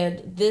 Mm-hmm.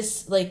 And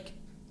this,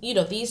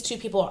 these two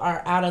people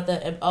are out of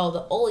the MO.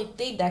 The only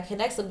thing that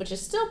connects them, which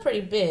is still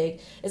pretty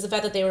big, is the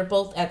fact that they were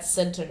both at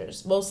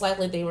centers. Most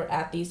likely they were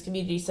at these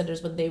community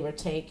centers when they were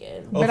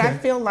taken. But I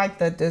feel like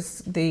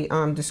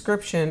the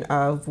description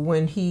of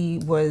when he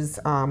was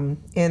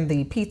in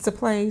the pizza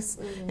place,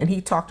 and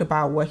he talked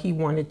about what he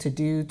wanted to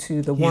do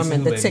to the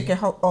woman, the ticket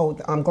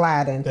holder.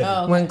 Gladden.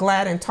 Oh, okay. When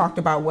Gladden talked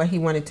about what he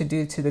wanted to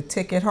do to the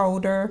ticket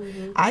holder,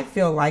 I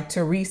feel like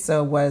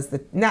Teresa was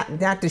not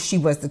that she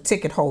was the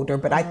ticket holder,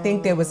 but I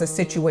think there was a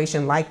situation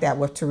like that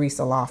with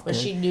Teresa Lofton. But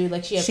she knew,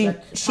 she's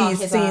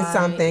seen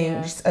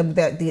something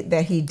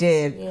that he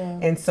did,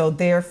 and so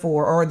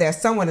therefore, or that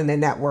someone in the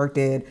network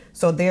did.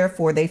 So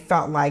therefore, they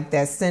felt like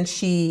that since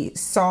she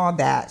saw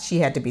that, she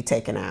had to be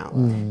taken out.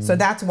 So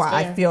that's why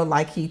I feel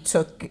like he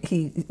took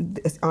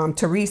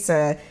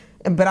Teresa.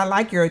 But I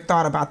like your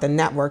thought about the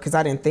network, because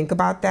I didn't think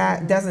about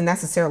that. It doesn't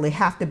necessarily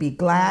have to be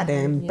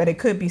Gladden, but it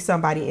could be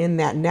somebody in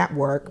that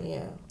network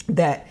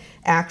that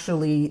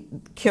actually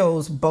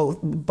kills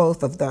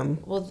both of them.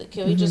 Well,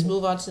 can we just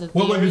move on to the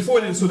Well,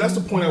 before that, so that's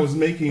the point I was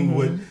making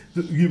with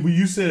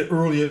you said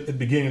earlier at the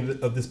beginning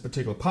of this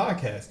particular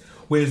podcast,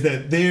 where is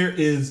that there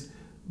is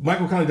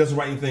Michael Connelly doesn't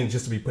write anything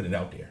just to be putting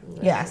out there.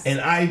 Yes.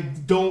 And I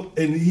don't,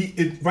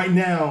 and right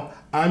now,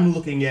 I'm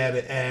looking at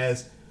it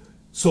as,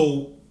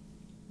 so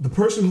the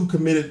person who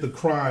committed the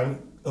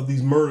crime of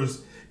these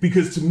murders,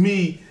 because to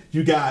me,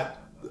 you got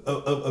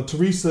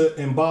Teresa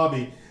and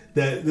Bobby,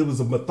 that it was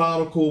a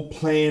methodical,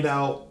 planned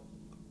out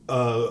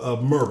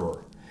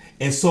murderer.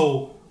 And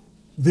so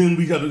then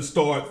we got to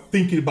start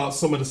thinking about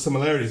some of the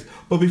similarities.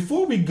 But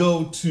before we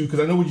go to, because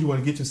I know what you want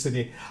to get to,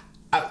 Sydney,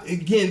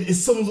 again, it's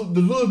some of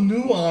the little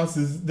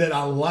nuances that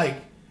I like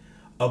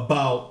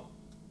about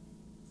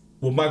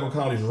what Michael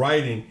Connelly's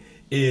writing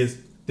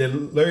is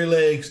that Larry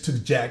Leggs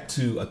took Jack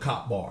to a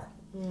cop bar.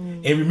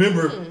 And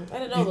remember, I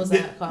didn't know it was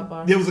that cop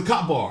bar. There was a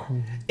cop bar.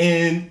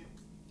 And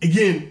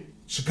again,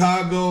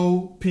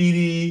 Chicago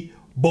PD,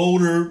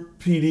 Boulder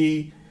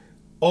PD,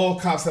 all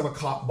cops have a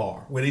cop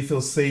bar where they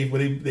feel safe,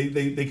 where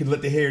they can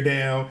let their hair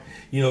down,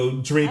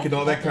 drink and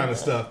all that kind of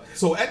stuff.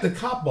 So at the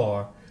cop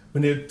bar,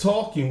 when they're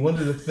talking, one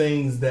of the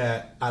things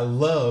that I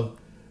love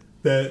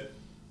that,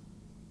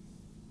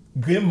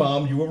 again,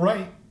 Mom, you were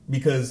right,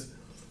 because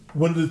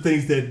one of the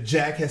things that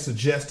Jack has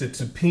suggested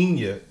to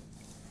Pena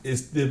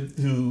is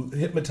to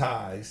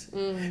hypnotize.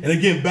 And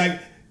again,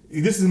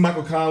 this is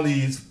Michael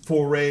Connelly's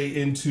foray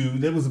into,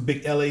 there was a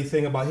big LA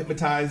thing about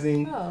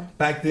hypnotizing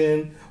back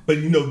then. But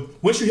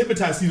once you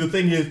hypnotize, see, the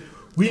thing is,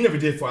 we never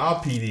did for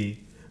our PD,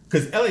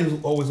 because LA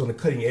was always on the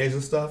cutting edge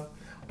of stuff.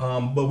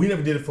 But we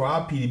never did it for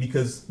our PD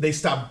because they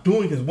stopped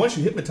doing it, because once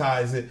you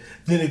hypnotize it,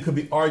 then it could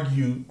be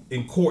argued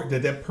in court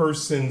that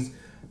person's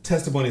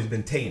testimony has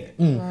been tainted.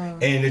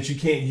 And that you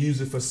can't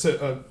use it for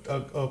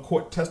a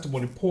court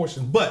testimony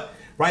portion. But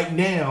right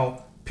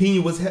now,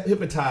 Pena was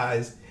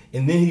hypnotized,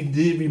 and then he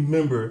did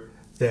remember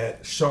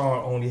that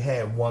Sean only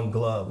had one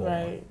glove on.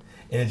 Right.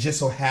 And it just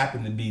so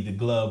happened to be the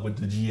glove with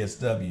the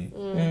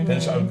GSW,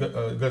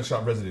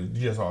 gunshot residue,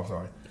 GSR, I'm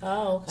sorry.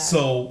 Oh, okay.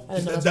 So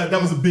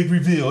that was a big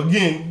reveal.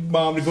 Again,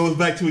 Mom, it goes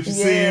back to what you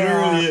said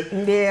earlier.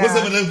 Yeah. What's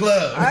up with those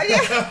gloves?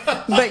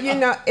 Yeah. But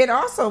it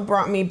also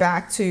brought me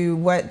back to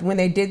when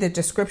they did the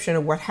description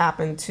of what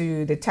happened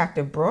to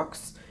Detective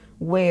Brooks,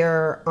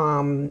 where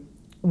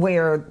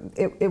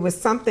it was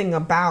something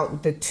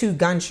about the two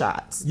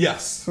gunshots.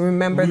 Yes.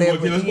 Remember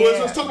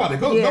let's talk about it.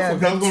 Go for it. I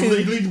was going to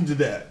lead into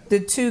that. The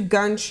two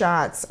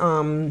gunshots.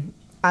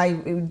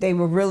 They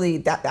were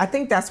really. I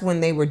think that's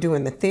when they were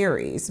doing the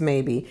theories,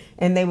 maybe,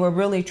 and they were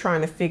really trying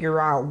to figure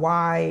out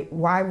why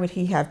would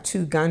he have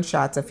two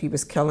gunshots if he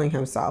was killing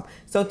himself.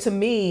 So to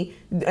me,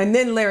 and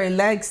then Larry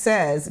Legg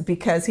says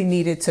because he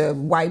needed to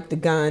wipe the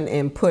gun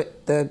and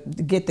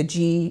get the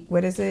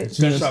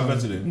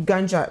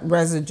gunshot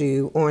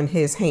residue on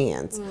his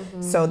hands.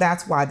 Mm-hmm. So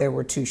that's why there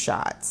were two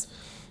shots.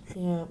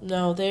 Yeah,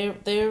 no,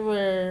 there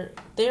were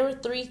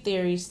three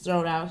theories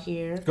thrown out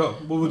here. Go.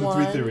 What were the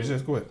three theories?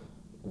 Yes, go ahead.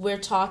 We're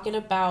talking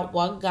about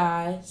one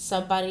guy,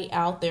 somebody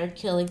out there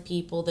killing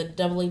people, then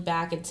doubling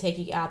back and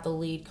taking out the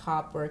lead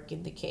cop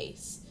working the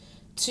case.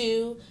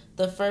 2,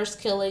 the first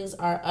killings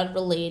are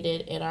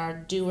unrelated and our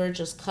doer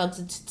just comes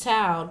into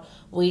town,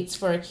 waits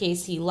for a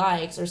case he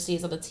likes or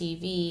sees on the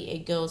TV,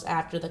 and goes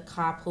after the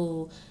cop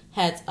who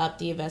heads up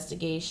the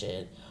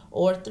investigation.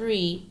 Or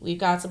 3, we've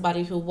got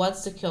somebody who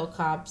wants to kill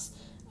cops,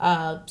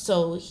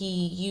 so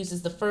he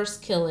uses the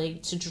first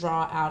killing to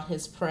draw out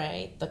his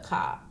prey, the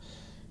cop.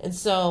 And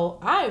so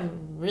I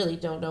really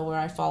don't know where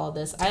I follow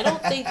this. I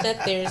don't think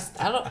that there's,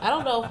 I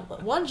don't know.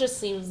 One just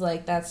seems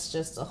like that's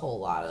just a whole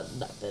lot of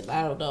nothing.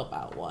 I don't know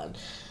about 1.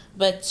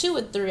 But 2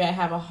 and 3 I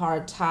have a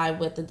hard time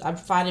with. I'm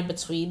fighting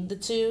between the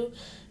two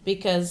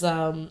because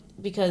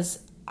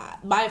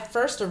my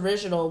first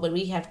original, when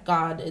we had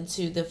gone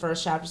into the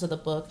first chapters of the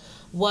book,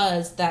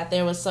 was that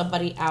there was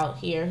somebody out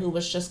here who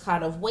was just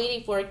kind of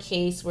waiting for a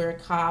case where a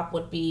cop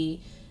would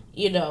be,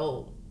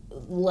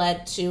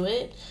 led to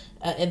it.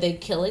 And then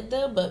killing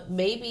them, but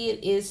maybe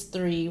it is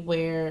 3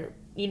 where,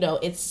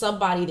 it's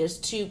somebody, there's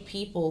 2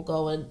 people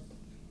going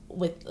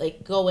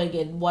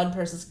and one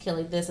person's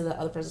killing this and the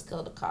other person's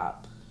killing the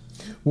cop.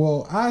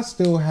 Well, I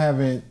still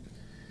haven't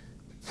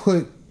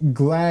put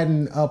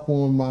Gladden up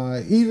on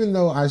even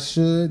though I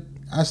should,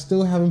 I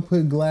still haven't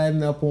put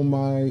Gladden up on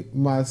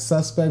my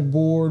suspect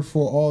board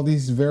for all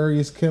these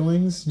various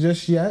killings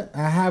just yet.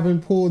 I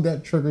haven't pulled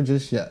that trigger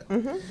just yet.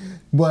 Mm-hmm.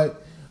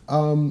 But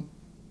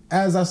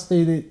as I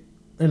stated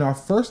in our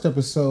first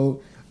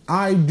episode,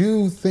 I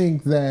do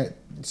think that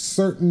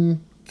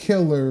certain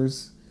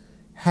killers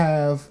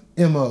have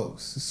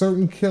MOs.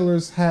 Certain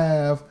killers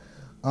have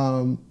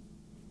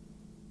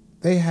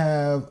they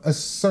have a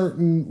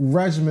certain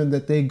regimen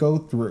that they go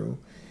through.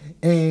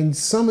 And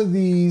some of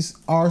these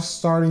are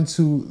starting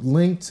to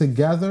link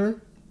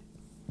together.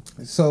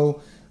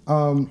 So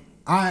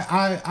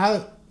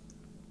I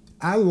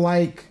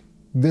like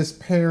this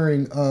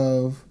pairing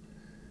of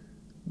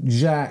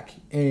Jack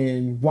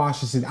and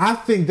Washington. I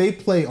think they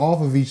play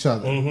off of each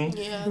other. Mm-hmm.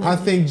 Yeah. I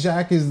think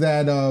Jack is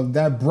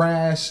that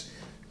brash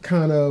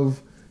kind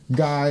of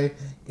guy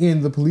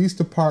in the police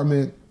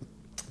department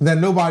that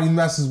nobody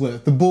messes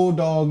with. The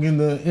bulldog in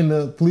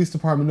the police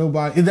department,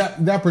 nobody in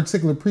that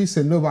particular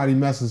precinct, nobody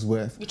messes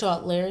with. You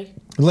talk Larry?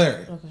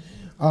 Larry.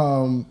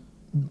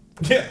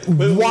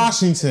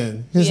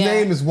 Washington. His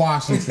name is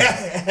Washington.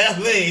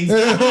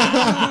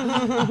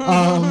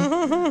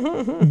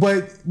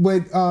 But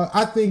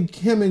I think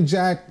him and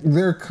Jack,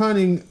 they're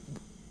cunning.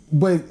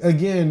 But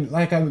again,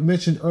 like I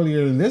mentioned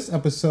earlier in this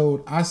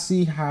episode, I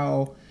see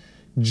how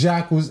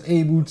Jack was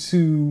able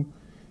to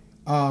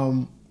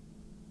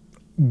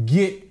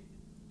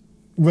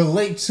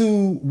relate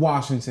to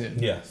Washington.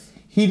 Yes.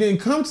 He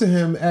didn't come to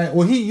him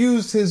he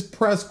used his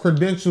press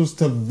credentials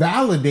to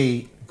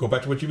validate. Go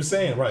back to what you were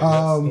saying, right?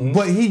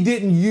 But he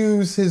didn't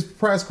use his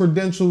press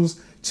credentials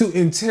to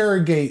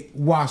interrogate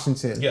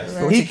Washington. Yes.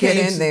 Right. He get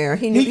in there.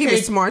 He knew he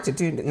was smart to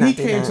do that. He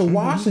came to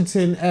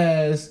Washington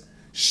as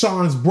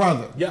Sean's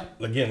brother.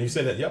 Yep. Again, he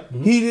said that. Yep.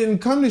 Mm-hmm. He didn't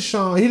come to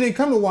Sean. He didn't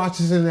come to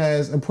Washington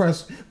as a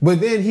press.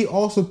 But then he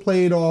also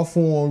played off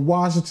on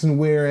Washington,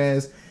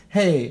 whereas,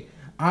 hey,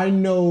 I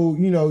know,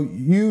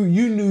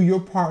 you knew your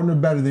partner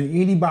better than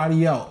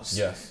anybody else.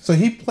 Yes. So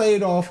he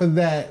played off of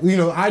that.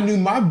 I knew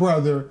my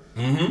brother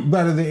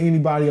better than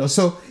anybody else.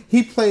 So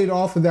he played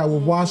off of that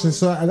with Washington.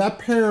 So that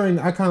pairing,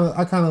 I kind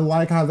of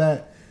like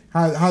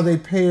how they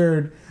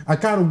paired. I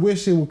kind of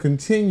wish it would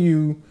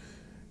continue,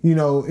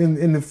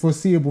 in the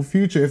foreseeable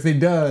future. If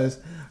it does,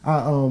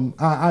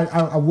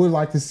 I would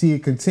like to see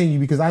it continue,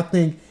 because I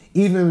think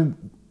even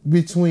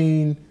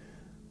between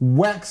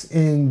Wex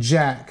and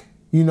Jack,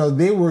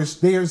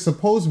 they're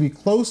supposed to be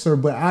closer,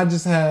 but I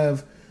just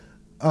have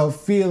a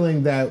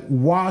feeling that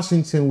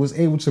Washington was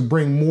able to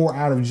bring more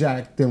out of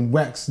Jack than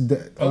Wex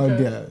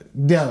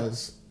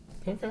does.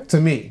 Okay. To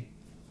me.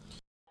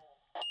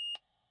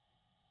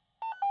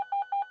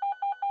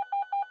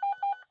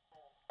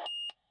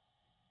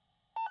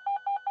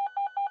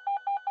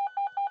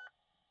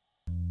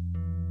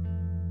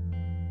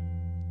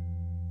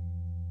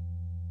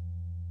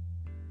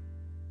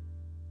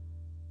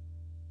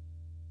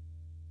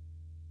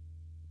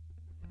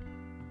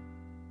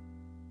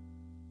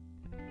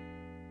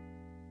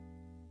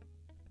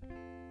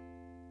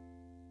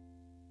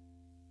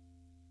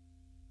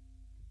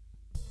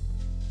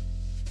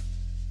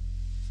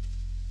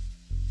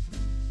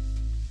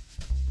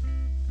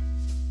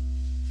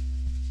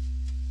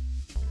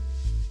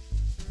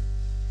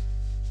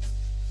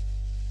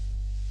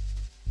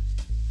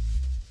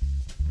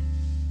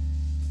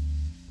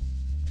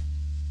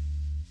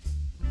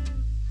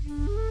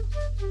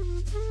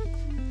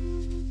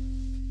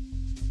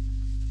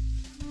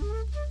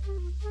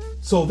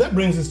 So that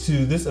brings us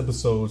to this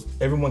episode's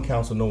Everyone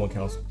Counts or No One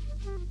Counts.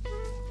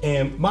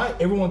 And my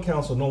Everyone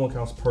Counts or No One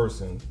Counts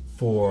person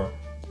for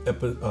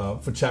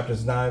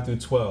chapters 9 through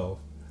 12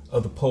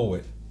 of The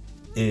Poet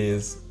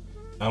is,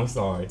 I'm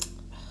sorry.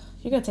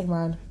 You're going to take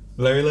mine.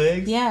 Larry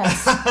Legs?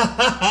 Yes.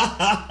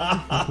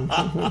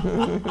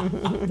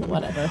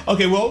 Whatever.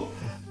 Okay, well,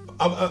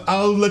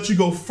 I'll let you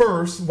go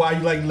first why you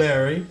like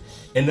Larry,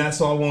 and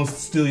that's all I won't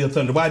steal your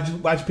thunder. Why'd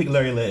you pick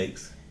Larry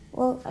Legs?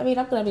 Well, I mean,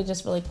 I'm going to be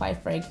just really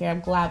quite frank here. I'm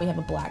glad we have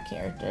a black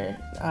character,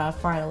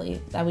 finally,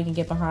 that we can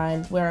get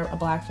behind. We're a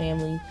black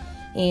family.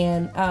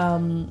 And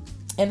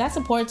that's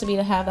important to me,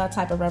 to have that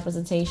type of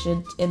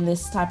representation in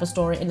this type of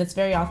story. And it's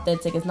very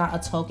authentic. It's not a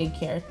token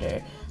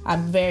character.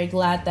 I'm very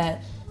glad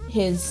that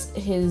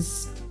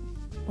his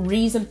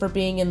reason for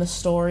being in the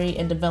story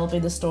and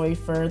developing the story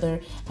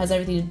further has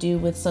everything to do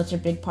with such a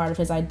big part of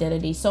his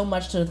identity. So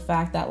much to the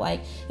fact that,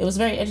 like, it was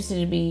very interesting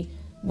to me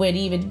when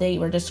even they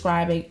were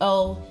describing,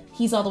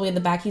 he's all the way in the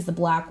back, he's the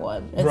black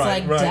one. It's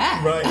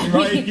Dad. Right.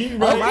 Why'd you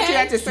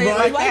have to say it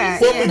like that?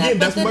 Well, again,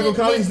 that's Michael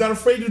Collins not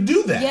afraid to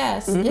do that.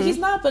 Yes, he's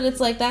not, but it's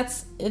like,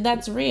 that's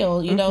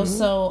real, know?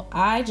 So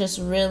I just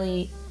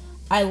really,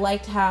 I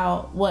liked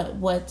how,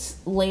 what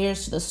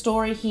layers to the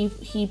story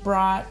he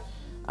brought,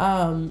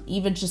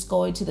 even just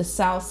going to the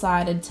South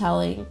Side and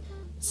telling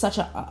such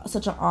an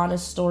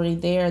honest story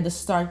there, the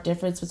stark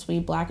difference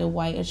between black and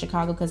white in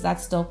Chicago, because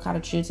that's still kind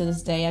of true to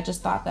this day. I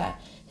just thought that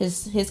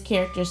his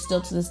character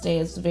still to this day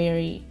is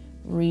very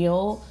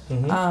real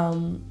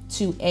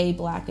to a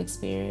black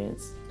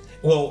experience.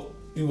 Well,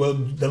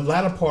 the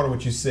latter part of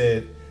what you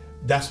said,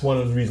 that's one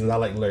of the reasons I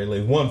like Larry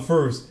Legs. One,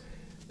 first,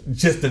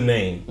 just the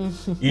name,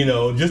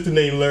 just the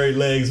name Larry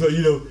Legs. So,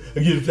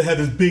 again, to have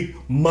this big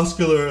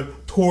muscular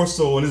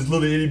torso and his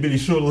little itty bitty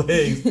short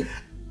legs.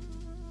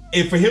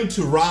 And for him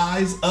to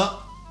rise up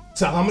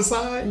to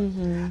homicide,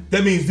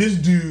 that means this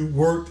dude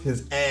worked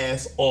his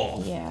ass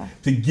off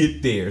to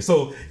get there.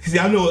 So, see,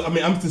 I'm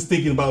just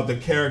thinking about the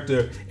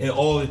character and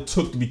all it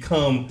took to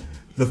become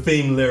the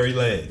famed Larry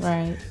Legs.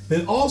 Right.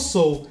 Then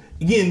also,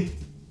 again,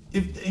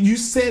 if you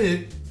said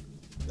it,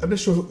 I'm not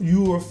sure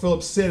you or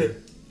Philip said it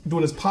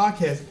during this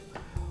podcast,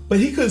 but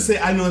he could say,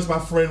 I know it's my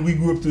friend, we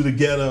grew up through the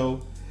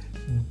ghetto,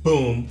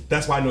 boom,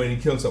 that's why I know he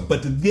didn't kill himself.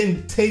 But to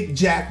then take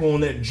Jack on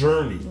that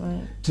journey,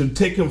 to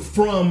take him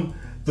from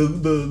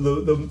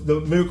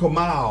the Miracle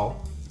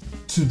Mile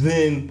to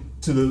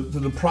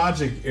the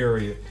project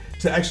area,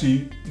 to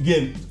actually,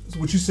 again,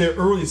 what you said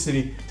earlier,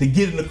 Cindy, to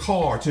get in the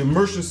car, to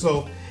immerse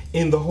yourself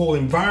in the whole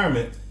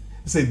environment,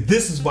 and say,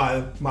 this is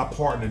why my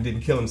partner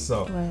didn't kill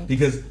himself,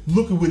 because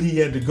look at what he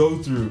had to go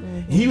through.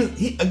 He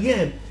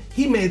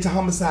he made it to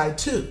Homicide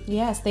too.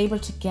 Yes, they were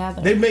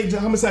together. They made it to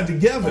Homicide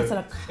together.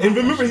 That's and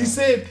remember, he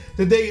said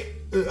that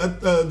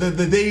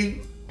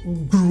they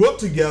grew up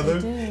together,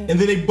 and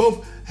then they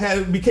both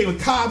became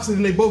cops, and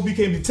then they both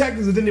became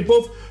detectives, and then they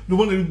both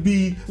wanted to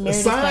be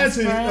assigned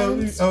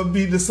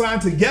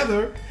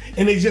together,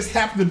 and they just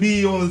happened to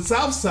be on the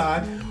South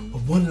Side.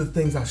 But one of the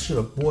things I should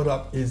have brought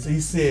up is he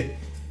said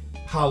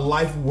how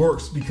life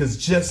works, because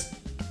just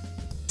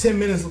 10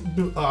 minutes,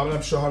 I'm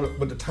not sure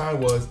what the time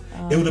was,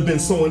 it would have been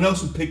someone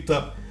else who picked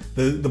up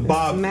the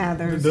Bob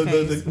Mathers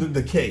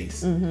the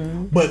case.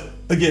 Mm-hmm. But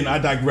again, I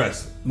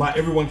digress. My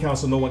everyone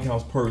counts or no one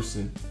counts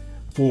person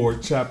for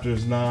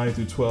chapters 9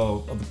 through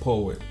 12 of The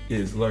Poet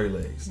is Larry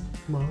Legs.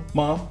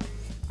 Mom?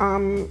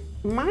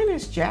 Mine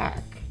is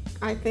Jack.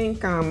 I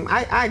think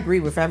I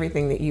agree with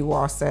everything that you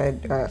all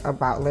said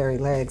about Larry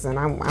Legs, and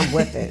I'm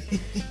with it.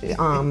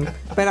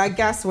 But I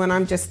guess when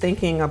I'm just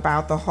thinking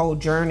about the whole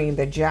journey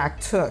that Jack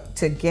took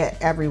to get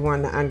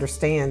everyone to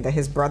understand that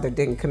his brother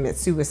didn't commit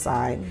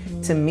suicide,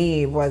 to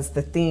me was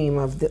the theme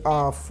of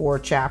all 4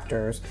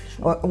 chapters.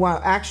 Well,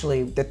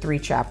 actually, the 3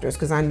 chapters,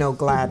 because I know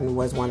Gladden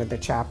was one of the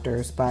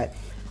chapters, but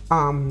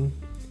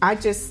I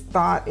just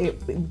thought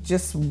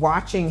just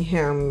watching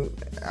him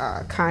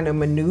kind of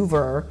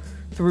maneuver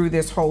through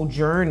this whole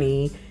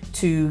journey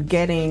to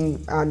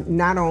getting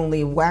not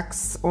only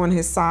Wex on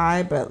his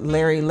side, but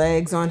Larry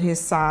Legs on his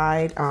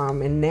side.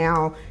 And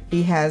now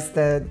he has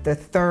the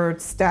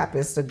third step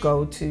is to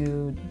go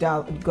to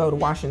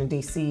Washington,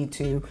 D.C.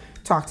 to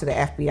talk to the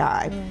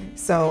FBI.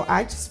 So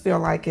I just feel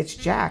like it's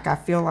Jack. I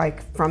feel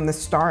like from the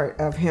start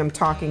of him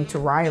talking to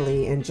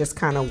Riley and just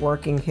kind of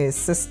working his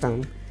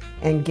system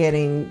and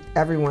getting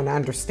everyone to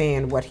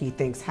understand what he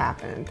thinks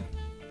happened.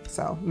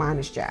 So mine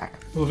is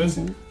Jack. Well,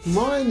 Vincent?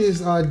 Mine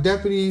is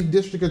Deputy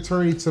District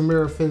Attorney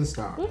Tamara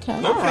Finstock.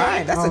 Okay. All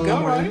right. That's a good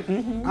one. Right.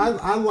 Mm-hmm.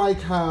 I like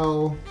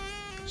how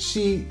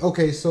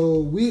so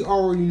we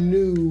already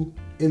knew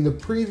in the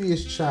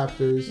previous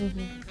chapters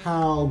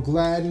how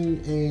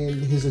Gladden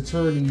and his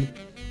attorney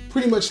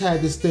pretty much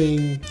had this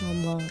thing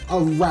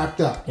wrapped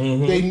up.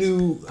 Mm-hmm. They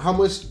knew how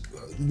much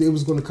it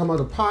was going to come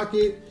out of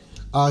pocket.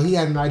 He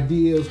had an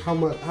idea of how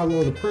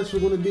long the prints were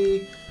going to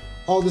be.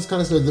 All this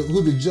kind of stuff,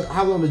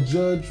 how much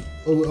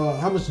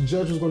the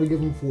judge was going to give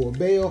him for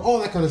bail, all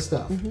that kind of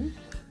stuff. Mm-hmm.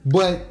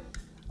 But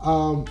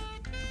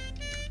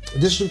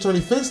District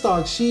Attorney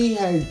Finstock, she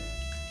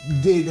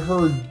did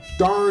her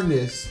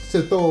darnest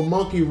to throw a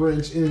monkey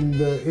wrench in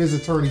his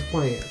attorney's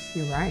plans.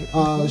 You're right.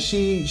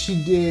 She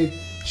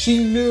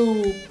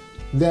knew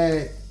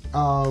that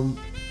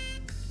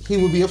he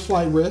would be a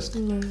flight risk.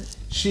 Mm-hmm.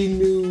 She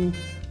knew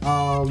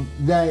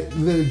that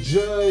the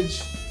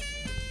judge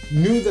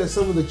knew that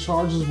some of the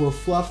charges were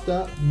fluffed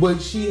up, but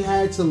she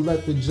had to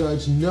let the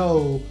judge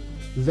know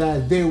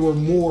that there were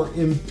more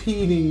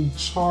impeding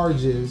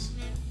charges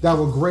that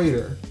were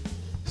greater.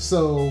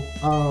 So,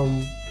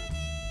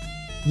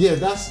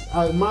 that's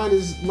mine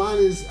is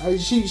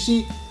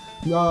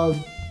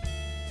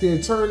the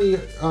attorney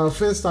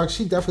Finstock.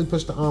 She definitely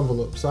pushed the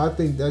envelope. So I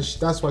think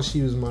that's why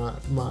she was my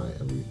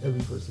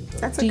every person.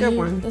 That's a good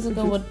one. That's a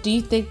good one. Do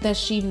you think that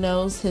she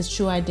knows his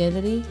true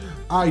identity?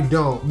 I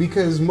don't,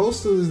 because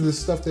most of the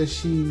stuff that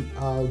she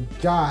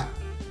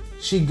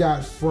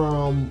got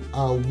from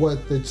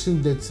what the 2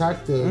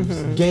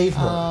 detectives gave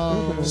her.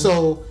 Oh.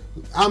 So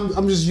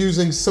I'm just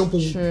using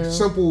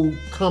simple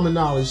common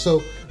knowledge.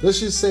 So let's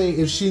just say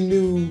if she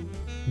knew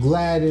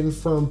Gladden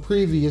from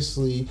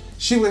previously,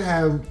 she would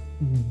have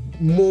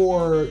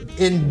more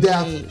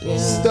in-depth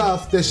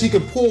stuff that she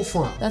could pull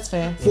from. That's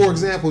fair. For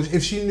example,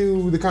 if she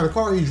knew the kind of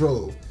car he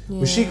drove,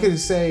 but she could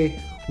say,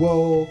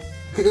 well,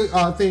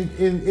 I think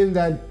in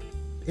that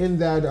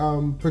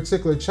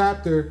particular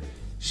chapter,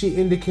 she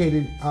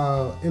indicated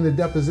in the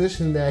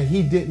deposition that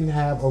he didn't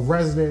have a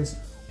residence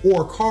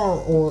or a car,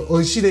 or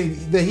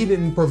that he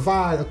didn't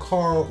provide a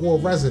car or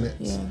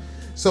residence. Yeah.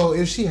 So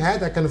if she had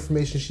that kind of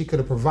information, she could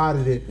have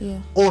provided it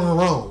on her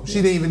own.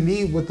 She didn't even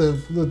need what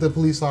the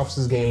police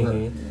officers gave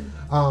her.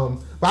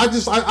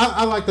 But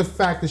I like the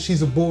fact that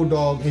she's a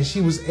bulldog and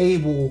she was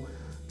able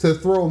to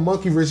throw a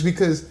monkey wrench,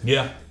 because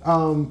his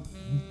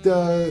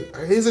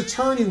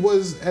attorney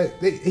was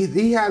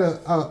he had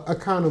a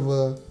kind of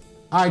a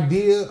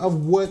idea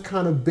of what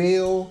kind of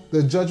bail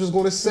the judge was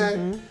going to set.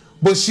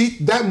 But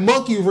that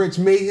monkey wrench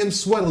made him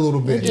sweat a little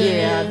bit.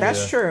 Yeah,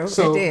 that's true.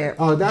 So it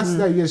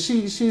did.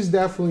 She's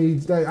definitely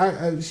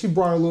she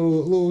brought a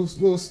little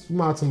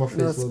smile to my face. A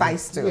little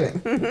spice to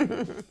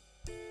it.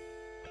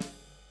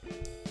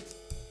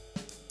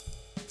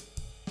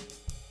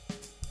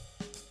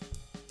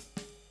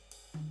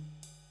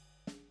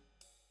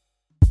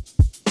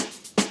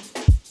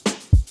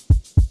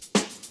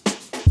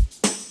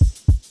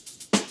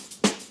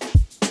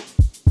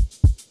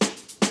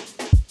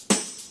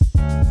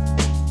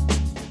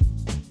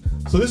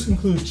 So this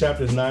concludes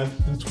chapters 9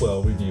 through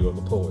 12 review of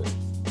The Poet.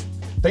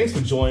 Thanks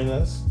for joining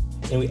us,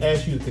 and we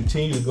ask you to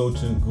continue to go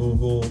to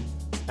Google,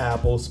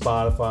 Apple,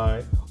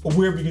 Spotify, or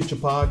wherever you get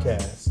your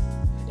podcasts.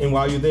 And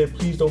while you're there,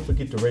 please don't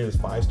forget to rate us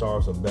 5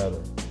 stars or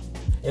better.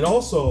 And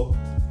also,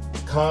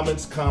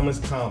 comments.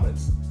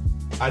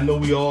 I know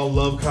we all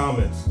love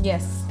comments.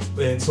 Yes.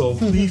 And so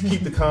please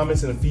keep the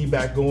comments and the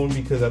feedback going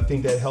because I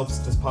think that helps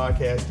this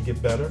podcast to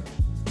get better.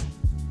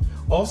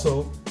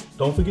 Also,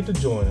 don't forget to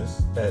join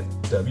us at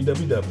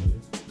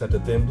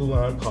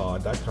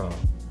www.thethinbluelinepod.com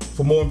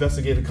for more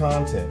investigative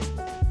content,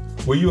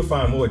 where you will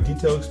find more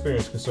detailed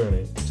experience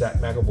concerning Jack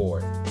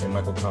McAvoy and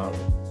Michael Conley.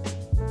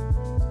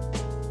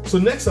 So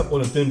next up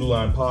on the Thin Blue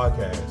Line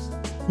podcast,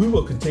 we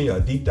will continue our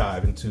deep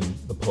dive into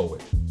The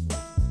Poet.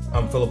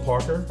 I'm Philip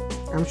Parker.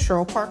 I'm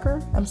Cheryl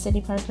Parker. I'm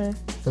Sydney Parker.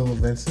 Philip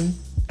Vincent.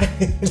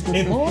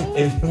 and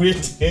we're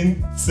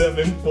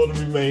 10-7 for the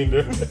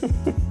remainder.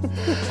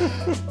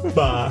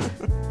 Bye.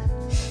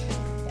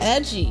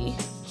 Edgy.